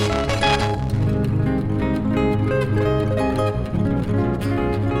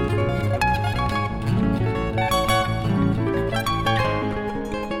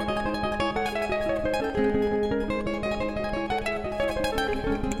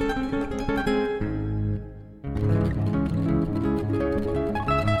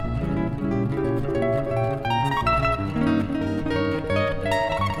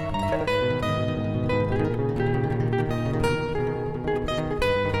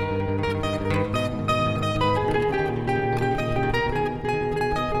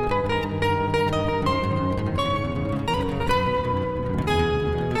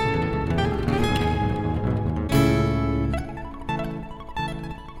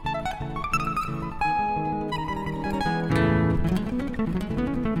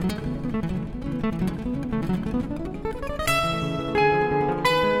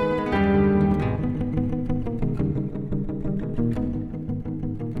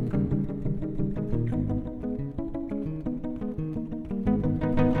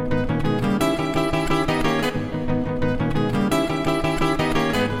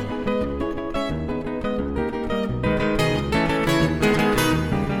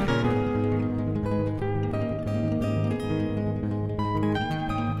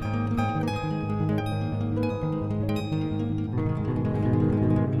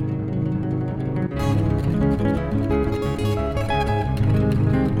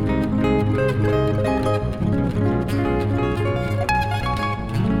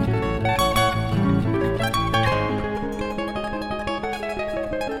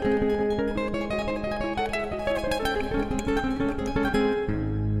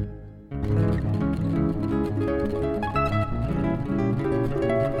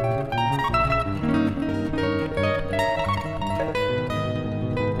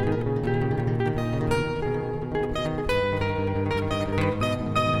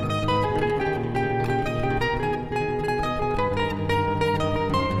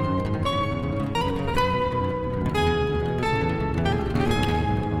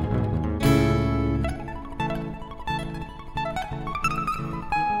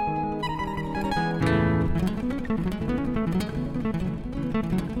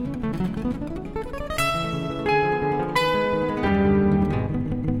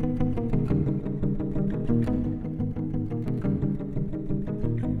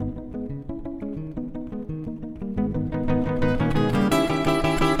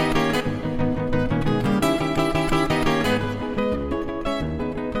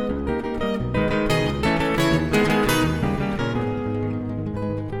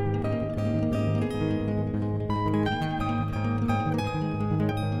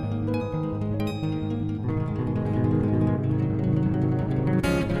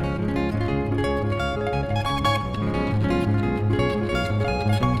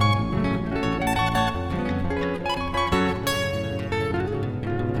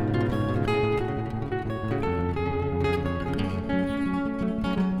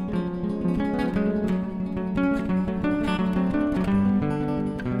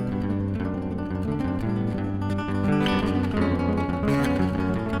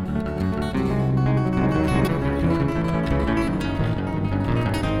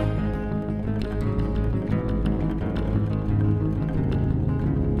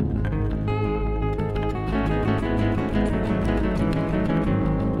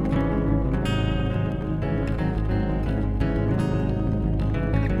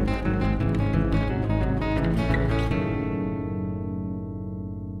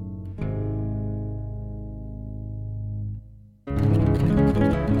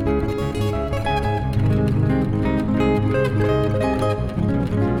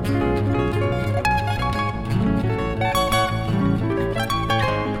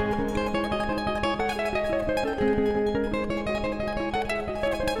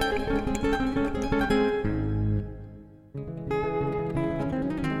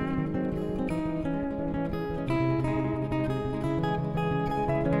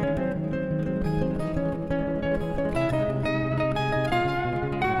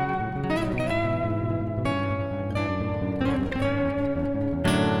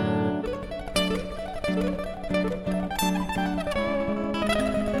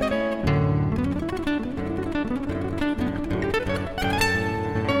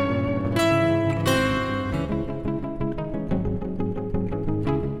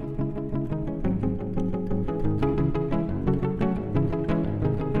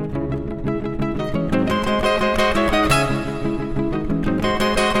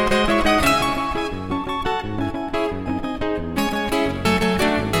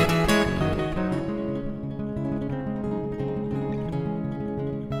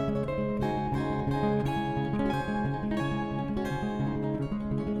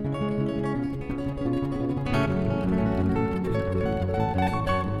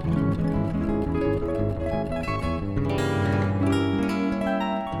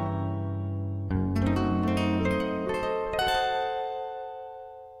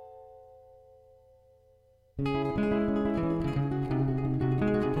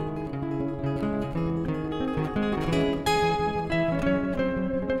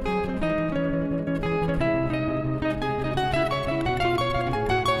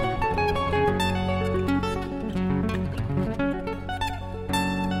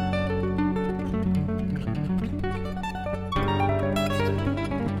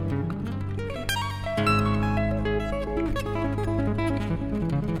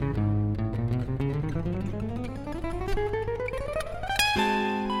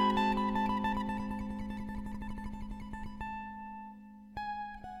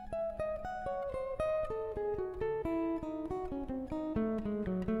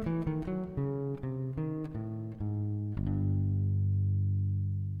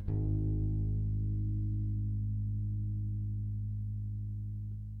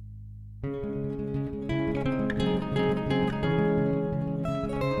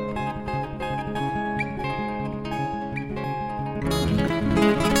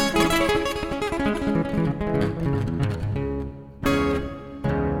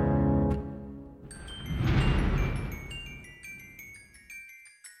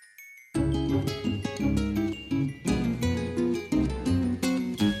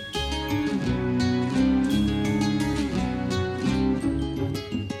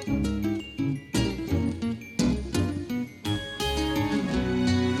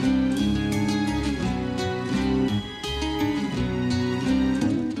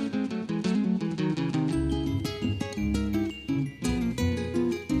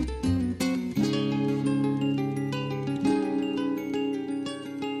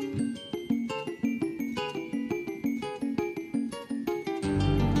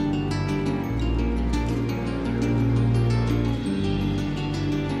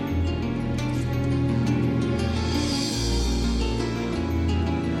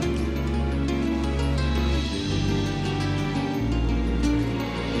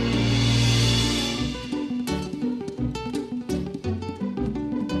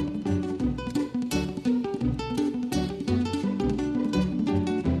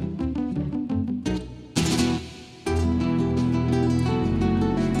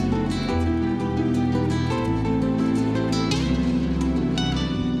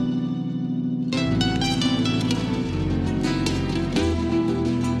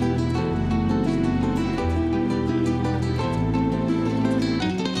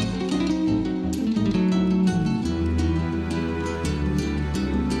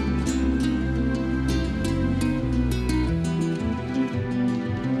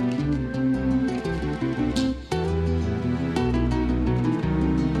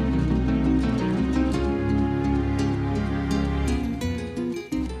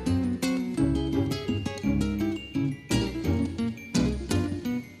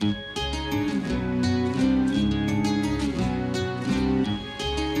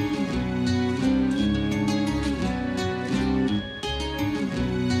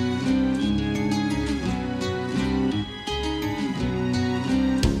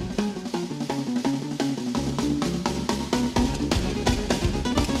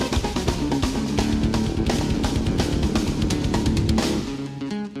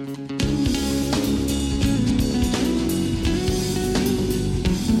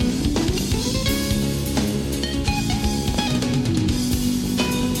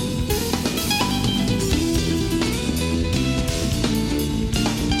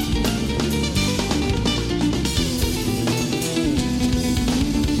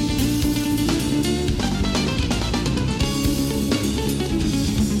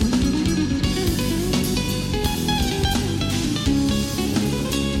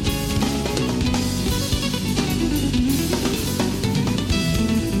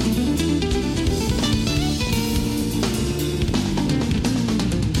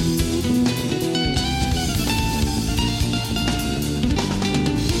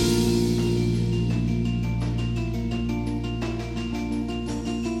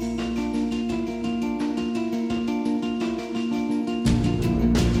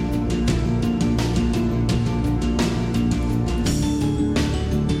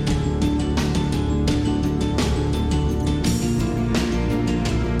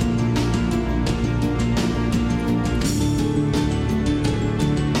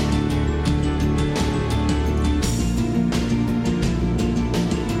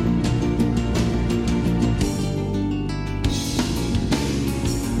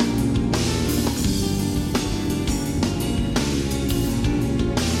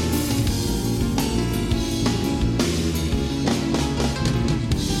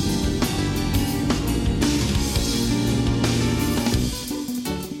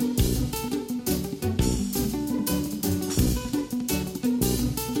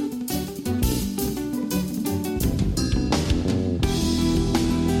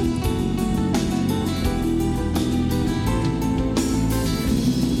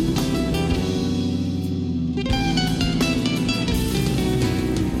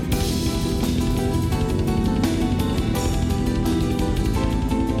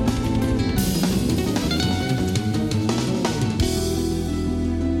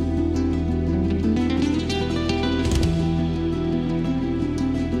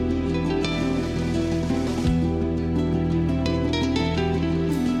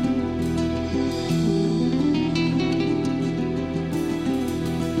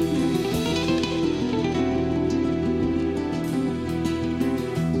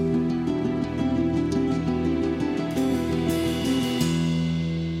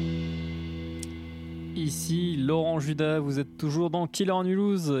 Judas, vous êtes toujours dans Killer on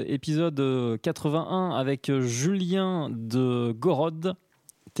Mulhouse, épisode 81 avec Julien de Gorod.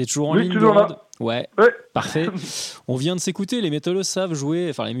 T'es toujours en ligne, toujours Gorod? là. Ouais, Ouais. parfait. On vient de s'écouter, les métallos savent jouer,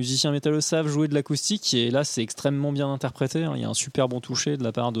 enfin les musiciens métallos savent jouer de l'acoustique, et là c'est extrêmement bien interprété. Il y a un super bon toucher de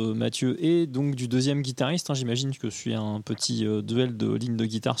la part de Mathieu et donc du deuxième guitariste. J'imagine que je suis un petit duel de lignes de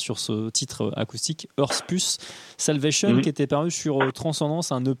guitare sur ce titre acoustique, Earthpuce Salvation, qui était paru sur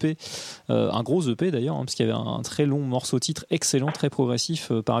Transcendance, un EP, un gros EP d'ailleurs, parce qu'il y avait un très long morceau titre excellent, très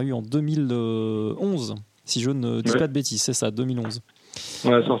progressif, paru en 2011, si je ne dis pas de bêtises, c'est ça, 2011.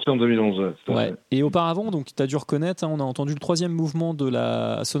 Ouais, sorti en 2011. Ouais. Et auparavant, donc tu as dû reconnaître, on a entendu le troisième mouvement de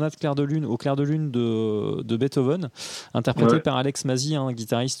la sonate Clair de Lune au Clair de Lune de Beethoven, interprété par Alex Masi, un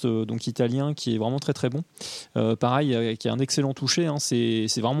guitariste donc italien qui est vraiment très très bon. Pareil, qui a un excellent toucher.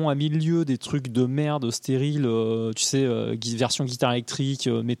 C'est vraiment à milieu des trucs de merde stériles, tu sais, version guitare électrique,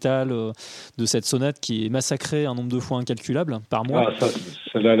 métal de cette sonate qui est massacrée un nombre de fois incalculable par mois. Ah,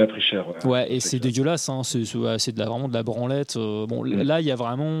 celle-là, elle a pris cher. Ouais, et c'est dégueulasse. C'est vraiment de la branlette. Là, il y a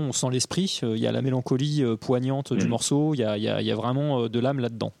vraiment, on sent l'esprit, il y a la mélancolie poignante du morceau, il y a vraiment de l'âme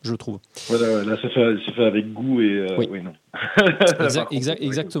là-dedans, je trouve. Voilà, là, c'est fait avec goût et oui, non.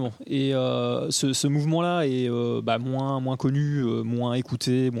 Exactement. Et ce mouvement-là est moins connu, moins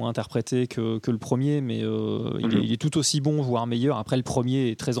écouté, moins interprété que le premier, mais il est tout aussi bon, voire meilleur. Après, le premier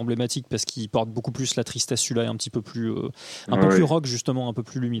est très emblématique parce qu'il porte beaucoup plus la tristesse, celui-là est un petit peu plus, plus rock, justement, un peu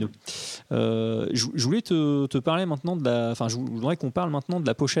plus lumineux. Je voulais te parler maintenant je voudrais qu'on parle maintenant de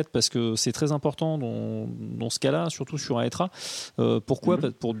la pochette parce que c'est très important dans ce cas-là, surtout sur Aetra. Pourquoi ?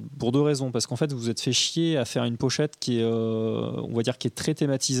 Pour deux raisons. Parce qu'en fait, vous vous êtes fait chier à faire une pochette qui est, on va dire, qui est très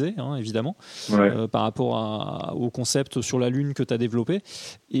thématisée, évidemment, par rapport au concept sur la Lune que tu as développé.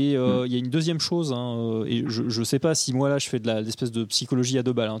 Et il y a une deuxième chose, et je ne sais pas si moi là je fais de l'espèce de psychologie à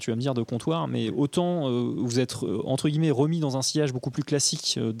deux balles, tu vas me dire de comptoir, mais autant vous êtes entre guillemets remis dans un sillage beaucoup plus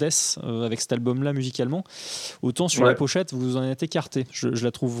classique Death avec cet album-là musicalement, autant sur la pochette vous en êtes écarté. Je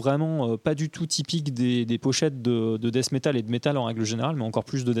la trouve vraiment pas du tout typique des pochettes de death metal et de metal en règle générale, mais encore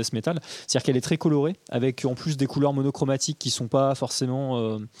plus de death metal. C'est-à-dire qu'elle est très colorée, avec en plus des couleurs monochromatiques qui sont pas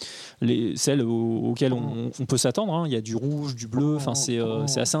forcément celles auxquelles on peut s'attendre. Il y a du rouge, du bleu, c'est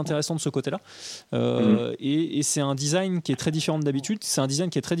assez intéressant de ce côté-là. Et c'est un design qui est très différent d'habitude. C'est un design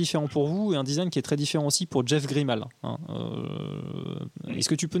qui est très différent pour vous et un design qui est très différent aussi pour Jeff Grimal. Est-ce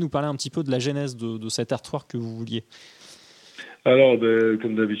que tu peux nous parler un petit peu de la genèse de cet artwork que vous vouliez ? Alors,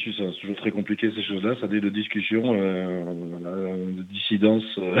 comme d'habitude, c'est toujours très compliqué ces choses-là, ça des de discussions, de dissidence,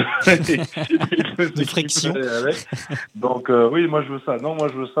 de friction. Donc oui, moi je veux ça. Non, moi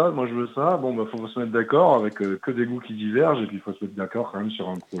je veux ça. Bon, faut se mettre d'accord avec que des goûts qui divergent et puis il faut se mettre d'accord quand même sur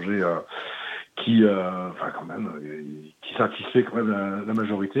un projet qui satisfait quand même la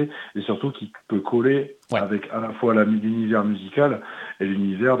majorité et surtout qui peut coller avec à la fois l'univers musical et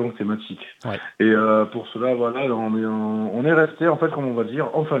l'univers donc thématique. Et pour cela, voilà, on est resté en fait, comme on va dire,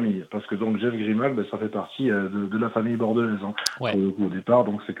 en famille, parce que donc Jeff Grimal, ça fait partie de la famille bordelaise. Pour le coup, au départ,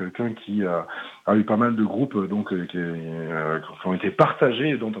 donc c'est quelqu'un qui a eu pas mal de groupes donc qui ont été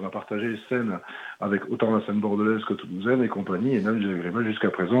partagés, dont on a partagé les scènes avec autant la scène bordelaise que toulousaine et compagnie, et même Jeff Grimal jusqu'à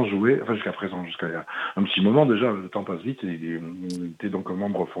il y a un petit moment déjà, le temps passe vite, et il était donc un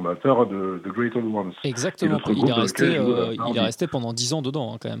membre fondateur de Great Old Ones. Exactement, il est resté pendant 10 ans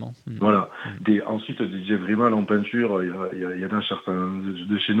dedans quand même. Voilà. Ensuite, Jeff Grimal en peinture, il y en a certains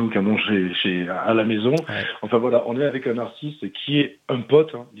de chez nous qui en ont à la maison. Enfin voilà, on est avec un artiste qui est un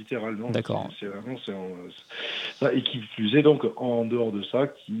pote, littéralement. D'accord. C'est vraiment ça, et qui plus est donc en dehors de ça,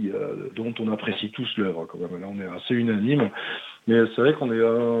 dont on apprécie tous l'œuvre quand même. Là, on est assez unanime. Mais c'est vrai qu'on est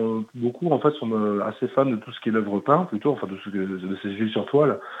beaucoup, en fait, sont assez fans de tout ce qui est l'œuvre peinte, plutôt, enfin, de ces huiles sur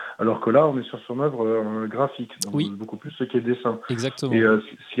toile, alors que là, on est sur son œuvre graphique, donc beaucoup plus ce qui est dessin. Exactement. Et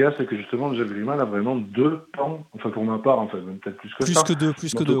ce qu'il y a, c'est que justement, Jeff Grimal a vraiment deux pans, enfin, pour ma part, en fait, même peut-être plus que ça.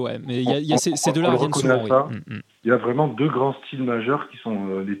 Plus que deux, ouais. Mais il y a ces deux-là reviennent souvent, Il y a vraiment deux grands styles majeurs qui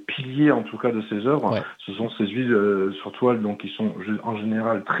sont les piliers, en tout cas, de ces œuvres. Ce sont ces huiles sur toile, donc, qui sont en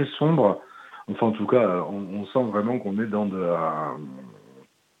général très sombres. Enfin, en tout cas, on sent vraiment qu'on est dans de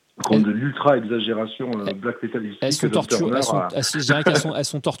l'ultra-exagération black metal. Elles sont torturées. Je dirais qu'elles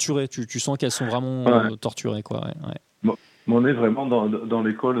sont torturées. Tu sens qu'elles sont vraiment torturées, quoi. Bon. Mais on est vraiment dans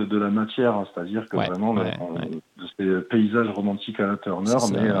l'école de la matière, c'est-à-dire que vraiment de ces paysages romantiques à la Turner,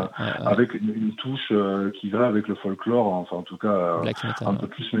 avec une touche qui va avec le folklore, enfin en tout cas un peu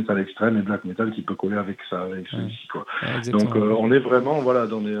plus métal extrême et black metal qui peut coller avec celui-ci, quoi. Donc on est vraiment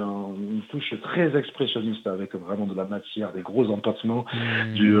dans une touche très expressionniste avec vraiment de la matière, des gros empattements,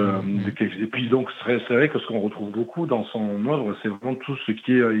 et puis donc c'est vrai que ce qu'on retrouve beaucoup dans son œuvre, c'est vraiment tout ce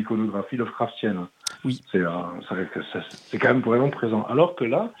qui est iconographie Lovecraftienne. Oui. C'est quand même vraiment présent. Alors que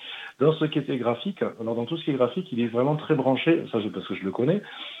là, dans ce qui était graphique, alors dans tout ce qui est graphique, il est vraiment très branché, ça c'est parce que je le connais.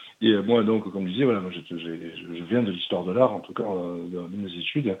 Et moi, donc, comme je disais, voilà, moi, je viens de l'histoire de l'art, en tout cas, de mes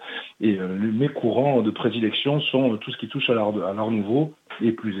études, et mes courants de prédilection sont tout ce qui touche à l'art nouveau,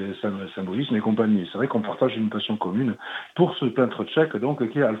 et plus symbolisme et compagnie. Et c'est vrai qu'on partage une passion commune pour ce peintre tchèque, donc,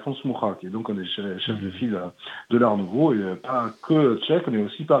 qui est Alphonse Mucha, qui est donc un des chefs de file de l'art nouveau, et pas que tchèque, mais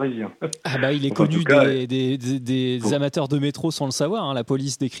aussi parisien. Ah bah, il est Enfin, en connu tout cas, des amateurs de métro sans le savoir. Hein. La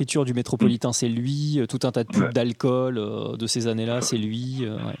police d'écriture du métropolitain, c'est lui. Tout un tas de pubs d'alcool de ces années-là, c'est lui.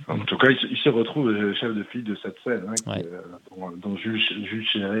 Ouais. En tout cas, il se retrouve chef de file de cette scène, hein, Ouais. dont Jules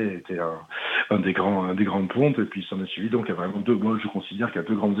Chéret était un des grands pontes, et puis il s'en a suivi. Donc il y a vraiment deux, moi je considère qu'il y a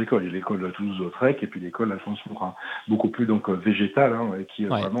deux grandes écoles. Il y a l'école Toulouse-Lautrec et puis l'école Alphonse Mucha, beaucoup plus donc végétale, hein, et qui est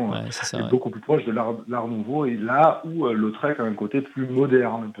vraiment est beaucoup plus proche de l'art nouveau, et là où Lautrec a un côté plus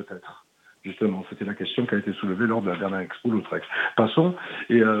moderne peut-être. Justement, c'était la question qui a été soulevée lors de la dernière expo Lautrec. Passons,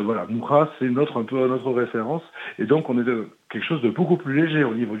 et voilà, Mucha, c'est un peu notre référence, et donc on est de quelque chose de beaucoup plus léger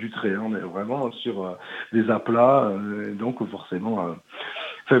au niveau du trait, hein. On est vraiment sur des aplats, et donc forcément,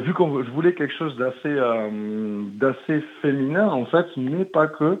 vu qu'on je voulais quelque chose d'assez féminin en fait, mais pas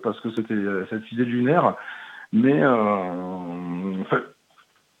que, parce que c'était cette idée lunaire, mais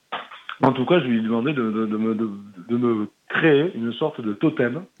en tout cas, je lui ai demandé de me créer une sorte de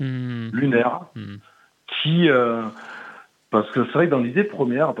totem lunaire qui, parce que c'est vrai que dans l'idée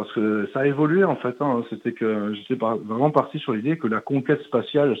première, parce que ça a évolué en fait, hein, c'était que j'étais vraiment parti sur l'idée que la conquête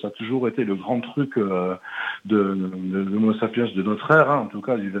spatiale, ça a toujours été le grand truc de Homo sapiens de notre ère, hein, en tout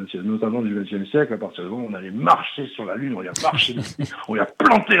cas notamment du XXe siècle. À partir du moment où on allait marcher sur la Lune, on y a marché dessus, on y a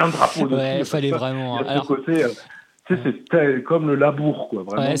planté un drapeau dessus. Ouais, il fallait vraiment. Il y a ce côté. C'est comme le labour, quoi.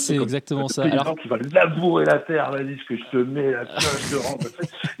 Vraiment, ouais, c'est exactement ça. Alors qui va labourer la terre, vas-y, ce que je te mets là, je te rends.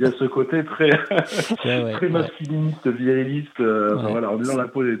 Il y a ce côté très, très masculiniste, viriliste. Enfin, voilà, on est dans la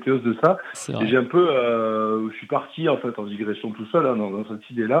peau des théos de ça. Et j'ai un peu, je suis parti en fait en digression tout seul, hein, dans cette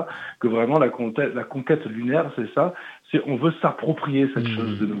idée-là, que vraiment la conquête lunaire, c'est ça. C'est on veut s'approprier cette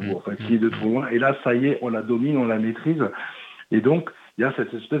chose de nouveau, enfin, qui est de trop loin. Et là, ça y est, on la domine, on la maîtrise. Et donc, il y a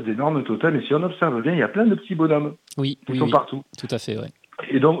cette espèce d'énorme totem, et si on observe bien, il y a plein de petits bonhommes qui sont partout. Tout à fait, ouais.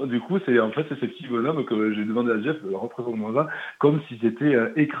 Et donc, du coup, c'est ces petits bonhommes que j'ai demandé à Jeff, représente-moi ça, comme s'ils étaient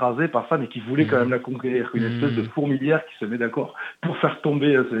écrasés par ça, mais qui voulaient quand même la conquérir. Une espèce de fourmilière qui se met d'accord pour faire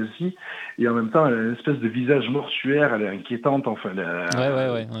tomber celle-ci, et en même temps, elle a une espèce de visage mortuaire, elle est inquiétante, enfin.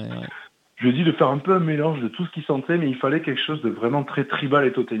 Ouais. Je lui ai dit de faire un peu un mélange de tout ce qui sentait, mais il fallait quelque chose de vraiment très tribal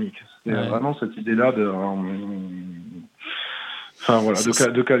et totémique. C'était vraiment cette idée-là de... Enfin voilà,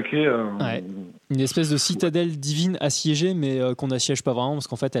 de calquer une espèce de citadelle divine assiégée, mais qu'on n'assiège pas vraiment, parce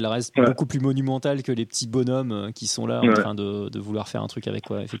qu'en fait elle reste beaucoup plus monumentale que les petits bonhommes qui sont là en train de vouloir faire un truc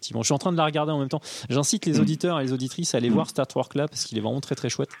avec, effectivement. Je suis en train de la regarder en même temps. J'incite les auditeurs et les auditrices à aller voir cet artwork là, parce qu'il est vraiment très très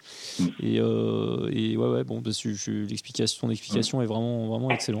chouette. Et bon, ton explication est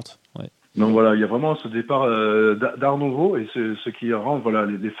vraiment excellente. Donc voilà, il y a vraiment ce départ d'Art Nouveau, et ce qui rend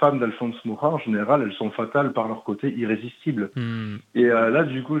les femmes d'Alphonse Mucha en général, elles sont fatales par leur côté irrésistible. Et là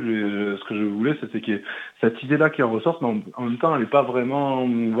du coup, ce que je voulais, c'était qu'il y ait cette idée-là qui en ressorte, mais en même temps, elle n'est pas vraiment, on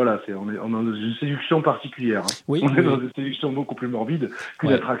est dans une séduction particulière. Hein. On est dans une séduction beaucoup plus morbide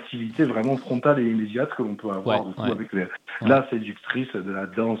qu'une attractivité vraiment frontale et immédiate que l'on peut avoir avec la séductrice de la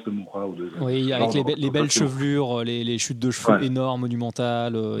danse de Mucha ou de. Oui, avec les belles chevelures, les chutes de cheveux énormes,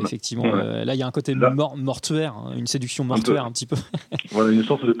 monumentales, effectivement. Là, il y a un côté mortuaire, hein, une séduction mortuaire un petit peu. Voilà, une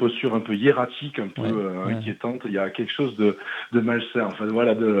sorte de posture un peu hiératique, un peu inquiétante. Il y a quelque chose de malsain, enfin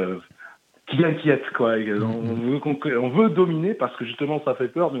voilà, qui inquiète, quoi. On veut dominer parce que justement ça fait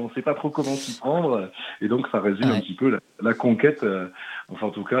peur, mais on ne sait pas trop comment s'y prendre. Et donc ça résume un petit peu la conquête, enfin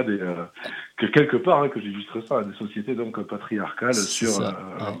en tout cas que quelque part, que j'illustre ça, des sociétés donc patriarcales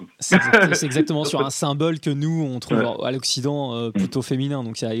c'est exactement sur un symbole que nous on trouve à l'Occident plutôt féminin.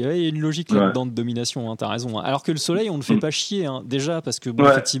 Donc il y a une logique là-dedans de domination. Hein, t'as raison. Hein. Alors que le soleil, on ne le fait pas chier. Hein, déjà parce que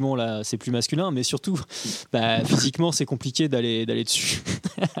effectivement là c'est plus masculin, mais surtout physiquement c'est compliqué d'aller dessus.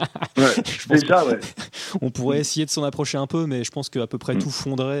 On pourrait essayer de s'en approcher un peu, mais je pense qu'à peu près tout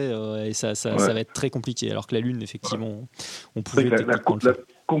fondrait et ça va être très compliqué. Alors que la Lune, effectivement, on pouvait la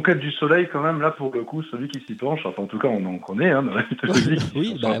conquête du Soleil, quand même, là pour le coup, celui qui s'y penche, enfin, en tout cas, on en connaît. Hein, dans la mythologie.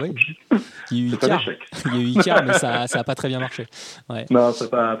 Oui. Il y a eu Icar, mais ça n'a pas très bien marché. Ouais. Non, c'est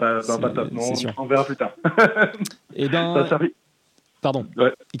pas top. On verra plus tard. Pardon.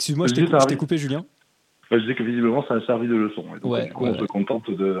 Excuse-moi, je t'ai coupé, Julien. Je disais que visiblement ça a servi de leçon. Et donc, Ouais, du coup, ouais, on se contente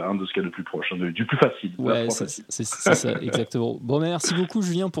de ce qu'il y a de plus proche, du plus facile. Ouais, c'est ça, exactement. Bon, merci beaucoup,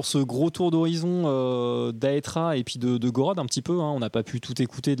 Julien, pour ce gros tour d'horizon d'Aetra et puis de Gorod un petit peu. Hein. On n'a pas pu tout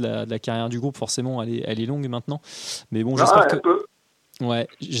écouter de la carrière du groupe, forcément, elle est longue maintenant. Mais bon, j'espère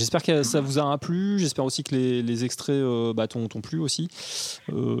j'espère que ça vous a plu. J'espère aussi que les extraits t'ont plu aussi,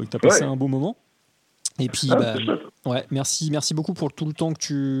 que tu as passé un beau moment. Et puis, merci beaucoup pour tout le temps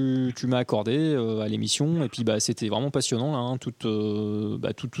que tu m'as accordé à l'émission. Et puis, c'était vraiment passionnant, là, hein, tout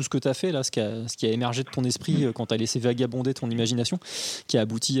ce que tu as fait, là, ce qui a émergé de ton esprit quand tu as laissé vagabonder ton imagination, qui a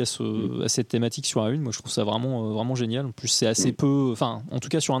abouti à cette thématique sur A1. Moi, je trouve ça vraiment génial. En plus, c'est assez peu, enfin, en tout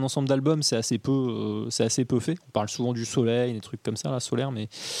cas, sur un ensemble d'albums, c'est assez peu fait. On parle souvent du soleil, des trucs comme ça, là, solaire, mais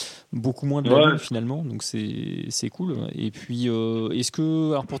beaucoup moins de la lune, finalement. Donc, c'est cool. Et puis,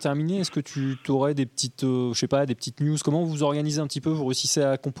 alors, pour terminer, est-ce que tu aurais des petites news? Comment vous organisez un petit peu? Vous réussissez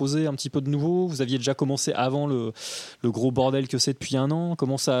à composer un petit peu de nouveau? Vous aviez déjà commencé avant le gros bordel que c'est depuis un an?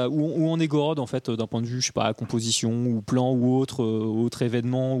 Comment ça, où en est Gorod, en fait, d'un point de vue, je sais pas, composition ou plan ou autre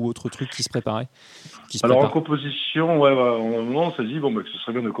événement ou autre truc qui se préparait? Alors en composition, on s'est dit que ce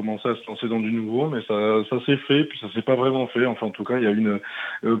serait bien de commencer à se lancer dans du nouveau, mais ça s'est fait, puis ça s'est pas vraiment fait. Enfin, en tout cas, il y a une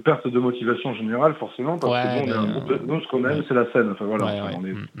perte de motivation générale, forcément, parce que nous, ce qu'on aime, c'est la scène. Enfin voilà, on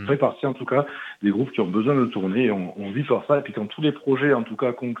est fait partie, en tout cas, des groupes qui ont besoin de tourner, et on vit pour ça. Et puis quand tous les projets, en tout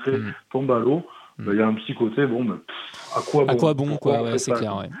cas concrets, tombent à l'eau, il y a un petit côté, à quoi bon, quoi, c'est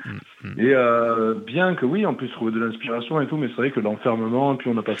clair, ouais. Et bien que oui, on puisse trouver de l'inspiration et tout, mais c'est vrai que l'enfermement,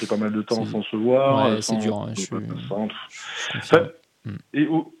 puis on a passé pas mal de temps sans se voir. Ouais, c'est dur, Et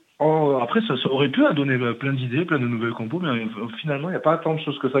après, ça aurait pu donner plein d'idées, plein de nouvelles compos, mais finalement, il n'y a pas tant de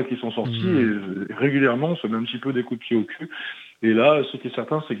choses que ça qui sont sorties, et régulièrement, on se met un petit peu des coups de pied au cul. Et là, ce qui est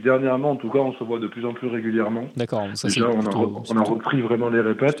certain, c'est que dernièrement, en tout cas, on se voit de plus en plus régulièrement. D'accord. Ça, déjà, on a repris vraiment les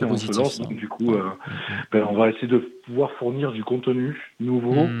répètes et on se lance. Donc, du coup, on va essayer de pouvoir fournir du contenu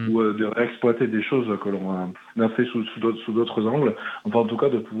nouveau ou de réexploiter des choses que l'on a fait sous d'autres angles. Enfin, en tout cas,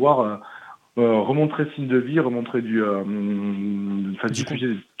 de pouvoir remontrer signe de vie, remontrer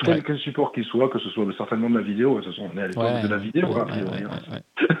diffuser quel support qu'il soit, que ce soit certainement de la vidéo. De toute façon, on est à l'époque de la vidéo.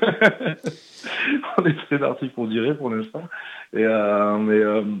 On est très artistes, on dirait, pour l'instant. Et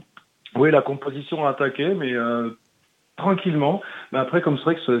oui, la composition a attaqué, mais tranquillement. Mais après, comme c'est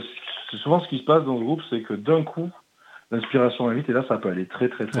vrai que c'est souvent ce qui se passe dans le groupe, c'est que d'un coup, l'inspiration est vite, et là, ça peut aller très,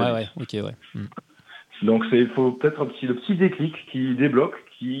 très, très vite. Donc, il faut peut-être le petit déclic qui débloque,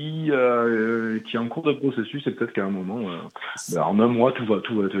 qui est en cours de processus, et peut-être qu'à un moment, en un mois, tout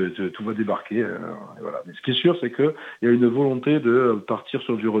va débarquer. Et voilà. Mais ce qui est sûr, c'est qu'il y a une volonté de partir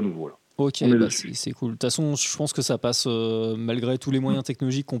sur du renouveau, là. Ok, c'est cool. De toute façon, je pense que ça passe malgré tous les moyens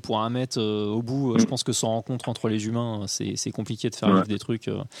technologiques qu'on pourra mettre au bout. Je pense que sans rencontre entre les humains, c'est compliqué de faire vivre des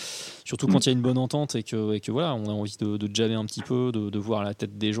trucs. Surtout quand il y a une bonne entente et que voilà, on a envie de jammer un petit peu, de voir la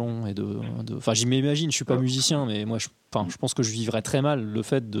tête des gens et Enfin, j'y m'imagine. Je suis pas musicien, mais moi, je pense que je vivrais très mal le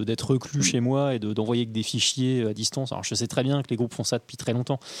fait d'être reclus chez moi et d'envoyer que des fichiers à distance. Alors, je sais très bien que les groupes font ça depuis très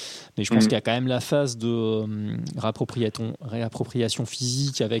longtemps, mais je pense qu'il y a quand même la phase de réappropriation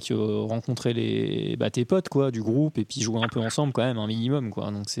physique avec rencontrer tes potes, quoi, du groupe, et puis jouer un peu ensemble quand même, un minimum,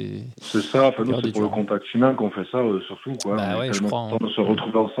 quoi. Donc c'est ça. Enfin, nous, c'est pour le contact humain qu'on fait ça, surtout, quoi. Je crois. De se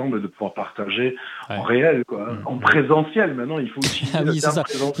retrouver ensemble et de pouvoir partager en réel, quoi. En présentiel. Maintenant, il faut utiliser le terme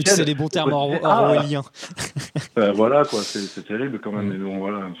présentiel. C'est les bons termes orwelliens. Voilà, quoi. C'est terrible quand même. Mais bon,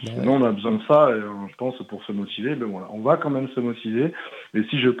 voilà. Nous, on a besoin de ça, et, je pense, pour se motiver. Mais voilà, on va quand même se motiver. Et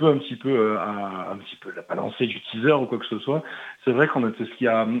si je peux un petit peu la balancer du teaser ou quoi que ce soit, c'est vrai ce qui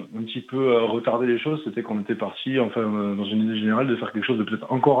a un petit peu retardé les choses, c'était qu'on était parti, dans une idée générale, de faire quelque chose de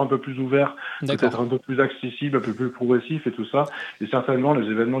peut-être encore un peu plus ouvert, peut-être un peu plus accessible, un peu plus progressif et tout ça. Et certainement, les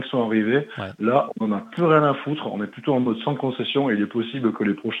événements qui sont arrivés, là, on n'en a plus rien à foutre. On est plutôt en mode sans concession, et il est possible que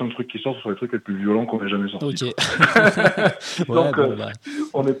les prochains trucs qui sortent soient les trucs les plus violents qu'on ait jamais sortis. Ok. Donc,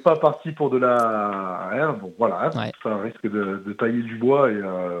 on n'est pas parti pour de la... Bon, voilà, ça risque de tailler du bois et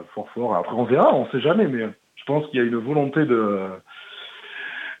fort. Après, on verra, on sait jamais, mais je pense qu'il y a une volonté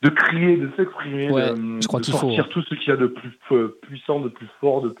de crier, de s'exprimer, je crois de qu'il sortir tout ce qu'il y a de plus puissant, de plus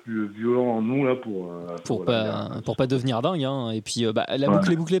fort, de plus violent en nous là pour pas devenir dingue, hein. Et puis la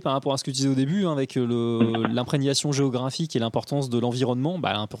boucle est bouclée par rapport à ce que tu disais au début, hein, avec l'imprégnation géographique et l'importance de l'environnement,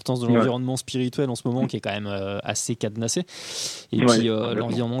 l'importance de l'environnement spirituel en ce moment qui est quand même assez cadenassé, et puis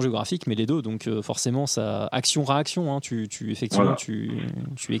l'environnement géographique, mais les deux, donc forcément ça action-réaction, hein, tu effectivement tu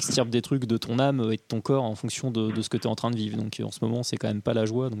extirpes des trucs de ton âme et de ton corps en fonction de ce que tu es en train de vivre, donc en ce moment c'est quand même pas la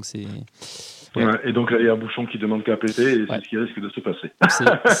joie. Donc c'est Ouais. Ouais, et donc là, il y a un bouchon qui demande qu'à péter, et Ouais. c'est ce qui risque de se passer.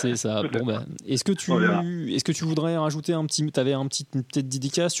 C'est ça. Bon, bah, est-ce que On verra. tu voudrais rajouter t'avais une petite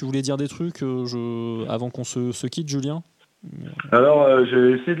dédicace, tu voulais dire des trucs avant qu'on se quitte, Julien? Alors,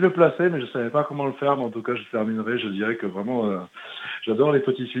 j'ai essayé de le placer, mais je savais pas comment le faire, mais en tout cas, je terminerai, je dirais que vraiment, j'adore les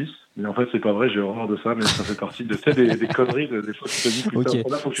petits Suisses, mais en fait, c'est pas vrai, j'ai horreur de ça, mais ça fait partie de des conneries, des choses que je te dis, putain,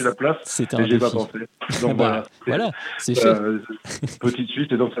 Ok. là, faut que tu la places, C'était et un j'y ai pas défi. pensé. Donc Bah, voilà, c'est fait. Petite Suisse,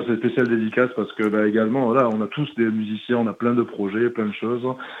 et donc ça c'est spécial dédicace parce que également là on a tous des musiciens, on a plein de projets, plein de choses.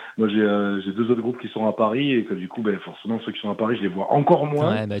 Moi j'ai 2 autres groupes qui sont à Paris et que du coup forcément ceux qui sont à Paris je les vois encore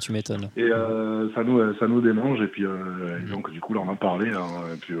moins. Ouais, bah tu m'étonnes. Et ça nous démange et puis et donc du coup là on en parlait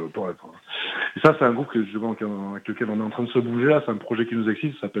et puis et ça c'est un groupe avec lequel on est en train de se bouger là, c'est un projet qui nous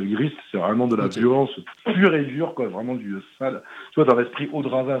excite, ça s'appelle Grist, c'est vraiment de la Ok. violence pure et dure quoi, vraiment du sale, tu vois, dans l'esprit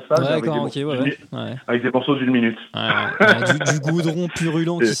Audrazin sale, Ouais, avec, d'accord, ok, ouais. avec des morceaux d'1 minute. Du goudron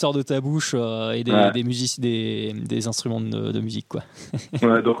purulent qui sort de ta bouche et Ouais. des instruments de musique, quoi.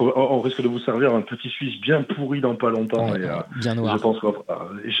 Ouais, donc on risque de vous servir un petit Suisse bien pourri dans pas longtemps. Ouais, Et, bien noir. je pense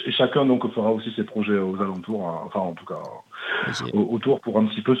et chacun donc fera aussi ses projets aux alentours, enfin en tout cas Ok. autour pour un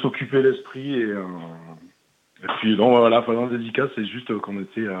petit peu s'occuper l'esprit et puis bon voilà, pendant la dédicace c'est juste qu'on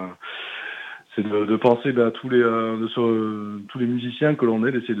était c'est de penser à tous les musiciens que l'on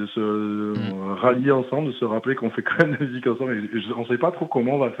est, d'essayer de se rallier ensemble, de se rappeler qu'on fait quand même de la musique ensemble. Et on sait pas trop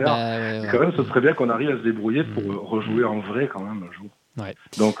comment on va faire. Bah, ouais. Quand même, ce serait bien qu'on arrive à se débrouiller pour rejouer en vrai quand même un jour. Ouais.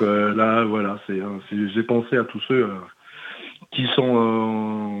 Donc là, voilà, j'ai pensé à tous ceux qui sont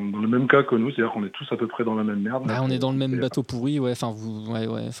dans le même cas que nous, c'est-à-dire qu'on est tous à peu près dans la même merde. Bah, on est dans le même bateau pourri, ouais. Enfin, ouais.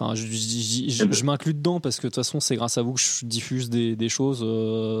 Enfin, je m'inclus dedans parce que de toute façon, c'est grâce à vous que je diffuse des choses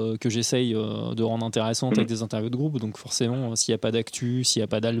que j'essaye de rendre intéressantes avec des interviews de groupe. Donc forcément, s'il n'y a pas d'actu, s'il n'y a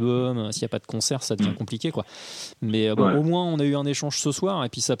pas d'album, s'il n'y a pas de concert, ça devient compliqué, quoi. Mais bon, au moins, on a eu un échange ce soir et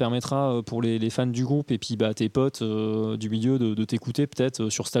puis ça permettra pour les fans du groupe et puis tes potes du milieu de t'écouter peut-être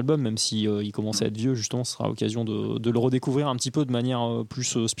sur cet album, même si il commence à être vieux. Justement, ce sera l'occasion de le redécouvrir un petit peu de manière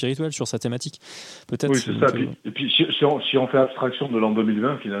plus spirituelle sur sa thématique, peut-être. Oui, c'est ça. Et puis si on fait abstraction de l'an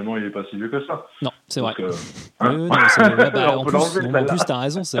 2020, finalement, il est pas si vieux que ça. Non, c'est vrai. Hein, en plus, t'as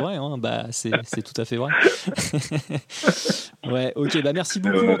raison, c'est vrai. Hein, c'est tout à fait vrai. Ouais, ok. Bah merci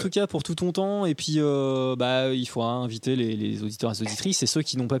beaucoup en tout cas pour tout ton temps. Et puis, il faudra inviter les auditeurs et les auditrices et ceux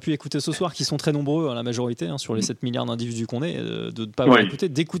qui n'ont pas pu écouter ce soir, qui sont très nombreux, la majorité, sur les 7 milliards d'individus qu'on est, de ne pas avoir écouté,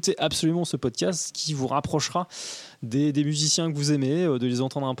 d'écouter absolument ce podcast qui vous rapprochera des musiciens que vous aimez, de les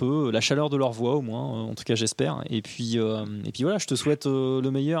entendre un peu, la chaleur de leur voix au moins, en tout cas j'espère. Et puis voilà, je te souhaite le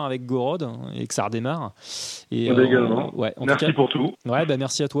meilleur avec Gorod et que ça redémarre. Et également. Ouais, merci pour tout. Ouais,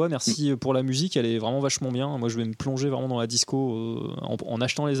 merci à toi, merci pour la musique, elle est vraiment vachement bien. Moi je vais me plonger vraiment dans la disco en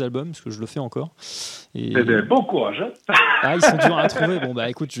achetant les albums parce que je le fais encore. Et bon courage. Ah, ils sont durs à trouver. Bon bah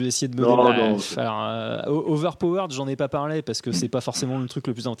écoute, je vais essayer de me Overpowered, j'en ai pas parlé parce que c'est pas forcément le truc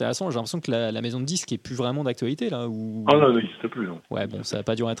le plus intéressant. J'ai l'impression que la maison de disques est plus vraiment d'actualité là. Ah non, il n'existe plus. Non. Ouais, bon, ça n'a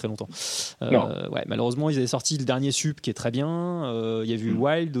pas duré très longtemps. Ouais, malheureusement, ils avaient sorti le dernier Sup qui est très bien. Il y a eu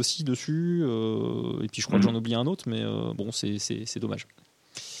Wild aussi dessus. Et puis je crois que j'en oublie un autre, mais bon, c'est dommage.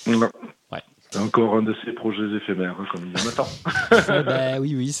 Non. Ouais. Encore un de ces projets éphémères, comme il y a maintenant.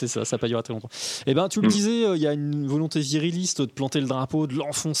 Oui, c'est ça, ça n'a pas duré très longtemps. Et tu le disais, il y a une volonté viriliste de planter le drapeau, de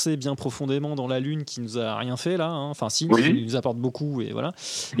l'enfoncer bien profondément dans la Lune qui nous a rien fait là. Enfin, qui nous apporte beaucoup, et voilà.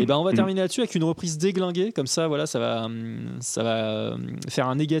 Et on va terminer là-dessus avec une reprise déglinguée, comme ça, voilà, ça va faire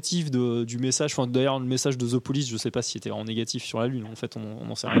un négatif du message. Enfin, d'ailleurs, le message de The Police, je sais pas si c'était vraiment négatif sur la Lune, en fait, on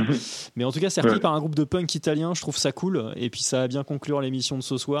n'en sait rien. Mais en tout cas, c'est repris par un groupe de punk italien, je trouve ça cool. Et puis, ça va bien conclure l'émission de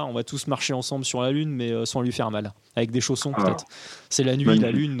ce soir. On va tous marcher ensemble sur la Lune, mais sans lui faire mal, avec des chaussons peut-être. C'est la nuit, magnifique.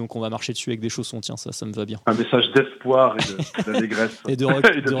 La Lune, donc on va marcher dessus avec des chaussons. Tiens, ça me va bien. Un message d'espoir et d'allégresse et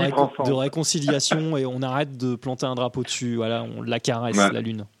de réconciliation, et on arrête de planter un drapeau dessus. Voilà, on la caresse, la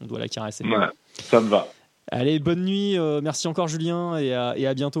Lune. On doit la caresser. Ouais, ça me va. Allez, bonne nuit. Merci encore Julien, et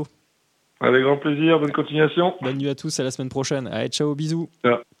à bientôt. Avec grand plaisir. Bonne continuation. Bonne nuit à tous. À la semaine prochaine. Allez, ciao, bisous.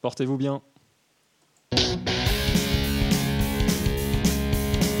 Ciao. Portez-vous bien.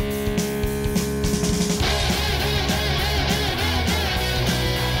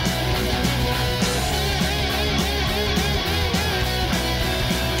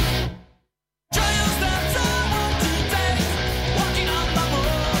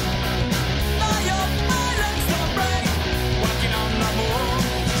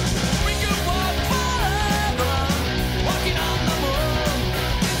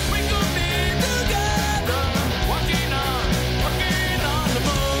 We could be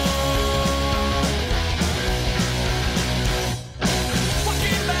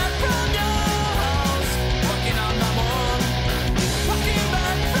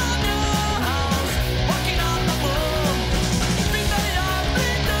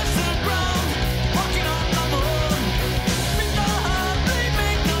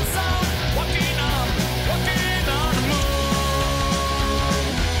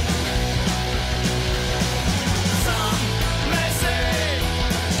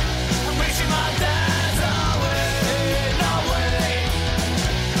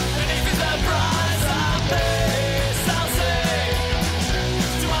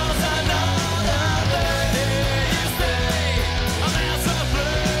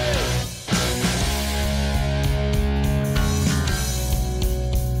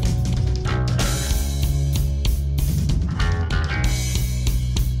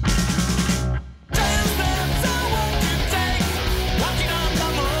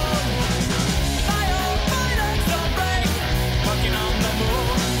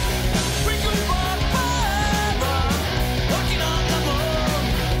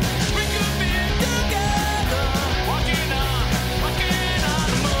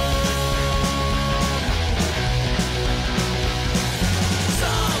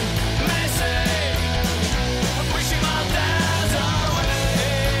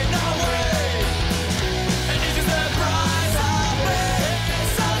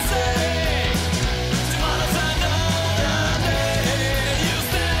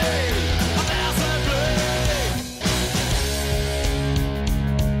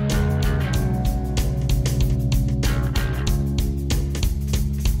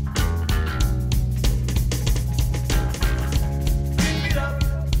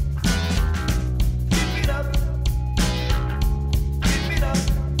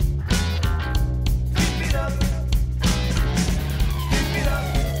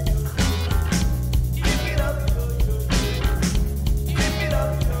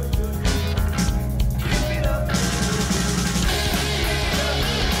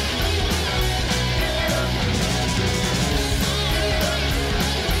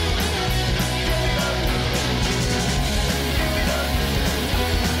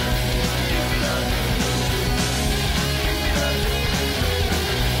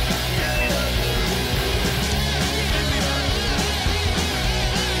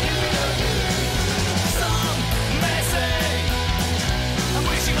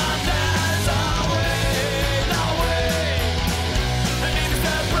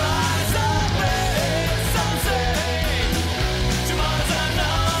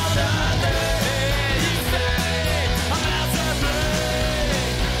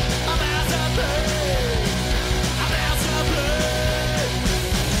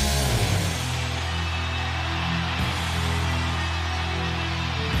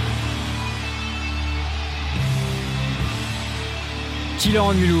Killer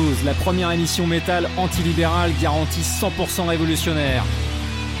on Mulhouse, la première émission métal antilibérale garantie 100% révolutionnaire.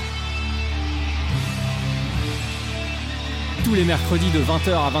 Tous les mercredis de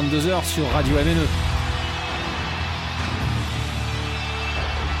 20h à 22h sur Radio MNE.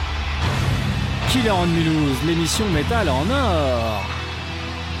 Killer on Mulhouse, l'émission métal en or.